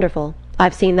Mattie wonderful,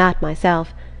 I've seen that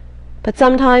myself. But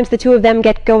sometimes the two of them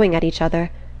get going at each other,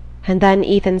 and then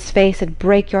Ethan's face'd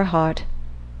break your heart.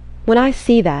 When I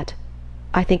see that,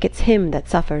 I think it's him that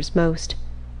suffers most.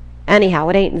 Anyhow,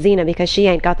 it ain't Zeena because she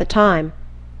ain't got the time.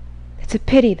 It's a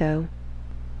pity, though,"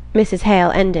 Mrs.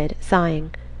 Hale ended,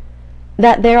 sighing,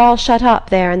 "that they're all shut up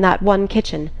there in that one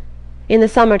kitchen. In the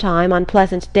summer-time, on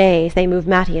pleasant days, they move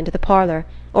Mattie into the parlour,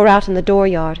 or out in the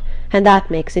dooryard, and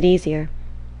that makes it easier.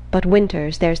 But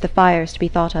winters there's the fires to be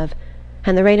thought of,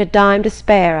 and there ain't a dime to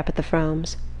spare up at the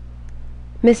Fromes."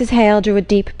 Mrs. Hale drew a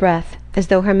deep breath, as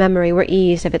though her memory were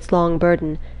eased of its long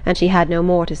burden, and she had no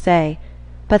more to say,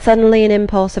 but suddenly an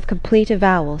impulse of complete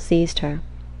avowal seized her.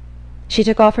 She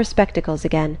took off her spectacles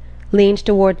again, leaned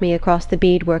toward me across the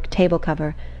beadwork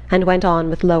table-cover, and went on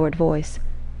with lowered voice.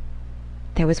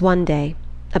 "There was one day,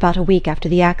 about a week after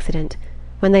the accident,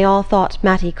 when they all thought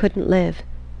Mattie couldn't live.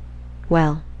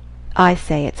 Well, I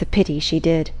say it's a pity she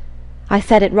did. I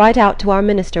said it right out to our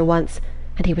minister once,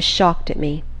 and he was shocked at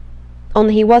me.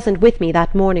 Only he wasn't with me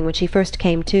that morning when she first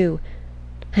came to.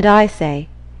 And I say,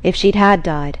 if she'd had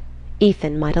died,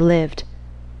 Ethan might 'a' lived.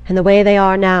 And the way they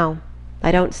are now,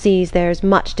 I don't see's there's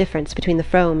much difference between the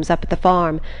Fromes up at the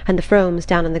farm and the Fromes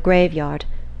down in the graveyard,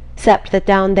 'cept that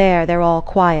down there they're all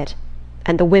quiet,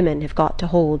 and the women have got to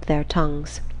hold their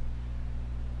tongues."